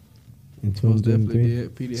 In Most definitely 2023?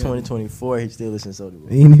 did. PD 2024, he still listens to Soulja Boy.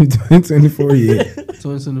 He ain't even 2024 yet.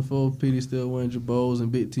 2024, PD still wearing Jabos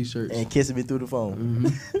and big t-shirts. And kissing me through the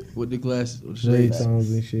phone. With the glasses, with the Red shades.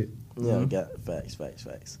 songs and shit. Yeah, got facts.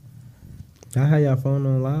 Y'all have y'all phone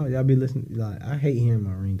on loud? Y'all be listening? Like, I hate hearing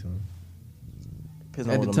my ringtone.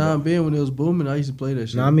 At the time being when it was booming, I used to play that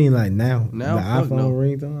shit. No, I mean like now. Now, the fuck iPhone no.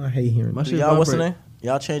 ringtone, I hate hearing. My Do shit y'all what's the vibrate. name?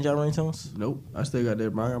 Y'all change y'all ringtones? Nope, I still got that.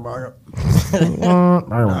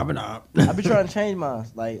 I be trying to change mine.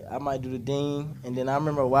 Like I might do the ding, and then I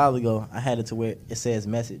remember a while ago I had it to where it says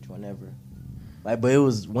message whenever. Like, but it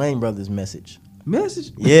was Wayne Brothers message.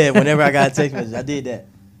 Message? Yeah, whenever I got a text message, I did that.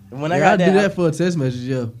 When I Yeah, got I that, do that for a text message.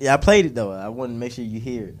 Yeah. Yeah, I played it though. I wanted to make sure you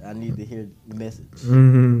hear it. I need to hear the message.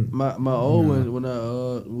 Mm-hmm. My old one when I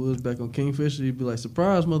was back on Kingfisher, he'd be like,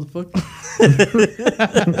 "Surprise, motherfucker."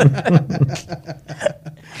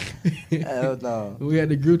 Hell no. We had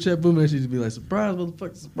the group chat boom, and she'd be like, "Surprise,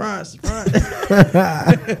 motherfucker! Surprise, surprise."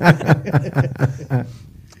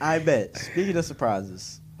 I bet. Speaking of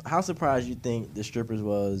surprises, how surprised you think the strippers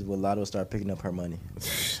was when Lotto started picking up her money?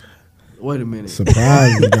 Wait a minute.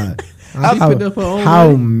 Surprise is not.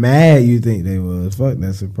 How mad you think they was? Fuck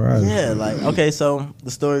that surprise. Yeah, like okay, so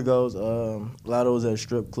the story goes, Lotto was at a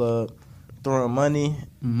strip club throwing money.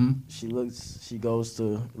 Mm-hmm. She goes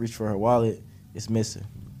to reach for her wallet. It's missing.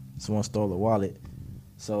 Someone stole her wallet.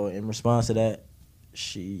 So in response to that,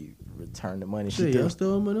 she returned the money. Shit, y'all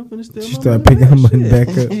stole money up and She started picking her money back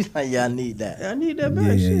up. She's like, yeah, I need that. I need that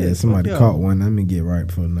back. Yeah. Somebody caught one. I'm gonna get right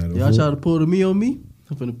for another. Y'all try to pull the me on me.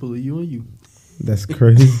 I'm finna pull a you on you. That's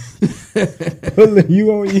crazy. Pulling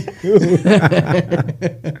you on you.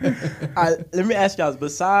 Let me ask y'all.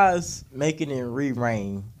 Besides making it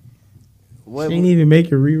re-rain, she didn't even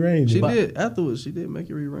make it re-rain. She did afterwards. She did make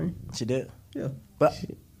it re-rain. She did. Yeah, but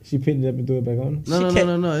she picked it up and threw it back on.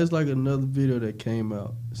 No. It's like another video that came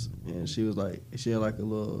out, and she was like, she had like a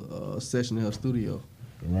little session in her studio,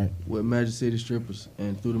 right, with Magic City strippers,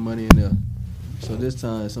 and threw the money in there. So this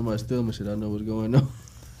time, somebody steal my shit. I know what's going on.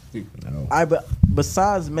 No. But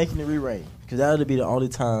besides making it re-rain, because that would be the only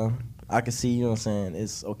time I could see, you know what I'm saying,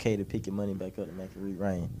 it's okay to pick your money back up and make it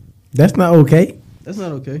re-rain. That's not okay. That's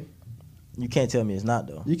not okay. You can't tell me it's not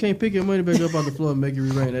though. You can't pick your money back up off the floor and make it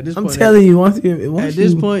re-rain. At this I'm point, telling you, once at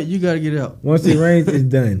this point, you gotta get out. Once it rains, it's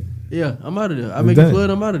done. Yeah, I'm out of there. I It's make done. it flood.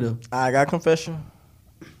 I'm out of there. I got a confession.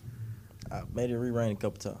 I made it re-rain a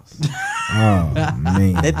couple times. Oh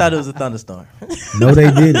man, They thought it was a thunderstorm. no, they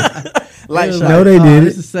didn't. Light Yeah, shower. No, they did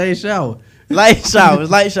It's it. the same shower. Light showers.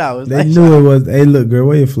 Light showers. They light knew showers. it was. Hey, look, girl,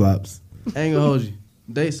 where your flops? I ain't gonna hold you.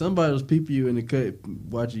 Somebody was peeping you in the cut,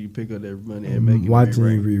 watching you pick up that money and make it Watching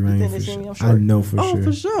re-rain. you re-rain You for think they see me? sure. I'm sure. I know for Oh, sure.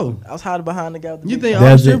 for sure. I was hiding behind the guy. With the You big think phone. all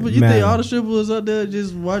the Doesn't strippers? You think matter. all the strippers was up there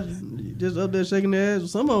just watching, just up there shaking their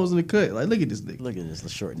ass? Somebody was in the cut. Like, look at this nigga. Look at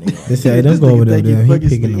this short nigga. They say, hey, This don't go nigga over there. think he He fucking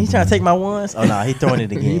picking slick. them. He trying to take my ones? Oh no, he throwing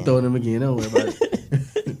it He again. throwing them again. Don't worry about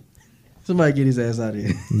it. Somebody get his ass out of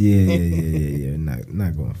here. Yeah.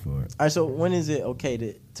 Not going for it. All right, so when is it okay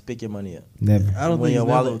to pick your money up? Never. I don't When think your it's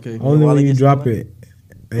wallet- never okay. Your Only when wallet you gets drop stolen? it.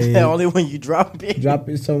 And Yeah, only when you drop it. drop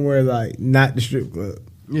it somewhere like not the strip club.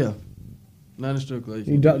 Yeah. Not in the strip club.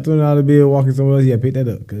 You drop $20 bill walking somewhere else. Yeah, pick that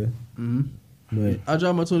up, cuz. Mm-hmm. But I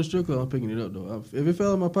dropped my 20 strip club. I'm picking it up though. If it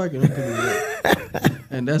fell in my pocket, I'm picking it up.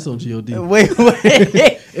 And that's on God. Wait.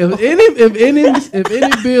 If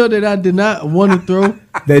any bill that I did not want to throw,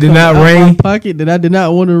 they did not out rain. my pocket that I did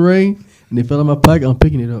not want to rain, and it fell in my pocket, I'm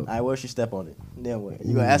picking it up. All right, where she step on it? Then what?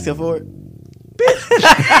 You gonna ask her for it?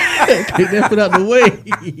 Get that put out the way.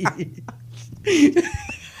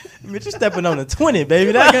 Bitch, you stepping on the 20, baby.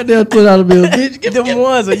 I That got that $20 bill, bitch. get them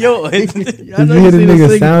ones are yours. I Did know you hear the seen nigga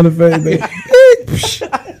singing. sound effect?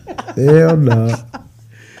 Hell no.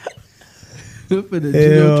 For the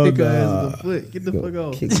Hell judo kick her ass in nah. the foot. Get the fuck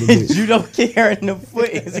off. Kick the bitch. You don't kick her in the foot.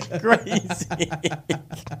 It's crazy.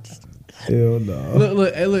 Hell no.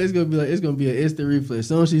 Look, hey, look, it's gonna be an instant reflex. As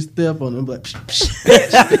soon as she step on them, like,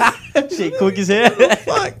 Shit quick as hell.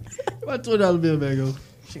 fuck. My $20 bill back on.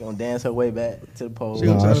 She gonna dance her way back to the pole. She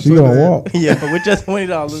gonna try Nah, to she fuck gonna her. walk. Yeah, with just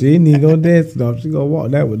 $20. She ain't even gonna dance it off. She gonna walk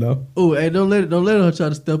that one though. Oh, hey, don't let her try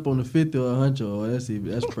to step on the 50 or 100. Or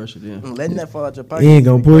that's pressure then. Letting that fall out your pocket. He ain't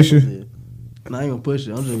gonna push her. Nah, I ain't gonna push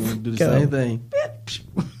it. I'm just gonna do the Go. same thing.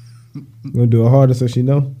 Gonna do it harder so she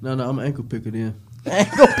know. No, I'm an ankle picker then.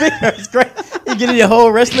 Ain't gonna pick her. It's great. You get in your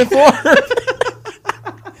whole wrestling form.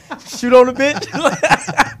 Shoot on the bitch.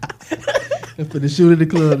 For the shoot at the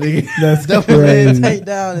club, nigga. That's Double leg crazy.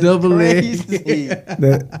 takedown. is Double leg. crazy.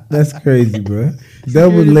 That's crazy, bro.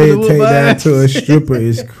 Double Security leg for the take down whoop-ass. to a stripper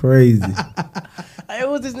is crazy. Hey,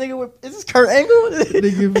 what's this nigga with? Is this Kurt Angle?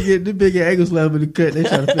 Nigga forget the big ankle slap in the cut. They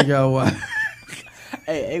trying to figure out why.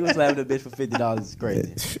 Hey, Angle slapping a bitch for $50 is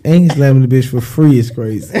crazy. Ain't slamming the bitch for free is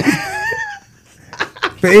crazy.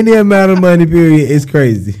 For any amount of money, period, it's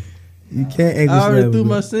crazy. You can't angle I slam. already a threw bitch.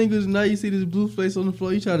 my singles. Now you see this blue face on the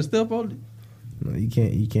floor. You try to step on it. No, you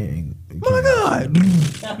can't. You can't angle. You My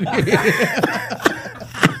can't.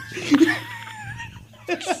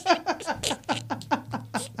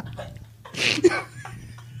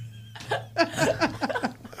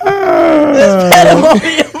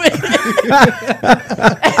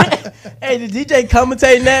 Hey, the DJ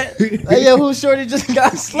commentating that? Like, yo, who shorty just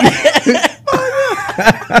got slapped?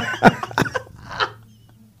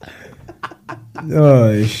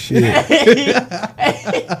 Oh shit!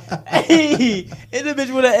 Hey, and the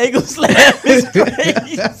bitch with an ankle slam is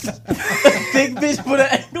crazy. Thick bitch with an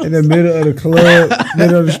ankle In the middle of the club,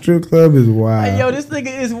 middle of the strip club is wild. Hey, yo, this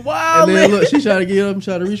nigga is wild. And then look, she trying to get up and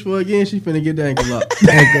try to reach for it again. She finna get the ankle locked.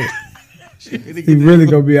 He really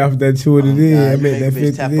gonna be off that 2 in. I mean that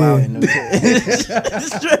 50 tap in. out in the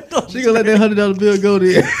She gonna let that $100 bill go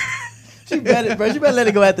there. She better let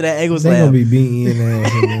it go after that ankle They gonna slam. be beating in the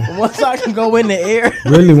ass. Man. Once I can go in the air.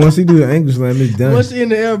 Really, once he do the ankle slam, it's done. Once she in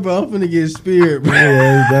the air, bro, I'm finna get speared, bro.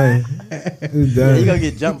 Yeah, it's done. It's Yeah, done. you gonna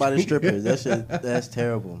get jumped by the strippers. That's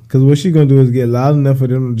terrible. Cause what she gonna do is get loud enough for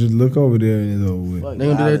them to just look over there and it's over with. Fuck, They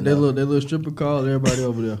gonna loud do that enough. little stripper call. Everybody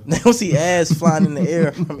over there. They don't see ass flying in the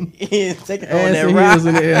air from in, taking on Ass that and ride. heels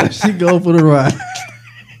in the air. She go for the ride.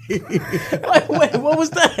 Like, wait, what was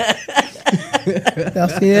that? Y'all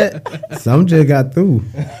see that? Some just got through.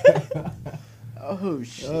 Oh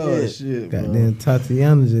shit! Oh shit, bro. Goddamn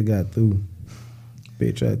Tatiana just got through.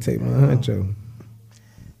 Bitch try to take my huncho.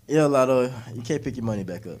 Yeah, Lotto, you can't pick your money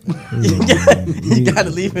back up. Man. Yeah, You gotta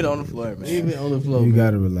leave it on the floor, man. Leave it on the floor. You bro.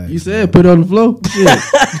 gotta relax. You said put it on the floor. Shit.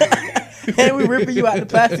 And we ripping you out the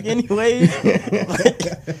plastic anyway.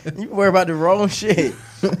 You worry about the wrong shit.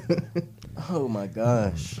 Oh my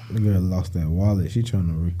gosh! The girl lost that wallet. She trying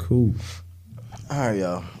to recoup. All right,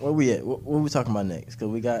 y'all. Where we at? What we talking about next? Because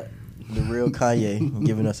we got the real Kanye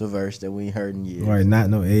giving us a verse that we ain't heard in years. Right, not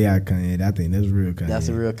no AI Kanye. I think that's real Kanye. That's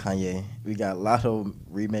a real Kanye. We got Lotto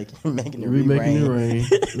making it Remaking rain. it rain.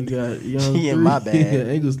 We got Young She in 3. my bag.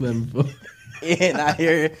 Ankle slamming for. And out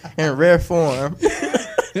here in rare form.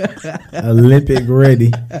 Olympic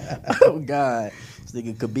ready. Oh God, this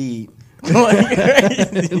nigga Khabib going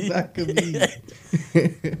crazy. Not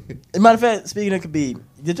Khabib. Matter of fact, speaking of Khabib,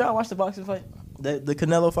 did y'all watch the boxing fight? The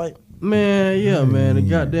Canelo fight? Man, yeah, man. The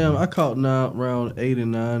goddamn, I caught round 8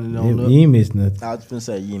 and 9 and on You up. ain't missed nothing. I was gonna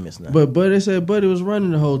say you missed nothing. But they said Buddy was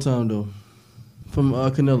running the whole time though, from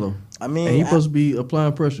Canelo. I mean, And he supposed to be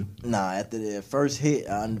applying pressure. nah. After the first hit,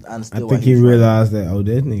 I I understood why think he was running. realized that, oh,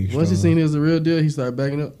 that nigga Once he strong. seen it was the real deal, he started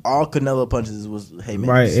backing up. All Canelo punches was haymakers.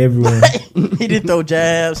 Right, everyone. He didn't throw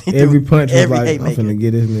jabs. He Every threw punch was every like, I'm haymaker. finna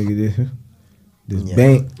get this nigga this Yeah.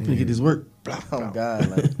 bank. Finna get this work. Oh God!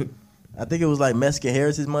 Like, I think it was like Mexican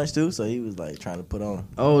Harris's munch too, so he was like trying to put on.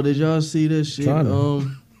 Oh, did y'all see that shit?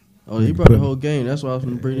 Tryna. Oh, he Nigga brought the put- whole game. That's why I was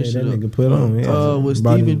gonna bring this Yeah, shit that up. nigga put on. Yeah. With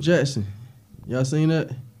Brought Steven him Jackson. Y'all seen that?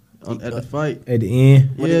 At the fight? at the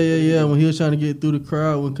end. Yeah. When he was trying to get through the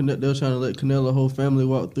crowd, when they were trying to let Canelo whole family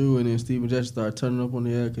walk through, and then Steven Jackson started turning up on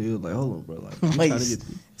the air because he was like, "Hold on, bro, like, I'm Wait, trying to get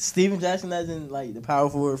through." Steven Jackson, as in like the power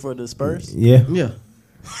forward for the Spurs. Yeah. Yeah,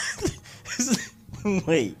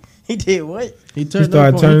 Wait, he did what? he He turned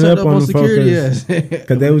started up turning on, up on the security. focus Ass.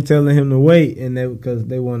 because they were telling him to wait, and because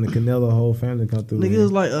they wanted Canelo whole family to come through. Nigga, it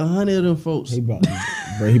was like 100 of them folks. He brought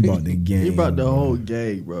the gang. He brought the bro. whole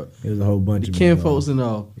gang, bro. It was a whole bunch The of Ken them, folks bro. and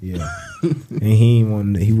all. Yeah, and he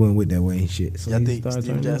wasn't with that Wayne shit. So Y'all he think started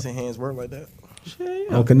Steven turning up. Jackson hands work like that?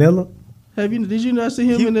 Yeah. On Canelo? Did you not see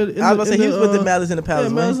him He- in the? I was about to say he was with the Malice in the Palace,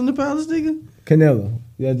 Yeah, Malice right? in the Palace, nigga. Canelo.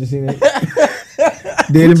 Y'all just seen that?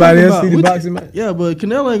 Did anybody else see the boxing match? Yeah, but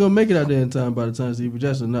Canelo ain't gonna make it out there in time by the time Steven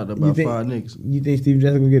Jackson knocked out about 5 niggas. You think Steven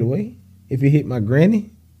Jackson gonna get away if he hit my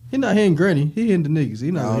granny? He not hitting Granny. He hitting the niggas.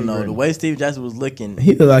 He not I don't hitting know. Granny. The way Steven Jackson was looking,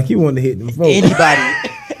 He looked like he wanted to hit them folks.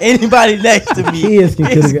 anybody next to me Kids is could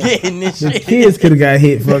have getting this the shit. kids could have got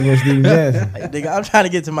hit fucking with Steven Jackson. Like, nigga, I'm trying to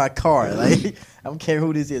get to my car. Like, I don't care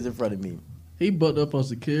who this is in front of me. He bucked up on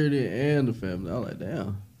security and the family. I was like,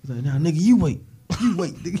 damn. He's like, nah, nigga, you wait. You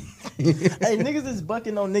wait, nigga. Hey, niggas is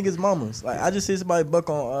bucking on niggas' mamas. Like, I just see somebody buck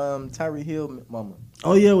on Tyree Hill mama.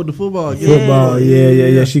 Oh, yeah, with the football. Football,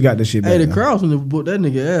 yeah. She got the shit back. Hey, the now. crowd's gonna book that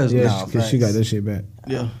nigga ass. Yeah, Nah, because she got that shit back.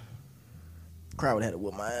 Yeah. Crowd would have to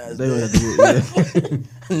whoop my ass. They would man. have to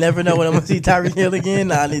whoop, Never know when I'm gonna see Tyree Hill again.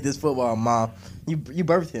 Nah, I need this football, mom. You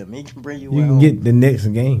birthed him. He can bring you. You can home. get the next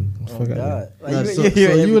game. Oh, Fuck out God. there. Like, Nah, you so hear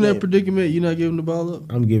every you in that game. predicament, you not giving the ball up?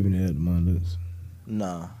 I'm giving it up to Mondo's.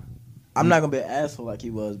 Nah. I'm not gonna be an asshole like he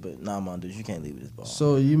was, but nah, Mondo's, you can't leave with this ball.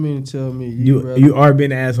 So you mean to tell me You are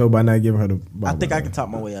being an asshole by not giving her the ball. I think back. I can talk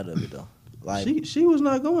my way out of it though. Like she was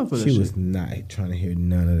not going for that She shit. was not trying to hear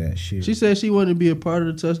none of that shit. She said she wanted to be a part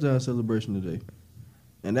of the touchdown celebration today.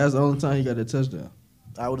 And that's the only time he got that touchdown.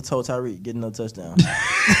 I would have told Tyreek get no touchdown.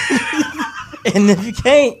 And if you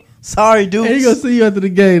can't, sorry, dude. Hey, he gonna see you after the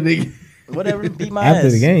game, nigga. Whatever, beat my After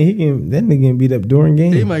ass. the game, that nigga getting beat up during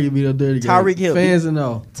game. He might get beat up there. Tyreek Hill, fans and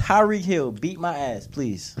all. Tyreek Hill, beat my ass,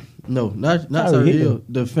 please. No, not Tyreek Tyreek Hill. Hill.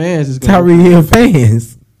 The fans is gonna. Tyreek Hill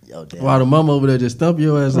fans. Yo, damn. While the mama over there just stump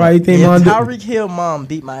your ass. Right, you Up. think If mom? Tyreek Hill mom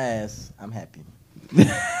beat my ass, I'm happy. You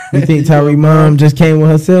think Tyreek mom just came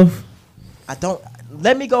with herself? I don't.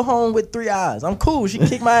 Let me go home with 3 eyes. I'm cool. She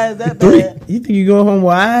kicked my ass that bad. You think you go home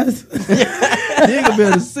with eyes? You ain't gonna be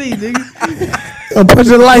able to see, nigga. I'll punch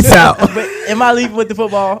the lights out. But am I leaving with the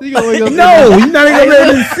football? You gonna wake up No, you're not even gonna be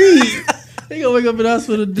able to see. You gonna wake up in the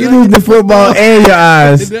hospital. You lose the football and your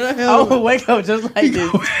eyes. Then I I have will wake up just like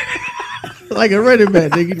this. like a running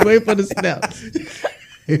back, nigga. Wait for the snap.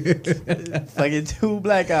 Fucking 2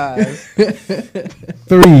 black eyes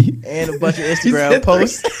 3. and a bunch of Instagram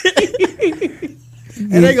posts.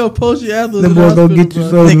 And they gonna post you after The the boy hospital, gonna get you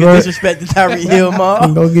bro. so Nigga drunk. disrespected Tyreek Hill, I'm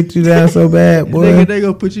mom. gonna get you down so bad, boy. Nigga, they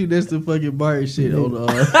gonna put you next to fucking Barry shit on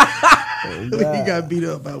the. He got beat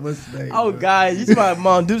up by what's his name? Oh, guys, you see my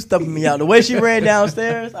mom do stuffing me out. The way she ran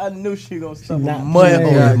downstairs, I knew she was gonna stuff a not mud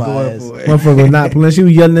hole playing. in my Going ass. for it. Motherfucker was not playing. She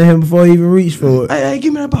was yelling at him before he even reached for it. Hey,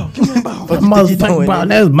 give me that ball. Give me that ball. What the fuck you doing, Ball, nigga?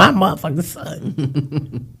 that was my motherfucking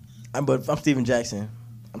son. But if I'm Steven Jackson,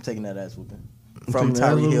 I'm taking that ass whooping from taking that ass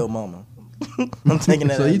Tyreek whooping? Hill, mama. I'm taking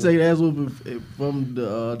that. So ass you take whooping. ass whooping from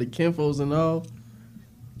the kinfolks and all.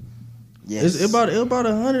 Yes. It's about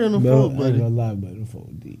 100 on the No, folk, I ain't buddy. gonna lie, but them folk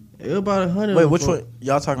deep. It's about 100. Wait, on the which folk. one?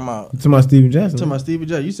 Y'all talking about? To my Steven Jackson. Talking about Stevie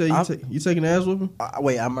J. You say you taking the ass whooping?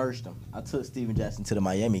 Wait, I merged them. I took Steven Jackson to the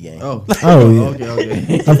Miami game. Oh, Oh, yeah.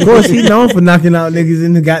 okay. Of course, he's known for knocking out niggas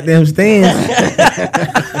in the goddamn stands.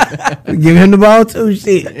 Give him the ball too,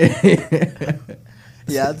 shit.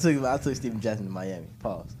 Yeah, I took Steven Jackson to Miami.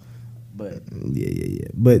 Pause. But Yeah.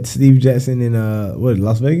 But Steve Jackson in what,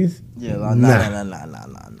 Las Vegas? yeah, nah.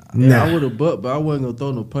 Yeah, I would have bucked, but I wasn't gonna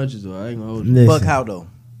throw no punches. Though I ain't gonna hold you. Listen. Buck how though?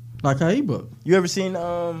 Like how he buck? You ever seen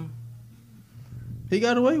He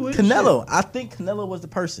got away with it. Canelo? I think Canelo was the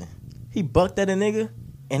person. He bucked at a nigga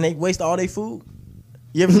and they waste all their food.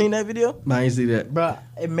 You ever seen that video? Shit. I ain't see that. Bruh,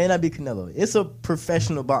 it may not be Canelo. It's a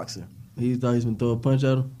professional boxer. He thought he's been throw a punch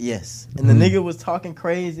at him. Yes. And the nigga was talking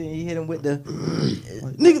crazy and he hit him with the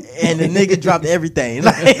nigga, and the nigga dropped everything.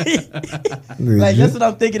 Like that's what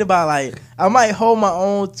I'm thinking about. Like I might hold my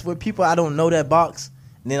own with people I don't know that box.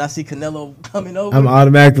 And then I see Canelo coming over. I'm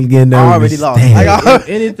automatically getting nervous. I already lost. Damn.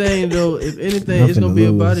 If anything, it's gonna be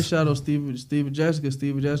a body shot on Steven Jackson, because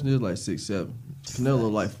Steven Jackson is like 6'7".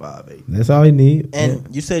 Canelo like 5'8". That's all he need.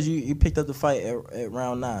 And you said you picked up the fight at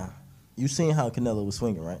round 9. You seen how Canelo was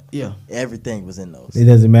swinging, right? Yeah. Everything was in those. It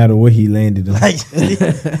doesn't matter where he landed on. Like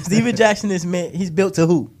Steven Jackson is meant. He's built to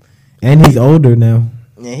hoop. And he's older now.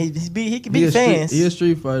 Yeah, he can beat fans. He a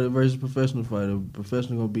street fighter versus professional fighter.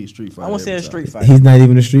 Professional gonna beat street fighter. I won't say a every street time. fighter. He's not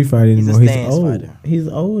even a street fighter He's a anymore. He's stance old. fighter. He's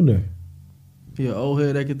older. He an old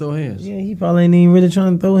head that can throw hands. Yeah, he probably ain't even really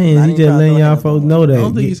trying to throw hands. Not He even just trying to letting throw y'all hands folks no know more. that. I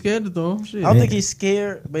don't think he's scared to throw him. Shit. I don't think he's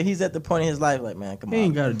scared, but he's at the point in his life like, man, come He on.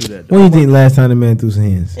 ain't got to do that. Though. When do you think last time the man threw some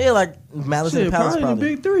hands? Yeah, like Malice in Shit, the Palace probably probably.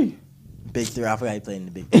 the big three. Big 3. I forgot he played in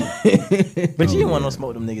the Big 3. But you didn't want no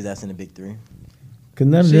smoke them niggas that's in the Big 3. Cause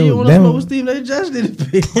none of Shit, you them, want to smoke with Stephen A. Jackson in the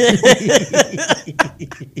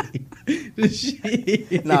big.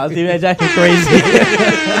 Shit. Nah, Steven A. Jackson crazy.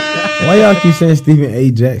 Why y'all keep saying Stephen A.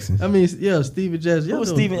 Jackson? I mean, yeah, Stephen Jackson. Who was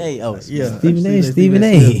Y'all Stephen know- A? Oh, Yeah, Stephen A. Smith. Stephen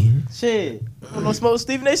A. Shit. I want no smoke with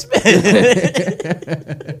Stephen A. Smith.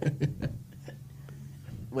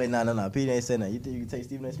 Wait, no. Peter ain't said nothing. You think you can take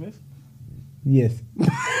Stephen A. Smith? Yes.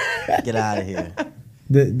 Get out of here.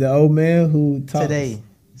 The old man who talks. Today,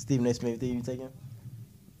 Stephen A. Smith, think you can take him?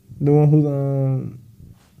 The one who's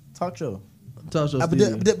Talk show. Talk show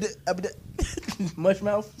Stephen.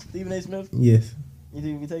 Mushmouth, Stephen A. Smith. Yes. You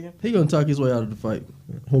think you can take him? He gonna talk his way out of the fight.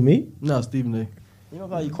 Who, me? No, Stephen A. You don't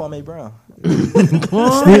call you Kwame Brown.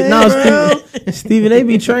 Stephen A.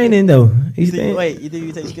 be training though. He's Wait, you think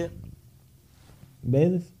you can take Skip?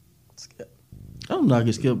 Bayless. Skip. I'm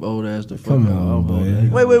knocking Skip old ass the fuck Come out. on, I'm boy. old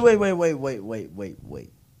ass.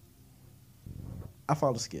 Wait. I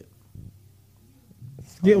follow Skip.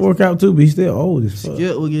 Skip work out too, but he's still old as fuck.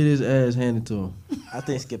 Skip will get his ass handed to him. I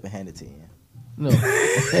think Skip will hand it to him. No,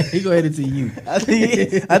 he gonna hand it to you. I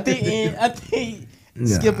think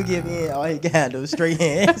Skip will give in all he got those straight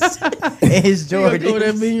hands and his He gonna Jordans. throw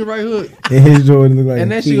that mean right hook, And his Jordan look like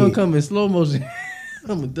and a that shit kid. gonna come in slow motion.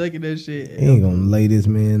 I'm gonna ducking that shit. He ain't gonna lay this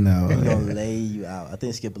man out. He gonna lay you out. I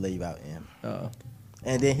think Skip will lay you out, Uh,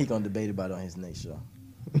 and then he gonna debate about it on his next show.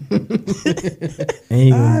 And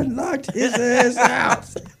he I gonna, knocked his ass out.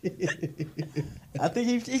 I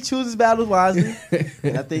think he chooses battles wisely,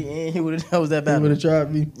 and I think he would have chose that He battle. would have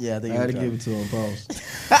tried me. Yeah, I think I he had to would've give it to him. Pause.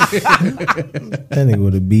 that nigga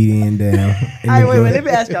would have beat in down. All right, wait. Let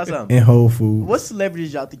me ask y'all something. In Whole Foods. What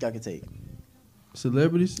celebrities y'all think I could take?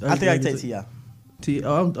 Celebrities? I think I can take T.I.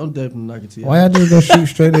 Oh, I'm definitely knocking T.I. Why y'all just gonna shoot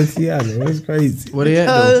straight at T.I. though? It's crazy. Where they at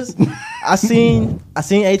though? Because I seen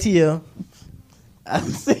ATL. I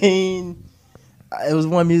seen it was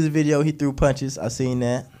one music video he threw punches. I seen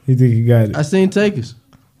that. You think you got it? I seen Takers.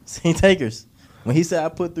 Seen Takers. When he said I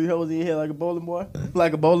put 3 holes in your head like a bowling boy,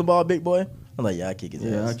 like a bowling ball, big boy. I'm like, yeah, I kick his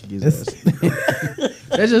ass. Yeah, I kick his ass.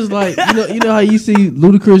 That's just like you know how you see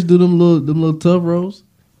Ludacris do them little tough rolls.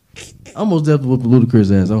 I'm most definitely whooping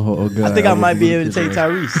Ludacris ass. Oh God, I think I might be able to take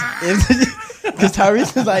Tyrese. Because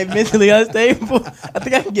Tyrese is like mentally unstable. I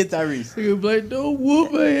think I can get Tyrese. He be like, don't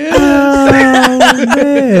whoop my ass. Oh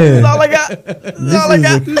man, That's all I got. That's all I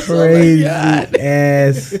got. This is a crazy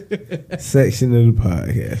ass section of the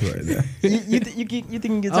podcast right now. You think you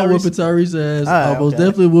can get I'm Tyrese? whooping Tyrese ass. All right, I'm most okay.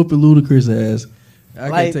 definitely whooping Ludacris ass. I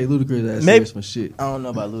Like, can't take Ludacris ass maybe- serious for shit. I don't know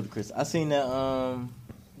about Ludacris. I seen that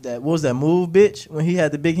what was that move, bitch, when he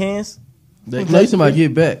had the big hands? No, you talking about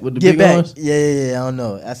Get Back with the Get big back. arms? Yeah. I don't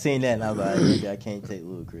know. I seen that and I was like, maybe I can't take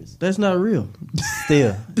Ludacris. That's not real.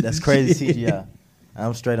 Still, that's crazy CGI.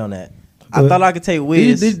 I'm straight on that. I But- thought I could take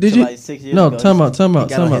Wiz. Did till you? like 6 years No, ago. time out. He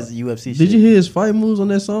got on his UFC Did shit. you hear his fight moves on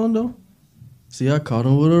that song though? See, I caught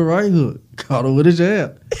him with a right hook, caught him with a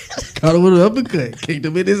jab, caught him with an uppercut, kicked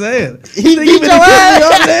him in his ass. He Think beat finna your kick ass? me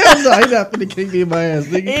off? Hell no, he not finna kick me in my ass,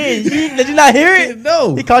 nigga. Did you not hear it?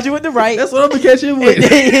 No, He caught you with the right. that's what I'm gonna catch him And with.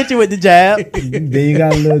 then he hit you with the jab. Then you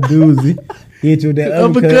got a little doozy. He hit you with that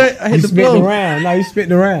Uppercut, uppercut. I hit You the spitting blow. around. No, you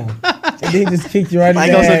spitting around. And then he just kicked you right in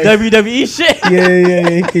Like the on some ass. WWE shit. Yeah.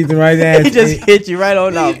 He kicked you right in the ass. He just hit you right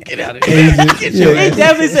on out. Get out of And here. he just- He yeah.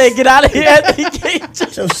 definitely said, "Get out of here!" After he kicked you.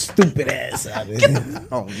 Get your stupid ass out of here.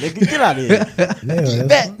 Oh, nigga, get out of here! Yeah,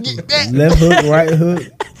 Back, get back. left hook, right hook.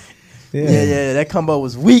 Yeah. That combo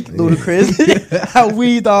was weak, Ludacris. I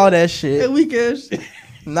weaved all that shit. That weak ass shit.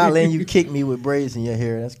 Not letting you kick me with braids in your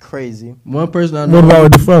hair. That's crazy. One person I know. What about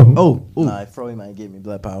with the fro? Oh, ooh. Nah, Froey might get me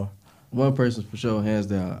blood power. One person for sure, hands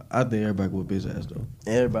down. I think everybody can whoop his ass though.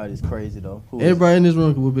 Everybody's crazy though. Who is Everybody in this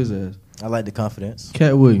room can whoop his ass. it? I like the confidence.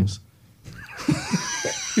 Cat Williams.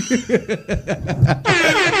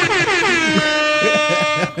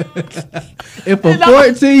 If a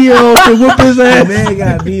 14-year-old can whoop his That ass, man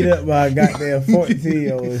got beat up by a goddamn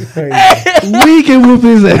 14-year-old. It's crazy. we can whoop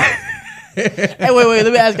his ass. Hey, wait.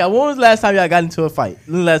 Let me ask y'all. When was the last time y'all got into a fight?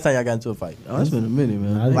 When was the last time y'all got into a fight? Oh, it's been a minute,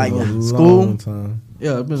 man. Like a school? long time.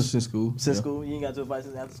 Yeah, it's been since school. Since school? You ain't got into a fight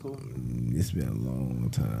since after school? It's been a long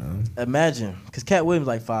time. Imagine. Because Cat Williams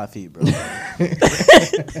like 5 feet, bro.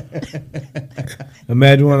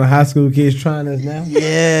 Imagine one of the high school kids trying us now.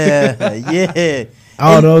 Yeah.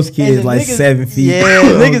 All And- those and kids the like niggas- 7 feet. Yeah,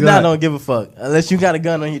 Oh, niggas God. not don't give a fuck. Unless you got a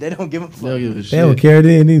gun on you, they don't give a They fuck. don't give a They don't shit. care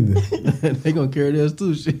then either. They gonna carry theirs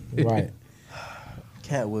too, shit. Right.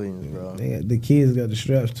 Cat Williams, bro. The kids got the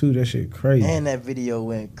straps too. That shit crazy. And that video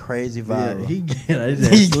went crazy Yeah, viral. he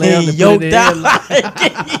He getting yoked out.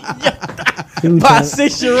 He was By a trying-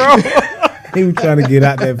 6-year-old. He was trying to get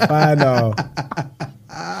out that fire dog.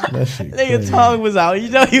 That shit Nigga crazy. tongue was out. You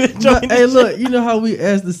know he was But, joking. hey, look, you know how we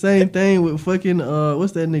asked the same thing with fucking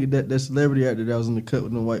what's that nigga that celebrity actor that was in the cut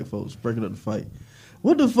with the white folks breaking up the fight?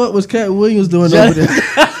 What the fuck was Cat Williams doing over there?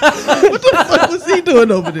 What the fuck was he doing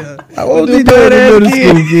over there? What was he doing to middle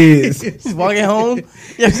school kids? He's walking home.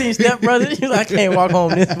 You ever seen Step Brothers? He's like, I can't walk home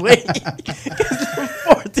this way.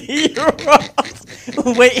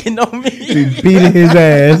 14-year-olds waiting on me. He beating his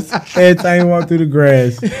ass every time he walked through the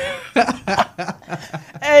grass.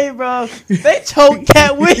 Hey, bro, they choked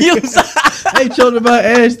Cat Williams. They choked about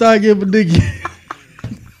ass, started giving a nigga.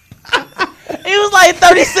 He was like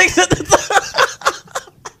 36 at the time.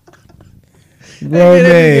 Bro, That nigga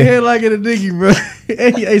man. head like in a diggy, bro.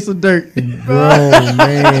 And he ate some dirt. Bro,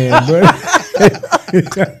 man, bro.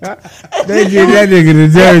 They get that nigga the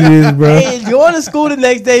dirtiest, bro. Hey, going to school the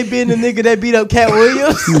next day being the nigga that beat up Cat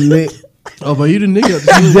Williams. You lit. Oh, but you the nigga.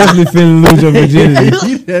 You definitely finna lose your virginity.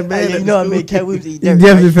 You that man. Hey, you know what I mean? Cat Williams eat You dirt.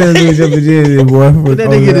 definitely finna lose your virginity, boy. Put that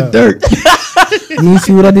nigga in the dirt. You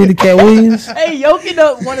see what I did to Cat Williams? Hey, yoking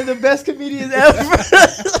up one of the best comedians ever.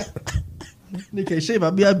 Nigga can't shave my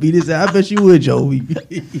beat. I beat his ass. I bet you would, Joey.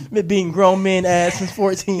 Been beating grown men ass since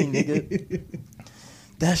 14, nigga.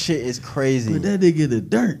 That shit is crazy. Put that nigga in the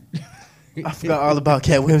dirt. I forgot all about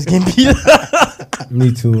Cat Williams getting beat up.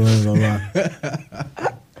 Me too, I ain't gonna lie.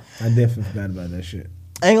 I definitely forgot about that shit.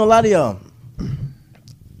 I ain't gonna lie to y'all.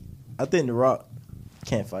 I think The Rock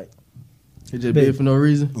can't fight. He just big for no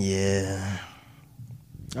reason. Yeah.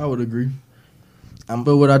 I would agree.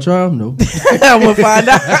 But would I try him? No. I'm gonna find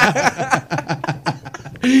out.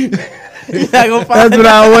 You're not gonna find That's what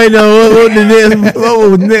I was waiting on.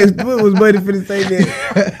 What was next? What was waiting for to say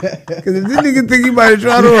that? Because if this nigga think he might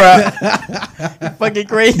try to rock, fucking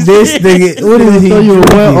crazy. this nigga, what is he? So you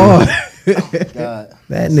drinking? one off. God.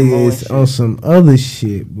 That nigga is on some other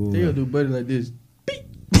shit, boy. They gonna do buddy like this.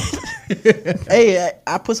 Hey,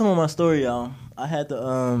 I put some on my story, y'all. I had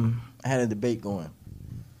a debate going.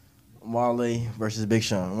 Wale versus Big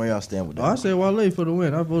Sean. Where y'all stand with that? I said Wale for the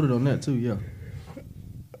win. I voted on that too. Yeah.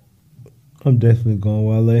 I'm definitely going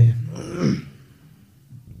Wale.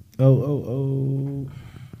 Oh.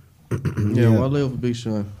 Yeah, Wale over Big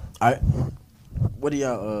Sean. What do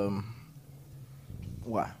y'all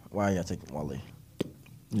why are y'all taking Wale?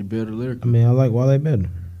 He better lyrically. I mean, I like Wale better.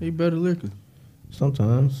 He better lyrically.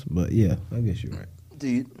 Sometimes, but yeah, I guess you're right.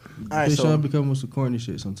 Dude, Big Sean become with some corny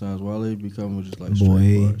shit sometimes. Wale become with just like Boy.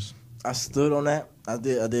 straight bars. I stood on that. I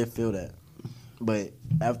did feel that. But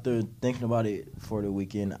after thinking about it for the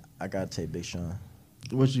weekend, I gotta take Big Sean.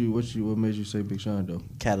 What made you say Big Sean though?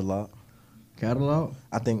 Catalog.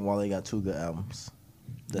 I think Wale got 2 good albums.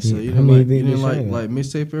 That's So it. you How many didn't think Big Sean like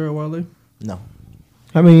mixtape era Wale? No.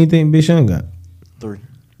 How many you think Big Sean got? 3.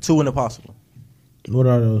 2 in the possible. What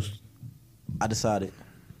are those? I decided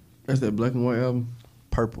That's that black and white album.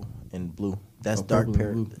 purple and blue. That's Oh, Dark Purple and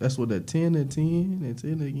Parrot. Blue. That's what that 10 and 10 and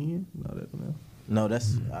 10 again. No, that no. No,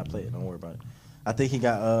 that's I play it. Don't worry about it. I think he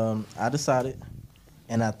got I decided,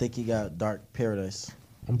 and I think he got Dark Paradise.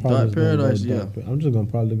 I'm probably Dark just gonna go Paradise, Dark I'm just gonna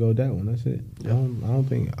probably go that one. That's it. Yeah. I don't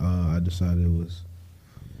think I decided it was.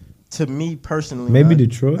 To me personally, Maybe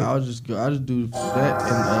Detroit. I'll just do that and Detroit and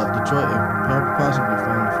possibly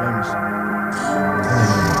Family Famous.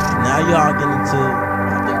 Now y'all getting into.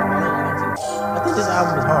 I think this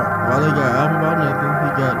album is hard. Wale got an album about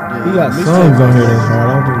nothing. He got songs on here that's hard. I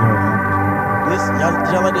don't think no album. This y'all, did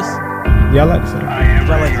y'all like this? Yeah, I like the song. Did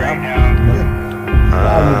y'all like the album?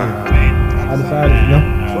 I decided no.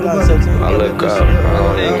 What about 17? I look up. I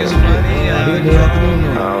don't think it's funny. I don't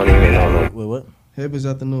even know. Wait, what? Heaven's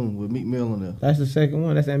Afternoon with Meek Mill on there. That's the second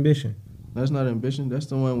one. That's Ambition. That's not Ambition. That's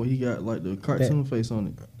the one where he got like the cartoon face on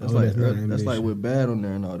it. That's Oh, like that's not that's like Ambition. with Bad on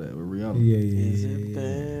there and all that with Rihanna. Is Yeah. it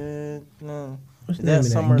bad? No. What's Is the name of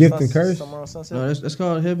that? Summer Gift Suns- and Curse? Summer on Sunset? No, that's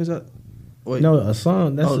called Heaven's Out. Wait. No, a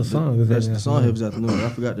song. That's the song. That's the Heaven's song Afternoon. Heaven's Afternoon. I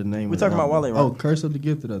forgot the name. We're of the talking about album. Wale, right? Oh, Curse of the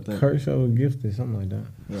Gifted, I think. Curse or Gifted, something like that.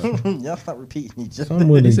 Y'all stop repeating each other. Something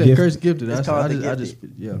with He the said Gifted. Curse Gifted. It's I called The just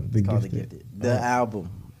Gifted. yeah. It's called The Gifted. Gifted. The album.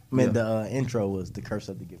 I mean, Yeah. the intro was The Curse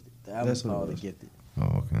of the Gifted. The album That's what it called The was. Gifted. Oh,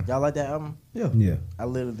 okay. Y'all like that album? Yeah. Yeah. I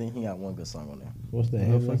literally think he got one good song on there. What's that? No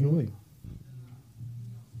Heaven's fucking Afternoon? way.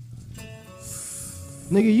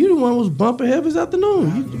 Nigga, you the one who was bumping Heaven's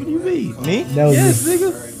Afternoon. What do you mean? Me? That was Yes, me.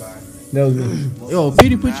 nigga. That was me. Yo,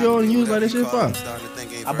 Petey put you on and you was like that shit fire.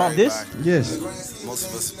 I bumped this? Yes.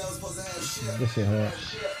 This shit hard.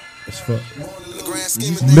 It's fuck.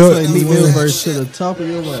 Built like Meek Mill verse to the top of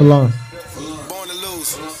your So line. long.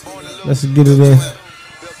 Let's get it in.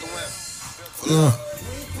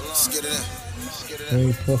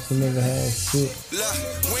 Ain't supposed to never have shit.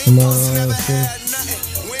 Come on, shit.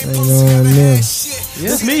 Ain't on them.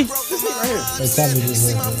 This me? This me right here. That topic is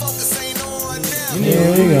right there. Yeah, Yeah,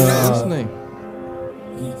 we got what's his name?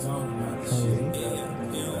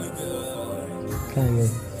 Kanye.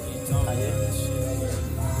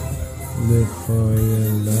 Live for your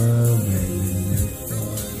love, baby.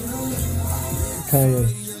 Kanye.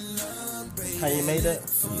 How you made that?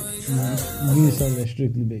 Give me something that's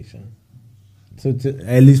strictly Big Sean. So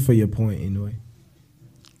at least for your point, anyway.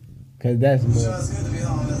 Cause that's more.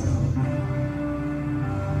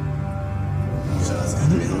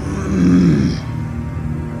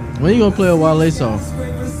 When you gonna play a Wale song?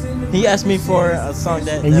 He asked me for a song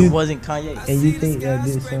that And you- wasn't Kanye. And you think that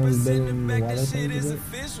this song is better than the Wale song today?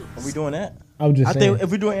 Are we doing that? I was just I saying. think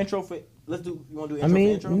if we do an intro for, let's do. You want to do I intro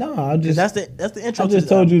mean, for intro? no, I just that's the intro. I just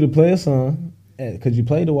told you to play a song because you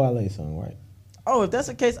played the Wale song, right? Oh, if that's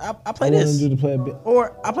the case, I play I this. wanted you to play a bit.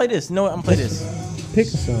 Or I play this. No, I'm gonna play this. Pick a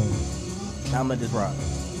song. I'm gonna let this rock.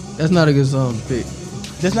 That's not a good song to pick.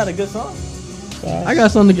 That's not a good song. I got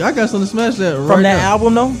something to smash that right From that now.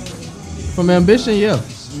 album, though. From Ambition, yeah.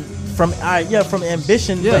 From from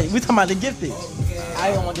Ambition. Yeah. But we talking about The Gifted.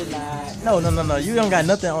 I don't deny. No. You don't got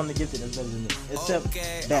nothing on The Gifted that's better than it, except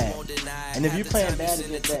Bad. And if you playing Bad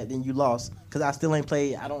against that, then you lost. Cause I still ain't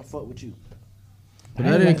played. I Don't Fuck With You. But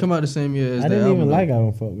that didn't come out the same year as I that didn't album. even though. like I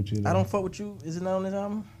Don't Fuck With You. Though. I Don't Fuck With You. Is it not on this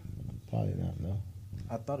album? Probably not. No.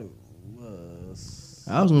 I thought it was.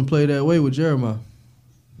 I was gonna play That Way with Jeremiah.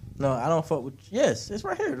 No, I Don't Fuck With You. Yes, it's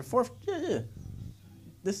right here. The fourth. Yeah.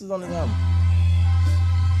 This is on this album.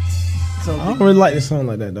 So I don't really like this song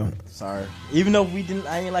like that though. sorry. Even though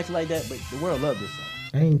I ain't like it like that, but the world loved this song.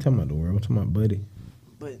 I ain't talking about the world. I'm talking about Buddy.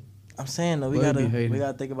 But I'm saying though, we Buddy be hating.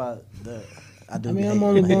 gotta think about the. I do. I mean, be I'm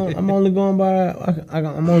hating. only going by.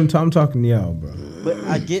 I'm talking to y'all, bro. But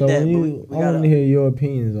I get So that. when But you, we I gotta, want to hear your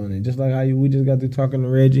opinions on it. Just like how we just got through talking to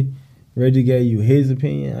Reggie. Reggie gave you his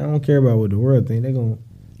opinion. I don't care about what the world think. They gonna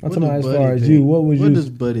I'm What talking about does as far Buddy as think? you. What would What you? does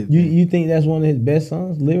Buddy you think? you think that's one of his best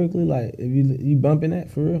songs lyrically? Like, if you bumping that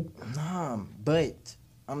for real? Nah, but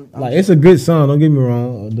I'm Like, it's a good song. Don't get me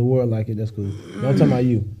wrong. The world like it. That's cool. But I'm talking about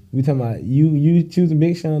you. We talking about you. You choosing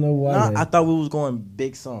Big Sean over Wale. Nah, I thought we was going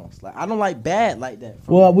big songs. Like I don't like bad like that.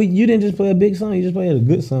 Well, you didn't just play a big song. You just played a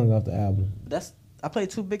good song off the album. I played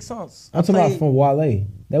 2 big songs. I'm talking about from Wale.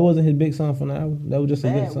 That wasn't his big song from the album. That was just a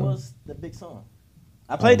Bad good song. was the big song.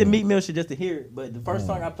 I played the Meek Mill shit just to hear it, but the first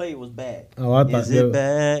song I played was Bad. Oh, I thought Is it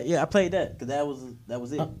bad? Yeah, I played that because that was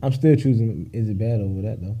it. I'm still choosing Is It Bad over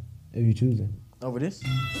that though. If you choosing Over this?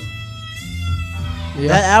 Yeah.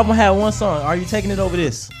 That album had one song. Are you taking it over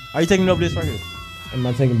this? Are you taking it over this right here? Am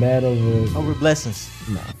I taking Bad over Blessings?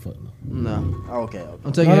 Nah, fuck no. No. Oh, okay.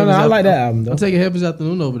 I'm taking. No, I like that album though. I'm taking Heaven's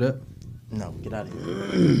Afternoon over that. No, get out of here.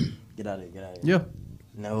 Get out of here. Get out of here.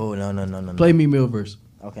 Yeah. No. Play me Mill verse.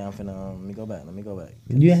 Okay, I'm finna. Let me go back.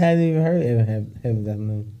 You hadn't even heard Heaven's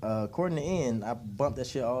Afternoon. According to N, I bumped that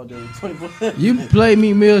shit all day. 24. You play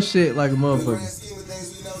me Mill shit like a motherfucker.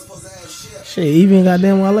 Shit, even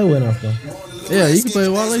goddamn Wale went off though. Yeah, you can play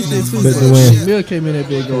Wale shit too. But the win. Mill came in that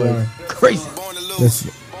big going crazy.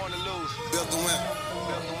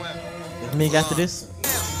 Me after this?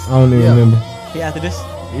 I don't even remember. He after this?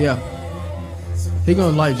 Yeah. He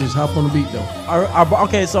gonna like just hop on the beat though.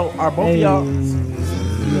 Okay, so are both of y'all? Yeah.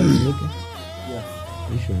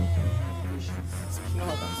 You sure?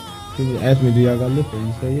 People ask me, do y'all got liquor?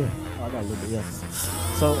 You say yeah. Oh, I got a little bit, yeah.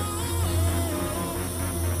 So,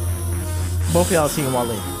 both of y'all team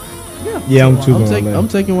Wale. Yeah, I'm choosing Wale. I'm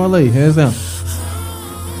taking Wale, hands down.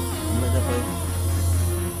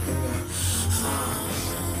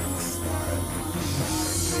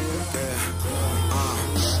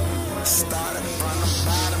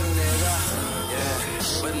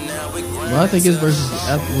 Well, I think his verse was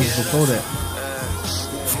before that.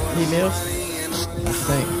 He Mills? I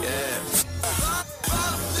think.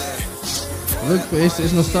 Look, it's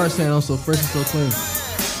gonna start saying "I'm so fresh and so clean."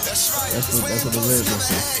 That's what the lyrics gonna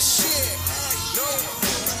say.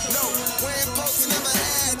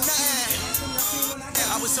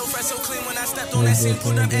 I was so fresh, so clean when I stepped on that scene.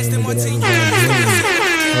 Put up Aston Martin.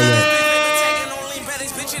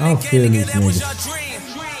 I don't feel these niggas.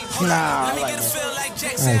 Nah, I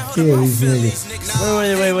feel these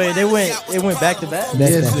niggas. Wait. It went back to back. Oh, I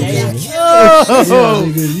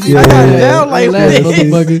got it down like this.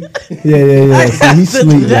 Yeah. See, he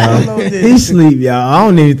sleep, y'all. He sleep, y'all. I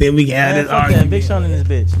don't even think we can have this argument. Big Sean in this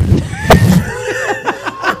bitch.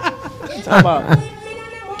 Talking about.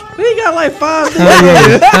 He got like 5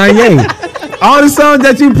 Kanye. All the songs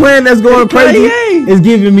that you playing that's going crazy is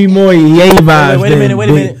giving me more Ye vibes. Wait a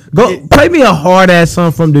minute. Go play me a hard ass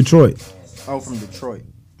song from Detroit. Oh, from Detroit.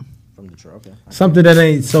 Okay. Something that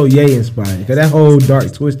ain't so Ye inspired. Cause that whole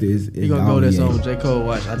Dark Twisted is You gonna go that song with J. Cole?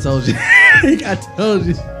 Watch, I told you. I told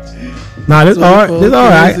you. Nah, this hard. This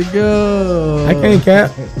alright. Go. I can't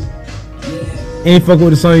cap. Ain't fucking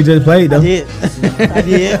with the song you just played though. I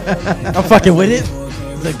did. I'm fucking with it.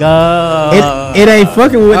 The God. It ain't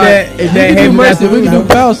fucking with that. If that you can do Mercy, heavy we can do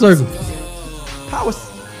Power Circle. Power.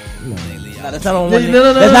 Nah, that's not on one.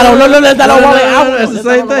 No, That's not on Wale album. That's the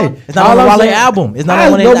same thing. It's not on Wale album. It's not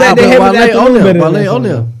on one of his albums. Wale on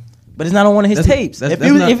there. But it's not on one of his tapes. If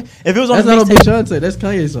it was on that's not on his Big tape, Sean, that's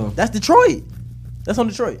Kanye's song. that's Detroit. That's on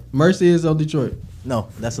Detroit. Mercy is on Detroit. No,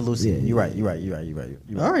 that's a Lucy. You're right.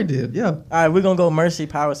 All right, dude. Yeah. All right, we're gonna go Mercy,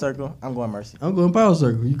 Power Circle. I'm going Mercy. I'm going Power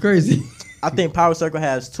Circle. You crazy? I think Power Circle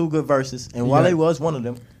has 2 good verses, and Wale was one of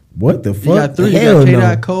them. What the fuck? You got 3. Hell You no.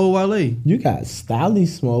 got Cole, Wale. You got Stally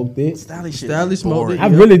smoked it. Stally shit. Stally smoked it. I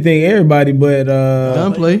really think everybody, but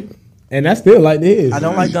Gunplay. and I still like this. I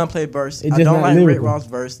don't like Gunplay verse. It's I just don't not like Rick lyrical. Ross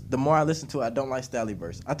verse. The more I listen to it, I don't like Stally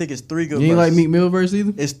verse. I think it's 3 good You ain't verses. like Meek Mill verse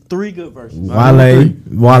either? It's 3 good verses. Wale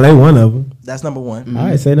one of them. That's number 1. All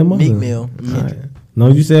right, say them Meek others. Mill. All right. No,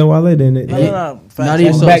 you said Wale, then it. No. Not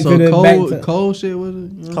even so. Back So to the- Cole, back to- Cole shit was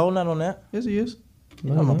it? Cole not on that. Yes, he is.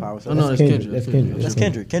 I'm on Power Oh Circle. no, that's Kendrick. That's Kendrick. That's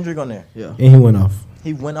Kendrick. Kendrick on there. Yeah. And he went off.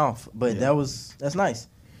 He went off, but that's nice.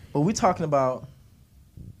 But we talking about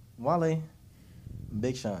Wale,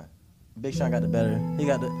 Big Sean. Big Sean got the better. He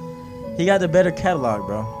got the better catalog,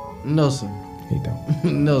 bro. No sir. He don't.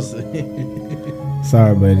 No sir.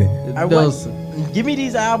 Sorry, buddy. No sir. Give me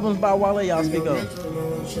these albums by Wale. Y'all speak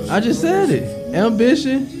of. I just said it.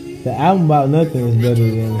 Ambition. The album about nothing is better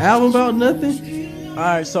than. Album about nothing. All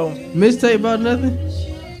right, so Mixtape about nothing.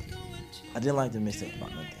 I didn't like the mixtape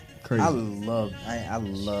about nothing. Crazy. I love the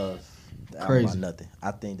album Crazy. about nothing.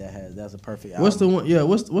 I think that's a perfect album. What's the one? Yeah.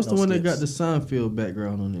 What's the No one that skips. got the Seinfeld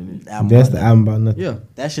background on it? Album That's about the nothing. album about nothing. Yeah.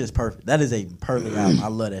 That shit is perfect. That is a perfect album. I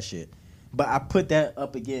love that shit. But I put that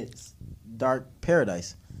up against Dark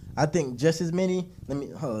Paradise. I think just as many. Let me.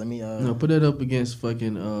 No, put that up against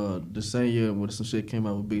fucking the same year when some shit came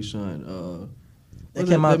out with Big Sean. That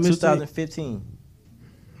came out 2015.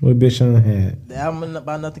 What Big Sean had? The album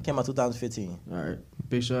About Nothing came out 2015. All right,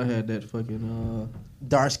 Big Sean had that fucking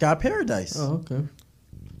Dark Sky Paradise. Oh, okay.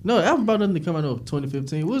 No, the album About Nothing come out in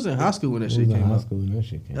 2015. We was in high school when that shit came out.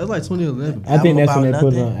 That was like 2011. I think that's when they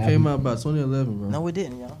put it on. Came out about 2011, bro. No, it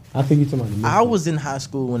didn't, y'all. I think you talking about the I was in high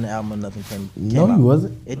school when the album Nothing came No, out. you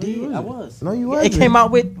wasn't. It did. I was. No, you wasn't. It came out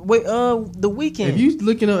with The Weeknd. If you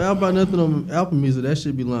looking up Album About Nothing on Apple Music, that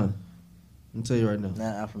should be lying. I'm tell you right now.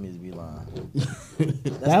 Nah, Apple Music be lying.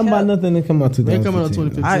 That Album About Nothing to come out 2015. They come out in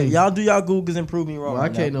 2015. All right, y'all do y'all Googles and prove me wrong. Well, I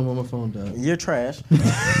can't know when my phone died. You're trash.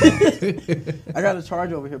 I got a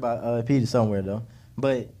charge over here by Peter somewhere though.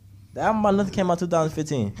 But the album About Nothing came out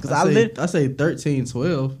 2015. Because I say 13,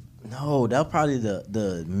 12. No, that was probably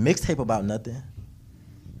the mixtape About Nothing.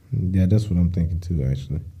 Yeah, that's what I'm thinking too,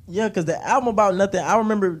 actually. Yeah, because the album About Nothing, I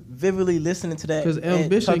remember vividly listening to that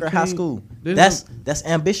at Tucker High School. That's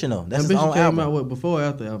Ambition though. That's his Ambition own came album. out what, before or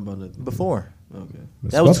after Album About Nothing? Before. Okay.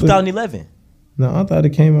 That was 2011. No, I thought it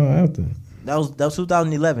came out after. That was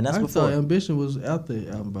 2011. That's I before. thought Ambition was after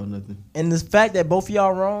Album About Nothing. And the fact that both of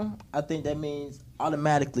y'all wrong, I think that means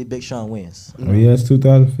automatically Big Sean wins. Oh yeah, it's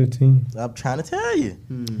 2015. I'm trying to tell you.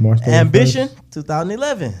 March 31st. Ambition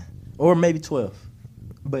 2011 or maybe 12.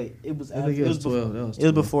 But it was I think it was 12. That was 12.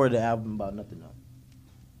 It was before the album About Nothing though.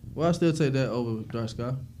 Well, I still take that over Dark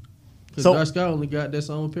Sky. Because So- Dark Sky only got that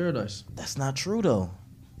song with Paradise. That's not true though.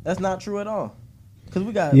 That's not true at all. Cause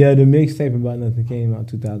we got Yeah, the mixtape About Nothing came out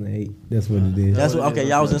 2008. That's what it is. That's what. Okay,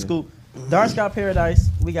 y'all was in school. Dark Sky Paradise.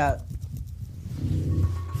 We got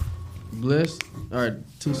Blessed. All right,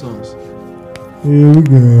 2 songs. Here we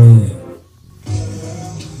go.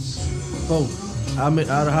 4.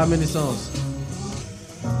 Out of how many songs?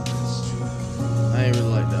 I ain't really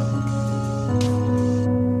like that one.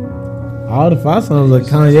 All the 5 songs are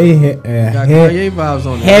Kanye. Got Kanye vibes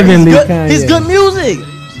on there. Heavenly good, Kanye. he's good music.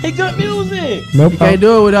 He good music. No You can't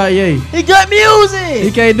do it without Ye. He good music.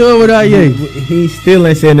 You can't do it without Ye. He still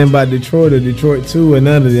ain't saying nothing about Detroit or Detroit 2 or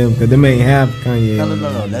none of them because them ain't have Kanye.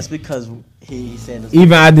 No. That's because he said.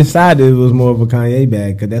 Even I decided it was more of a Kanye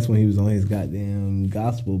bag because that's when he was on his goddamn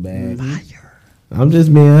gospel bag. Fire. I'm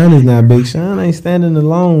just being honest now. Big Sean ain't standing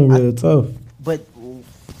alone real tough. But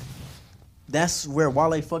that's where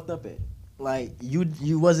Wale fucked up at. Like you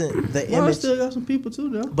wasn't the Well, I image. still got some people too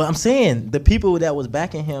though. But I'm saying the people that was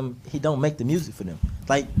backing him, he don't make the music for them.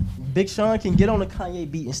 Like Big Sean can get on a Kanye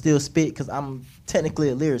beat and still spit because I'm technically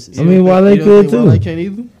a lyricist. I mean, Wale could too. Wale can't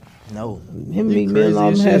either. No, Him and Meek Mill and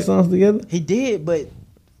all them had songs together. he did, but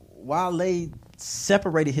Wale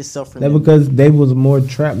separated himself from That them. because they was more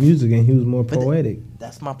trap music and he was more poetic.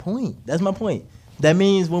 That's my point. That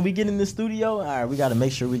means when we get in the studio, all right, we got to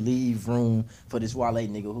make sure we leave room for this Wale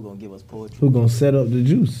nigga who gonna give us poetry. Who gonna set up the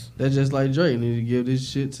juice? That's just like Drake. Need to give this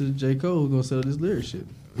shit to J. Cole who's gonna sell this lyric shit.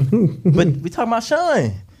 But we talking about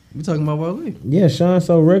Sean. We talking about Wale. Yeah, Sean's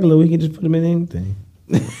so regular we can just put him in anything.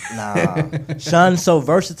 Nah, Sean's so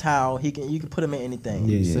versatile. You can put him in anything.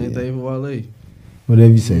 Yeah, Same thing for Wale.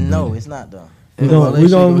 Whatever you say. No, buddy. it's not though. We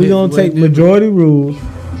gonna take majority rules.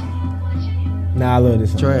 Nah, I love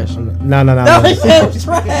this song. Trash. No. No, he said it was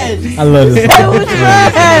trash. I love this He song. said it was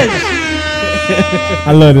trash.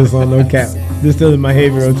 I love this song, no cap. This still in my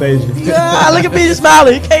heavy rotation. Yeah, look at me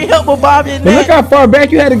smiling. You can't help but bob your But look neck. how far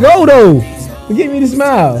back you had to go though to get me to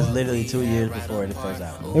smile. That's literally 2 years before the first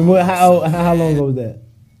album. And how long ago was that?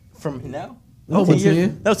 From now? Oh, 10 10 years.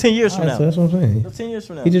 years? That was 10 years from Alright, now. so that's what I'm saying. That was 10 years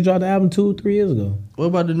from now. He just dropped the album 2-3 years ago. What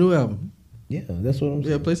about the new album? Yeah, that's what I'm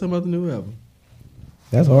saying. Yeah, play something about the new album.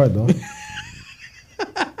 That's hard though.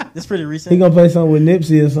 It's pretty recent. He gonna play something with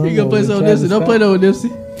Nipsey or something. You gonna play or something Travis with Nipsey? Don't Scott. play that with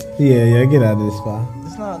Nipsey. Yeah, get out of this spot.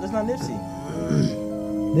 That's not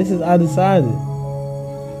Nipsey. This is I Decided.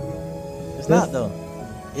 It's not though.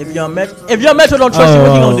 If Young Metro don't trust you,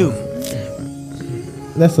 what he gonna do?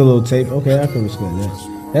 That's a little tape. Okay, I can respect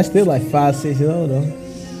that. That's still like 5-6 years old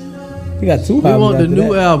though. He got 2 albums. We want the after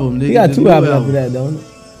new that. album. Nigga, He got the 2 new albums album. after that, don't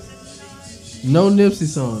he? No Nipsey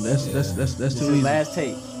song. That's This too is easy. last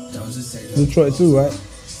tape. Detroit 2, right?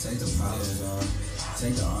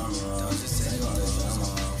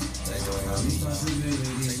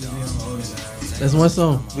 That's one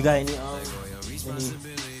song. We got any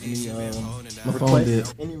My phone did.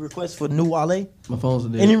 requests? Any requests for new Wale? My phone's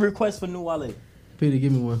dead. Any requests for new Wale? Peter,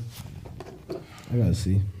 give me one. I gotta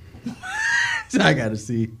see. I gotta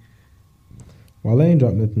see. Wale ain't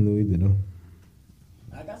dropped nothing new either though.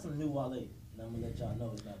 I got some new Wale. And I'm gonna let y'all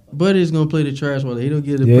know it's not fucking. Buddy's gonna play the trash Wale. He don't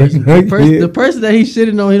get the Yeah, person. yeah. The person that he's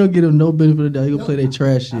shitting on, he don't get him no benefit of the doubt. He gonna play that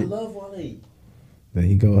trash I shit. love Wale. There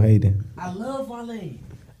he go hating. I love Wale.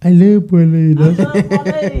 I love Wale.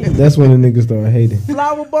 That's when the niggas start hating.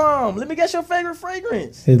 Flower Bomb. Let me guess your favorite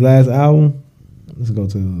fragrance. His last album. Let's go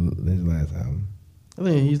to his last album. I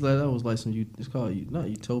think he's like that was like some. It's called not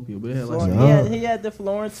Utopia, but it had like Florin, he had the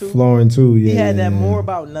Florin too. Florin too. Yeah. He had that More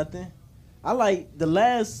About Nothing. I like the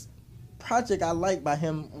last project I liked by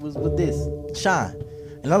him was with this Shine,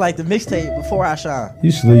 and I like the mixtape Before I Shine.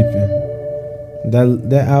 You sleeping?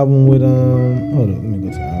 That album with hold up, let me go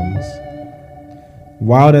to albums.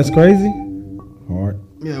 Wow, That's Crazy. Hard.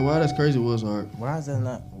 Yeah, Wow, That's Crazy was hard. Why is that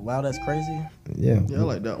not? Wow, That's Crazy. Yeah. Yeah, I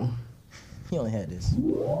like that one. He only had this.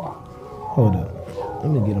 Hold up.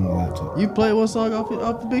 Let me get him a laptop. You played one song off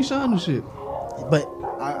the Big Sean and shit. But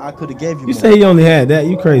I could have gave you. You more. say he only had that?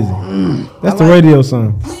 You crazy? That's the radio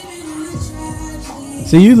song.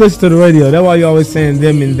 See, you listen to the radio. That's why you always saying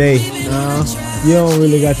them and they. You don't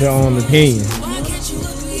really got your own opinion.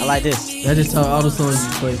 I like this. That's just how all the songs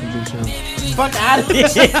you play from Big Sean. Fuck out of here.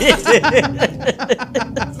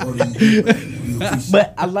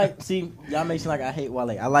 But I like, see, y'all make it seem like I hate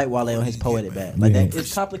Wale. I like Wale on his Poetic Bad. Like that,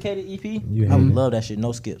 it's complicated EP. I love that shit.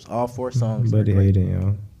 No skips. All 4 songs. But he hating,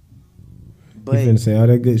 yo. But you finna say all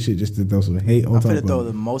that good shit just to throw some hate on top of it. I'm finna throw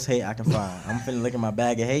the most hate I can find. I'm finna look at my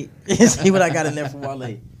bag of hate and see what I got in there for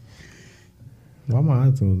Wale. Why my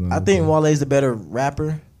iTunes? I think Wale's the better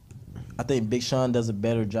rapper. I think Big Sean does a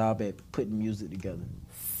better job at putting music together.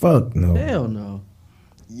 Fuck no. Hell no.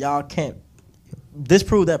 Y'all can't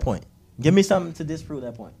disprove that point. Give me something to disprove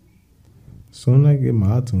that point. Soon as I get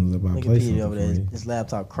my iTunes up, I'll play something over there. for you. His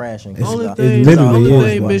laptop crashing. The only thing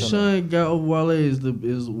Big Sean got over Wale is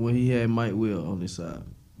when he had Mike Will on his side.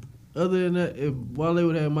 Other than that, if Wale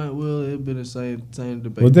would have Mike Will, it'd been the same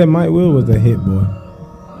debate. Was that Mike Will or was that Hit Boy?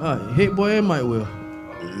 Hit Boy and Mike Will.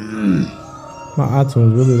 My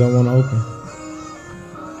iTunes really don't want to open.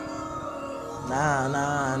 Nah,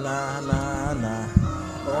 nah, nah, nah, nah.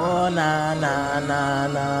 Oh, nah, nah, nah,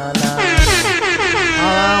 nah, nah.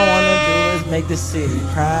 All I wanna do is make the city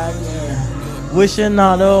cry, yeah. Wishing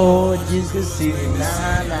all the orgies could see me,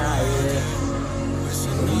 nah, nah, yeah.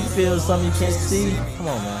 When you feel something you can't see, come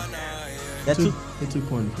on, man. That's too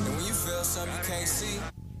corny for me.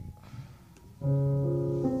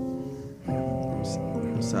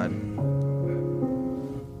 I'm sorry.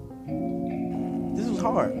 This was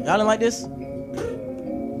hard. Y'all didn't like this?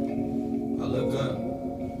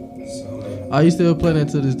 Are you still playing it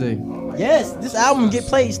to this day? Yes, this album get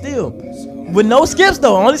played still. With no skips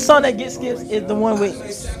though. Only song that gets skips is the one with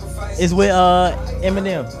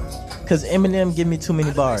Eminem. Cause Eminem give me too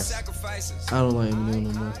many bars. I don't like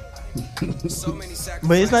Eminem no more.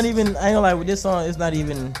 But it's not even, I ain't gonna lie, with this song, it's not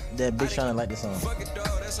even that Big Sean like this song.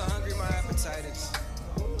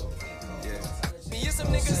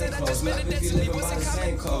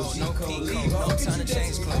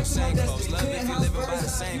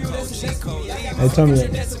 Hey, tell me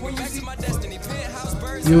that.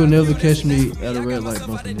 You will never catch me at a red light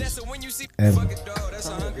bumping this. Ever.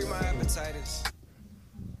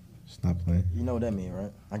 Stop playing. You know what that mean,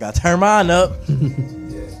 right? I gotta turn mine up.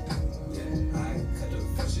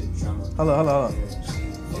 Hold on.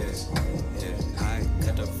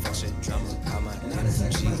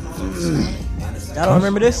 Y'all don't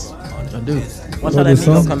remember this? I do. Watch how that beat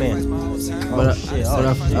gonna come in. But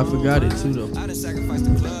I forgot it too though.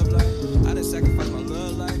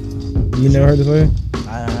 You never heard this way? I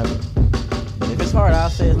haven't. But if it's hard, I'll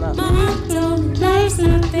say it's not. You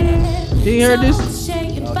ain't heard this?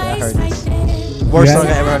 Okay, I heard this. Worst song I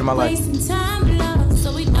ever heard in my life. Just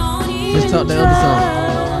talk the other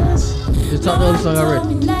song. Just talk the other song I read.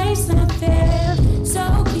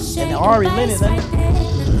 And Ari Lennox, ain't it?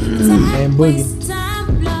 And Boogie.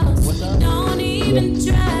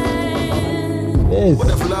 Yes.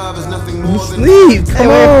 You sleep. Come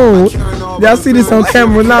on. Y'all see this on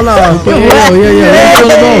camera? No. Yeah.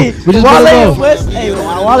 We just Wale and West. Hey,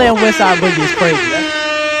 Wale and Westside Boogie is crazy.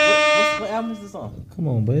 What album is this on? Come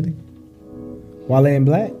on, buddy. Wale and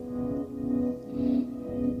Black.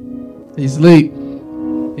 He sleep.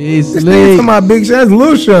 He This nigga sleep. to my Big Sean. That's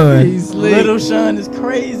Lil Sean. He sleep. Little Sean is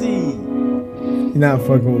crazy. You're not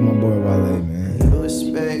fucking with my boy Wale, man.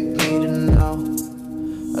 Expect me to know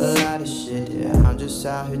a lot of shit. Yeah, I'm just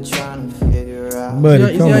out here trying to figure out. Buddy, You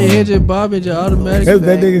come see how on. you hit your bob and your automatic? That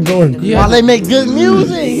nigga going. Yeah. Wale make good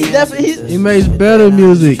music. He definitely. He makes better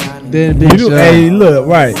music than Big Sean. Hey, look,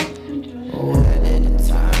 right.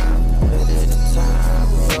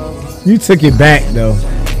 You took it back though.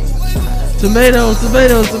 Tomatoes. You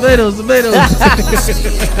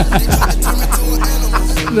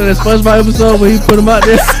know that SpongeBob episode where he put him out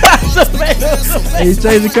there? Tomatoes. And he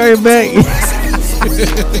changed the curry back.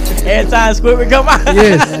 Every time Squidward come out.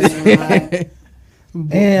 Yes.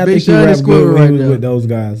 And I Big think he Sean rap and good Squidward when right he was now. with those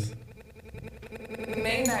guys.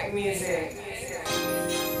 Maybach music.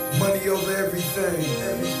 Money over everything.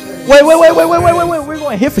 Wait. We're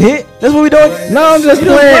going hit for hit. That's what we doing. No, I'm just You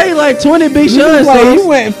done playing. played like 20 Big You Sean like, songs. you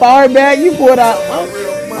went far back. You pulled out. I'm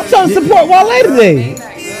trying to support Wale today.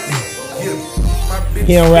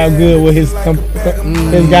 He don't rap good with his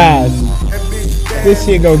guys. This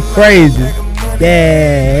shit go crazy.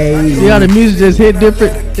 Yeah. See how the music just hit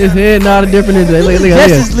different? His head nodded different in there. Look at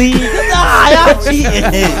Justice this. League. Nah, y'all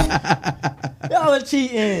cheating. Y'all are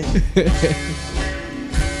cheating.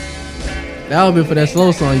 That would be for that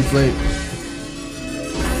slow song you played.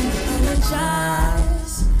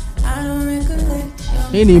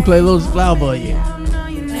 He didn't even play Lotus Flower Boy yet.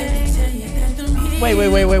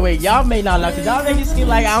 Wait. Y'all may not like it. Y'all make it seem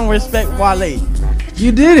like I don't respect Wale.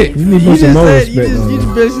 You did it. You need to put some more respect you on just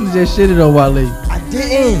him. basically just shitted on Wale. I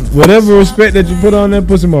didn't. Whatever respect that you put on there,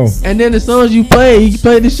 put some more. And then the songs you played, you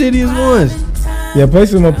played the shittiest ones. Yeah, play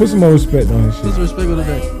some more. Put some more respect on his Put shit. some respect on the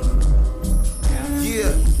day.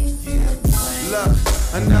 Yeah. Look,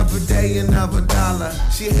 another day, another dollar.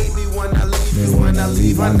 She hate me when I leave, 'cause when I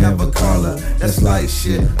leave, I never call her. That's like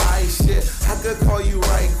shit, I shit. I could call you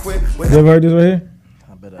right quick. You ever heard this right here?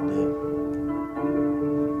 I bet I did.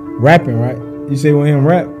 Rapping, right? You say when him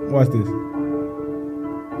rap? Watch this.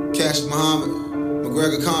 Cash Muhammad,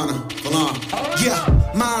 McGregor Connor, Valon. Yeah,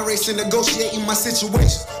 mind racing, negotiating my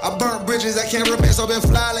situation. I burnt bridges I can't repair, so I've been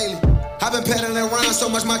fly lately. I've been pedaling around so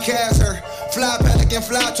much my calves hurt. Fly Pelican,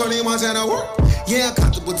 fly Tony Montana work. Yeah, I'm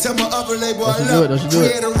comfortable. Tell my other label I love. Don't you do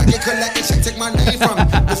it. Create a record, collect and check, take my name from it.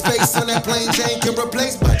 The face on that plain Jane can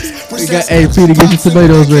replace budgets. We got, hey, Peter, get your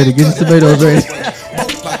tomatoes ready. Get your tomatoes ready.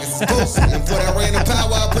 Both pockets is close. And for that rain of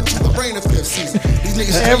power, I put you a rain of fifth season. These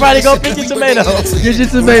niggas Everybody go pick your tomatoes. Get your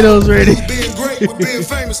tomatoes ready. Being great, we're being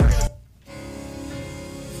famous.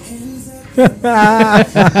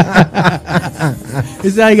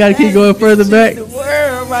 This how you gotta keep going further back.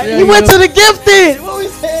 Yeah, You went to the Gifted. What we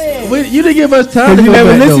saying? You didn't give us time to Cause you go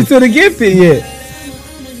never back. listened to the Gifted yet.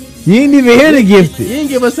 You ain't even hear the You Gifted. didn't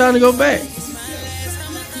give us time to go back.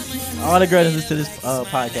 All the girls listen to this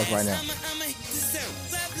podcast right now.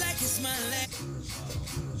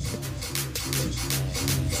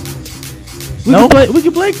 We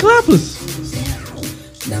can play clappers.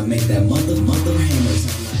 Now make that mother hammers.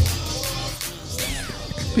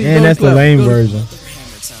 And that's the lame version.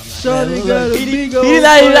 Shorty got a big old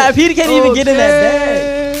Peter can't even get in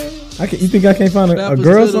that bag. You think I can't find a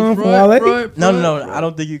girl song from Wale? No. I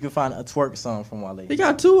don't think you can find a twerk song from Wale. He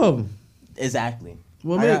got two of them. Exactly.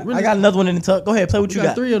 Well, I man, got another one in the tuck. Go ahead, play what you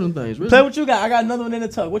got. Three of them things. Really? Play what you got. I got another one in the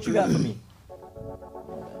tuck. What you got for me?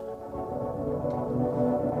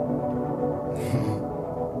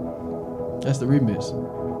 That's the remix.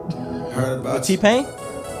 Heard about With T-Pain?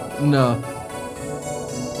 No.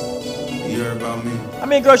 You heard about me? How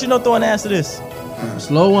many girls you know throwing ass to this?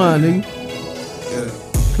 Slow wine, nigga. Yeah.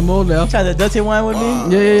 Come on now. Trying to dirty wine with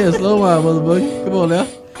me? Yeah. Slow wine, motherfucker. Come on now.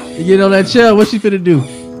 You get on that chair, what she finna do?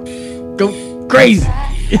 Go crazy.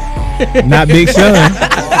 Not Big Sean.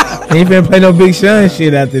 He ain't finna play no Big Sean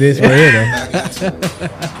shit after this right here though.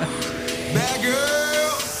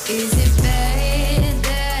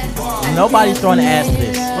 Nobody's throwing ass to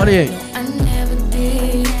this. What do you ain't?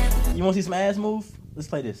 You want to see some ass moves? Let's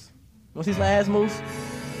play this. You want to see some ass moves?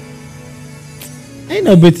 Ain't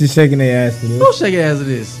no bitches shaking their ass to this. Who shaking ass to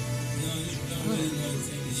this?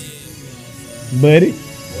 Buddy.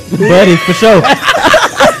 Buddy, for sure.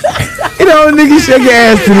 You know, niggas shake your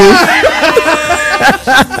ass to this.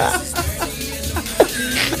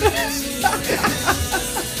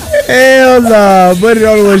 Hell no. Buddy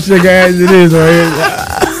don't want to shake your ass to this right here.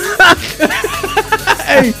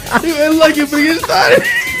 Hey, you ain't lucky for get started.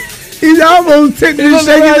 He's almost technically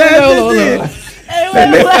shaking his ass.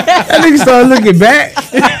 That nigga started looking back.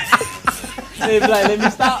 They be like, let me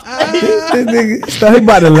stop. This nigga started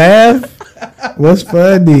about to laugh. What's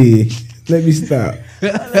funny? Let me stop.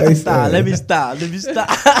 Let me stop.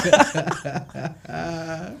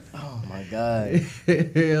 Oh my god.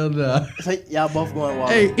 Hell no. So y'all both going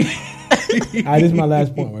wild. Hey. Alright, this is my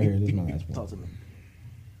last point right here. Talk to me.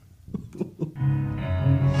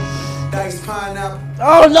 Dice pineapple.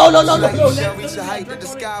 Oh no. Like you shall reach the height that the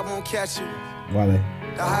sky won't catch you. Wale.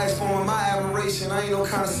 The highest form of my admiration. I ain't no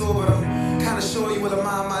connoisseur, but I'm kind of sure you will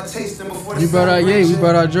mind my tasting before the You brought out Ye, we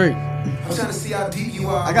brought out Drake. I'm trying to see how deep you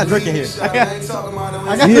are. I got Drake in here. I ain't talking about no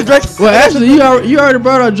I got the Drake. Well, actually, you already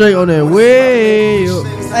brought out Drake on there. Way up.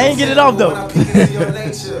 I ain't get it off though. And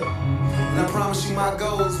I promise you my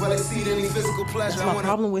goals will exceed any physical musical pleasure. That's I my wanna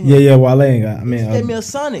problem with him. Yeah, Wale ain't got. I mean, He gave me a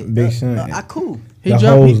Sonic. Big Sean. I cool. He The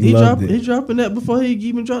dropped. hoes loved it. He dropping that before he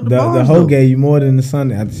even dropped the The bars. hoe though. gave you more than the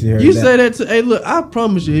Sonic after she heard You that. say that to hey, look, I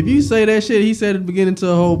promise you, if you say that shit he said at the beginning to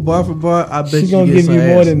a whole bar for bar, I bet She you gonna get give some you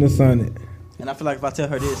more ass. than the Sonic. And I feel like if I tell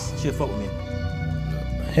her this, she'll fuck with me.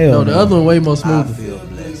 Hell No, the other one way more I smoother. feel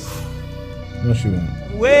blessed. What she want?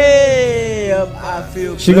 Way up, I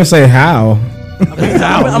feel She gonna say how? I'm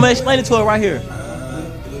gonna explain it to her right here.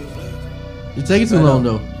 You take it too long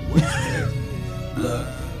though.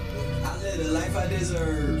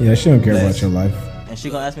 Yeah, she don't care about your life. And she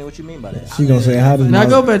gonna ask me what you mean by that. She gonna say how does Now my-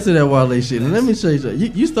 go back to that Wale shit and let me show you something.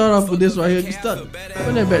 You start off with this right here. You start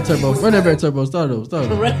run that back turbo. Run that back turbo. Start over. Start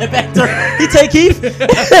over. Run that back to her. He take Keith.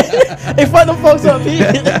 Hey, fuck them folks up, Pete.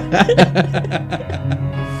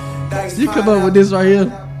 You come up with this right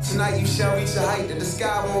here. Tonight you shall reach a height that the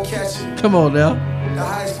sky won't catch you. Come on now. The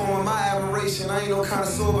highest form of my admiration. I ain't no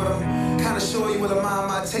connoisseur, but I'm kinda sure you will mind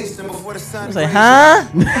my tasting before the sun. I say, huh?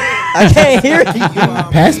 I can't hear you.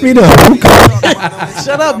 Pass me the hookah.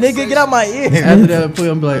 Shut up, nigga. Get out my ear. After that, put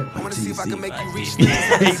him like.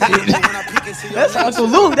 That's Uncle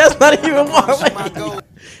Luke. That's not even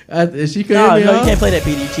Marley. She couldn't No, hear me. no, you huh? can't play that,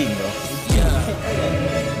 PD. You cheating, bro.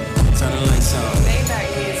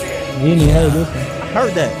 You ain't even heard this one. I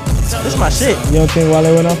heard that. This is my shit. You don't think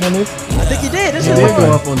Wale went off on this? I think he did. This He is did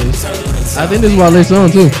go up on this. I think this is Wale's song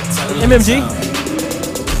too. MMG.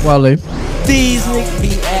 Wale. These niggas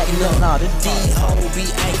be acting up. Nah, this is be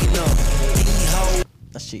acting up.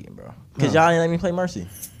 That's cheating, bro. Cause y'all didn't let me play Mercy.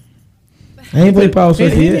 I ain't play Power He Circle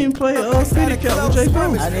didn't yet. even play City Cat with J.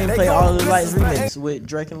 Cole. I didn't play All the Lights remix with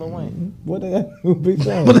Drake and Lil Wayne. What they got to do with Big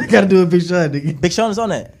Sean? What they got to do with Big Sean, nigga? Big Sean is on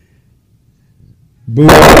that. Boo.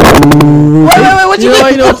 Wait, what You know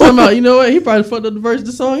what? You know what I'm talking about? You know what? He probably fucked up the verse of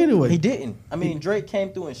the song anyway. He didn't. I mean, Drake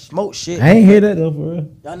came through and smoked shit. I ain't hear that though, for real.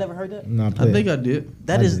 Y'all never heard that? Nah, play I think it. I did.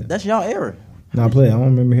 That's y'all error. Nah, play it. I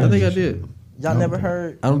don't remember I hearing think I this shit. did. Y'all never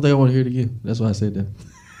heard. I don't think I want to hear it again. That's why I said that.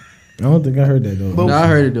 I don't think I heard that though. No, I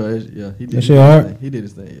heard it though. Yeah, he did. That shit hard? He did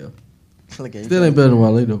his thing, yeah. Look at Still ain't better than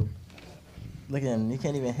Wale though. Look at him. You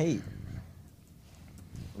can't even hate.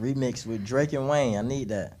 Remix with Drake and Wayne. I need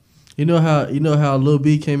that. You know how Lil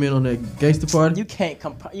B came in on that gangster party? You can't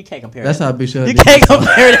compare. That's that. how Big Sean You did. can't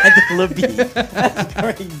compare that to Lil B. That's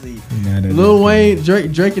crazy. Nah, that Lil Wayne,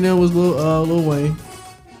 Drake and them was Lil Wayne,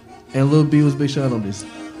 and Lil B was Big Sean on this.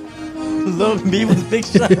 Lil B was Big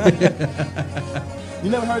Sean. You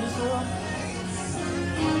never heard this song?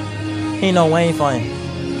 He ain't no Wayne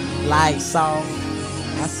fan. Lights off.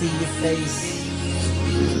 I see your face.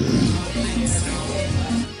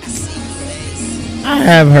 I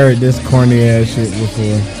have heard this corny ass shit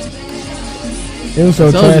before. It was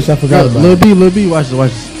so trash I forgot about it. Lil B, watch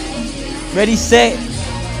this. Ready, set.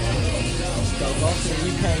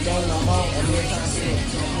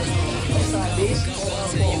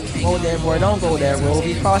 Go there, boy, don't go there, bro. If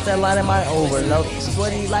you cross that line, it might overload.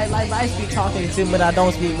 Sweaty, like speak talking to him, but I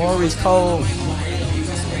don't speak Maurice Cole.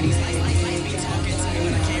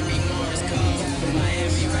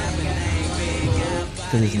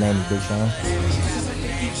 Cause his name is Big Sean.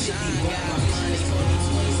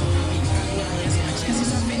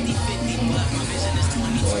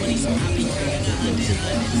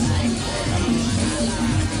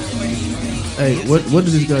 Hey, what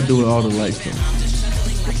does this got to do with all the lights though?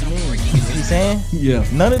 What you mean? What you saying? Yeah.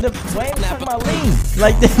 None of the Wayne was talking about lean.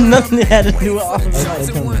 Like nothing that had to do with all the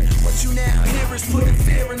lights.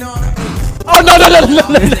 Oh no!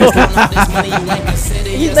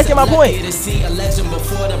 He's making my point.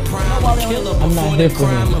 I'm not here for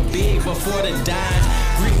him.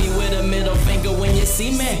 Greet me with a middle finger when you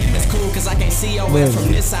see me. It's cool cause I can't see your way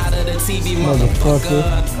from this side of the TV,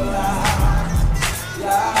 motherfucker.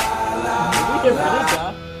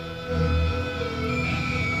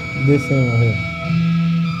 This thing right here.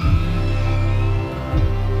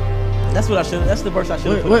 That's what I should. That's the verse I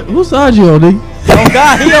should. Wait, whose side you on, nigga? Oh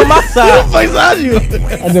God, he on my side. Whose side you on?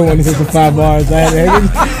 I didn't want to hit the 5 bars. I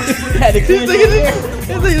had to This nigga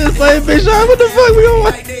the same Big Sean. What the fuck we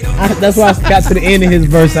on? That's why I got to the end of his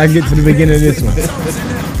verse. I get to the beginning of this one.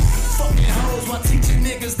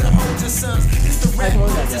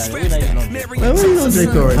 Man, what you on J.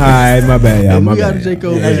 Cole right now? Alright, my bad, y'all. My We got bad. J.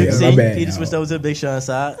 Cole. Yeah, right yeah, here. my bad. Peter switched over to the Big Sean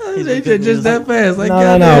side. They did just that fast. Like, No,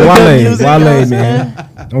 goddamn. Wale, man.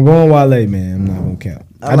 I'm going Wale, man. I'm not gonna count.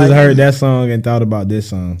 I just heard that song and thought about this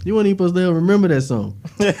song. You weren't even supposed to remember that song.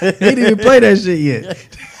 He didn't even play that shit yet.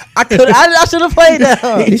 I should have played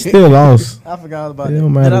that. He still lost. I forgot about It that.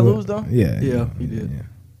 don't Did matter I what- lose though? Yeah, he did. Yeah.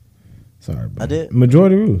 Sorry, bro. I did.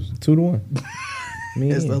 Majority rules, 2-1.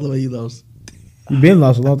 That's the other way you lost. You been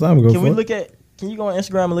lost a long time ago. Can we fuck. look at Can you go on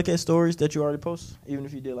Instagram and look at stories that you already posted, even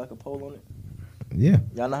if you did like a poll on it? Yeah.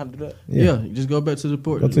 Y'all know how to do that? Yeah, you just go back to the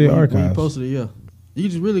port. Go to your when archives. you posted it, yeah. You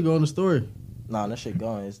just really go on the story. Nah, that shit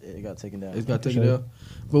gone. It got taken down. It's got taken down.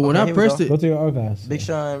 But when I here we pressed go. it, Go to your archives. Big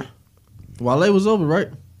Sean. Wale was over, right?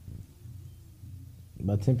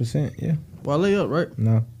 About 10%, yeah. Wale up, right?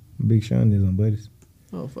 No. Big Sean is on buddies.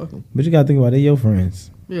 Oh, fuck him. But you gotta think about it, they your friends.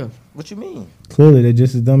 Yeah. What you mean? Clearly they're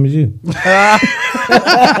just as dumb as you.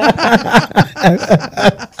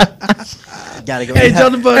 Gotta go. Hey,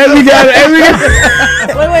 John the Buck. Hey, we got it. Hey, we got it.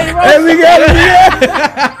 Wait, Hey, we got it.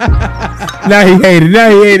 Now he hated.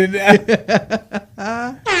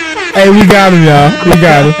 Hey, we got him, y'all. We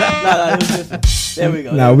got him. Nah, it was different. There we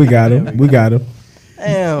go. Nah, we got him. We got him.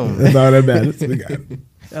 Damn. That's all that matters. We got him.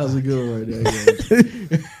 That was a good one right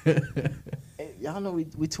there. Hey, y'all know we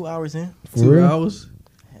 2 hours in. For 2 real? hours.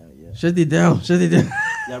 Hell yeah. Shut it down. Shut it down.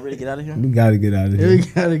 Y'all ready to get out of here? We gotta get out of Yeah, here. we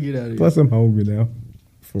gotta get out of here. Plus, I'm hungry now.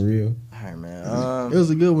 For real. All right, man. It was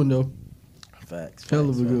a good one though. Facts. Hell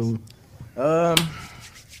of a good one.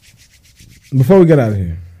 Before we get out of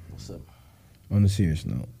here, What's up? on a serious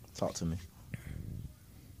note, Talk to me.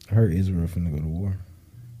 I heard Israel finna go to war.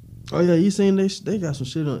 Oh yeah, you seen they got some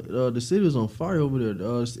shit on the city was on fire over there. It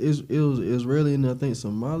was Israeli and I think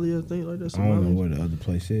Somalia, I think like that. I don't know Somalia. where the other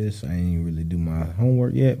place is. I ain't really do my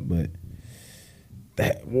homework yet, but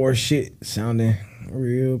that war shit sounding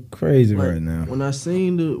real crazy Like, right now. When I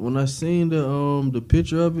seen the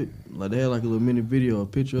picture of it, like they had like a little mini video, a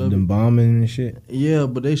picture of Them it. bombing and shit. Yeah,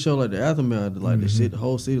 but they showed like the aftermath, like the shit, the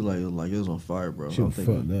whole city, like it was on fire, bro. Shit I'm was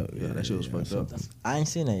thinking- fucked up. Yeah, that shit was fucked up. I ain't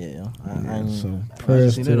seen that yet, yo. I ain't, So I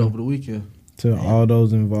prayers just seen that to, over the weekend. to all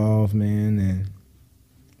those involved, man, and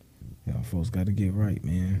y'all folks got to get right,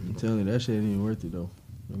 man. I'm telling you, that shit ain't even worth it though.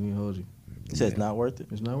 Let me hold you. You said it's not worth it.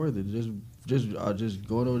 It's not worth it. Just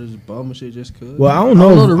going over this bombing shit just cause. Well, I don't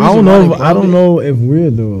know. the I reason don't why know. they I bombed don't it. know if we're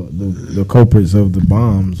the culprits of the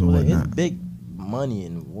bombs or Like, it's whatnot. big money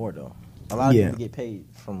in war, though. A lot of Yeah. people get paid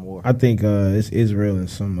from war. I think it's Israel and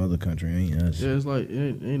some other country, ain't us. Yeah, it's like it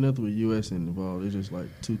ain't nothing with U.S. involved. It's just like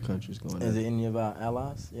two countries going. Is at it any of our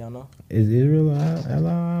allies? Y'all know? Is Israel an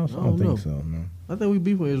ally? I don't don't think know. so. No. I think we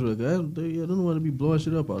beef with Israel. Cause they don't want to be blowing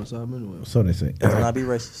shit up all the time anyway. So they say. Let's not be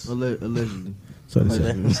racist. Allegedly. So they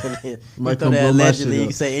say. You Might throw come that blow my allegedly, shit you up.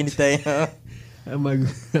 can say anything, huh?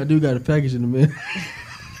 I do got a package in the mail.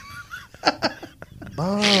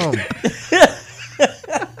 Bomb.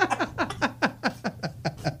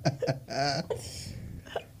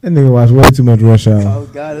 That nigga watched way too much Rush Hour. Oh,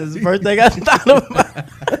 God, this is the first thing I thought about.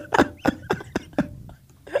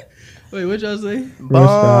 Wait, what y'all say?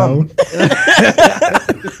 Bomb.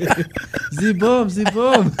 Z-bomb.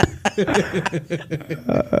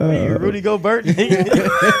 Hey, Rudy Gobert.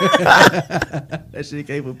 That shit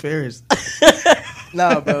came from Paris.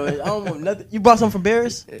 Nah, bro. I don't want nothing. You brought something from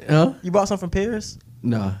Paris? Huh? You brought something from Paris?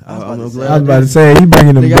 Nah, I'm I was glad. I was about to say, you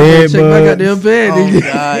bringing them Nigga, I gotta bed check my bugs. goddamn bed, Oh, nigga.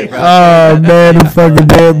 God, bro. Oh, man, them fucking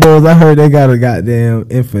bed bugs. I heard they got a goddamn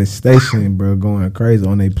infestation, bro, going crazy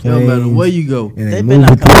on their It planes. don't matter where you go. And they They moving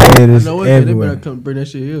better not come through I areas know what they everywhere. better come bring that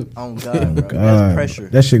shit here. Oh, God, bro. God, That's pressure.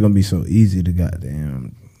 that shit gonna be so easy to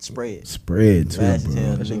goddamn Spread. spread too, Fast bro. as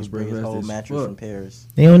hell. That The shit nigga bring his spread whole fast as mattress fuck. from Paris.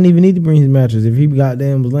 They don't even need to bring his mattress. If he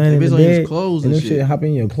goddamn was laying If in it's the on his bed clothes and and them shit shit. hop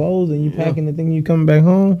in your clothes and you Yeah. packing the thing you coming back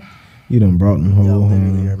home, you done brought them Y'all whole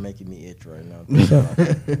literally are home. making me itch right now. That Like shit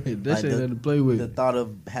the- ain't nothing to play with. The thought of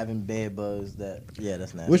having bed bugs, that's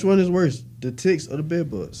nasty. Which one is worse, the ticks or the bed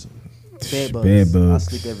bugs? Bed bugs. Bed I bugs.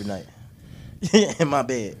 sleep every night in my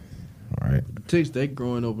bed. All right. The ticks they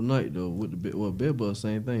growing overnight though. With the bed bugs,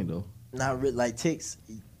 same thing though. Not really like ticks.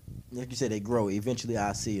 Like you said, they grow. Eventually,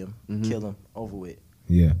 I see them, kill them, over with.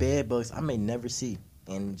 Yeah. Bed bugs, I may never see,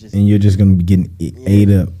 and just And you're just gonna be getting ate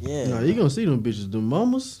up. yeah. Nah, you gonna see them bitches, the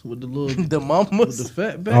mamas with the little The with mamas. the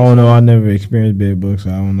fat I back. don't know. I never experienced bed bugs,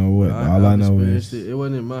 so I don't know what. All I I've know experienced is it. It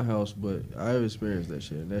wasn't in my house, but I've experienced that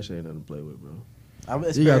shit. That shit ain't nothing to play with, bro. I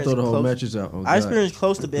You gotta throw the whole mattress out. Oh, I God. experienced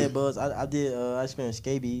close to bed bugs. I experienced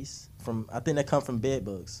scabies from. I think that come from bed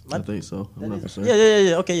bugs. I think so. I'm not for sure.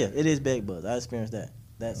 Yeah. Okay, yeah, it is bed bugs. I experienced that.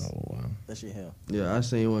 That's wow. that shit hell. Yeah, I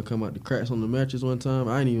seen one come out the cracks on the mattress one time.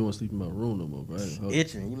 I ain't even want to sleep in my room no more, bro. I ain't hold-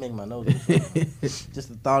 Itching. You make my nose itch. Just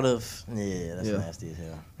the thought of that's Yeah. nasty as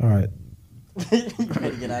hell. all right. You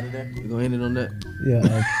ready to get out of there? We gonna end it on that.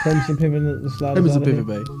 Yeah. Play me some Pippin the slide. Give me some Pippin,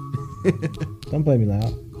 babe. Don't play me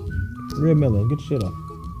loud. Real mellow. Get your shit off.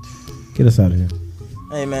 Get us out of here.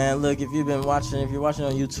 Hey man, look, if you're watching on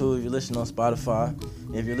YouTube, if you're listening on Spotify,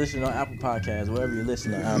 If you're listening on Apple Podcasts, wherever you're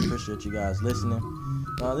listening, I appreciate you guys listening.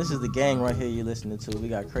 This is the gang right here you're listening to. We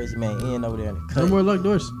got Crazy Man Ian over there in the cut. No more locked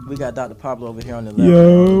doors. We got Dr. Pablo over here on the left. Yo.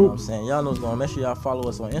 You know what I'm saying? Y'all know what's going on. Make sure y'all follow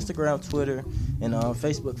us on Instagram, Twitter, and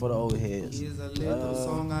Facebook for the old heads.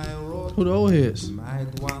 Who the old heads?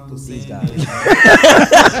 These guys.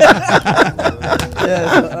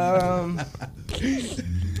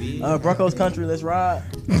 Broncos country, let's ride.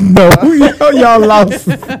 No, y'all lost.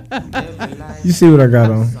 You see what I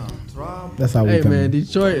got on? That's how we Hey come. man,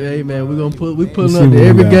 Detroit. Hey man, we pulling You see up what to we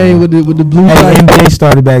every got game on. with the blue. Hey, stripe. NBA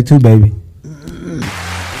started back too, baby.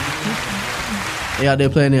 They out there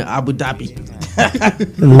playing in Abu Dhabi. You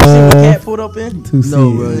see what Cat pulled up in? Two No,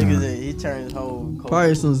 seeds. bro. He turned his whole coat.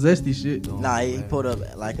 Probably some zesty shit. Nah, he pulled up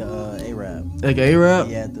like a A-Rab. Like a A-Rab?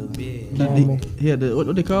 He had the He had the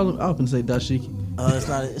what they call him? I often say dashiki.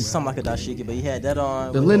 it's something like a dashiki, but he had that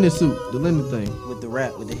on. The with linen suit, the linen thing. with the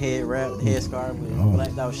wrap, with the head wrap, the head scarf, with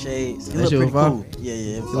blacked out shades. He That looked shit pretty was cool. fire? Yeah.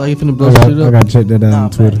 It was Like he fire. finna blow I shit got up. to check that out Nah, on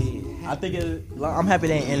Twitter. fact, I think I'm happy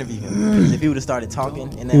they didn't interview him because if he would have started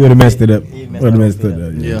talking, and He would have messed it up. He Would have messed it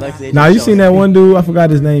up. Yeah. Like they Now just you showed seen him. that one dude? I forgot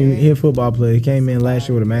his name. He a football player. He came in last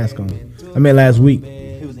year with a mask on. I mean last week.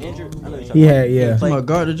 He was injured. I know you're He had Talking about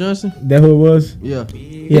Gardner Johnson? That who it was? Yeah.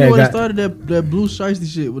 He He had the one that got started that blue shiesty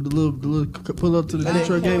shit with the little pull up to the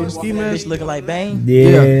Detroit game with the ski mask. Bitch looking like Bane.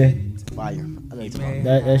 yeah. Fire. I know you're talking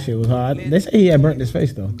about. That shit was hard. They say he had burnt his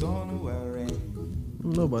face though. I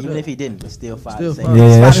don't know about Even that. if he didn't, it's still fire. Still to say. fire. Yeah,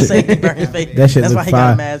 It's that fire to shit. say he burned his face. That shit That's why looked he got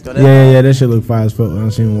fire. a mask on. Yeah, that shit looked fire as fuck. When I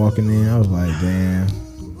seen him walking in, I was like, damn,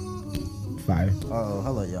 fire. Oh,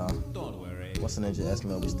 hello y'all. What's the ninja asking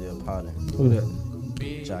me if we still potting? Who that?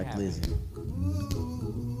 Jack Glizzy.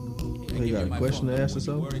 Oh, you got a question to ask or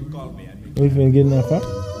something? We finna get in that fire?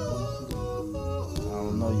 I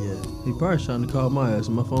don't know yet. He probably trying to call my ass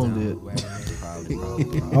and my phone dead.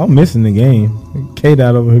 Probably. I'm missing the game.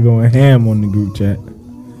 K-Dot over here going ham on the group chat.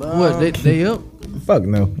 What, they up? Fuck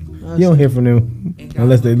no. You don't hear from them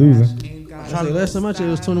unless they losing. I said, last time I checked it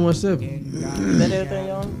was 21-7. Is that everything,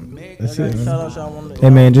 y'all? That's Okay, it, man. shout out, y'all. Wanna- Hey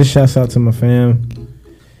man, just shouts out to my fam.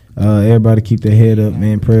 Everybody keep their head up,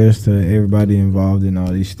 man. Prayers to everybody involved in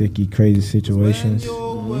all these sticky, crazy situations.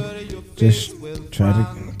 Just try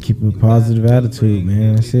to keep a positive attitude,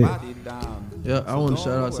 man. That's it. Yeah, I want to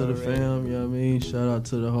shout out to the fam, you know what I mean? Shout out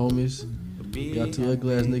to the homies. Y'all two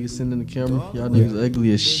ugly ass niggas sitting in the camera. Y'all niggas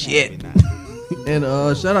ugly as shit. And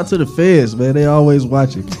shout out to the feds, man. They always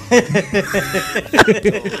watching. On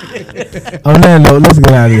that note, let's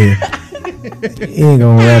get out of here. He ain't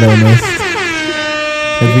gonna rat on us.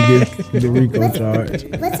 If we get the RICO charge.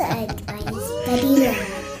 What's an egg,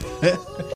 guys?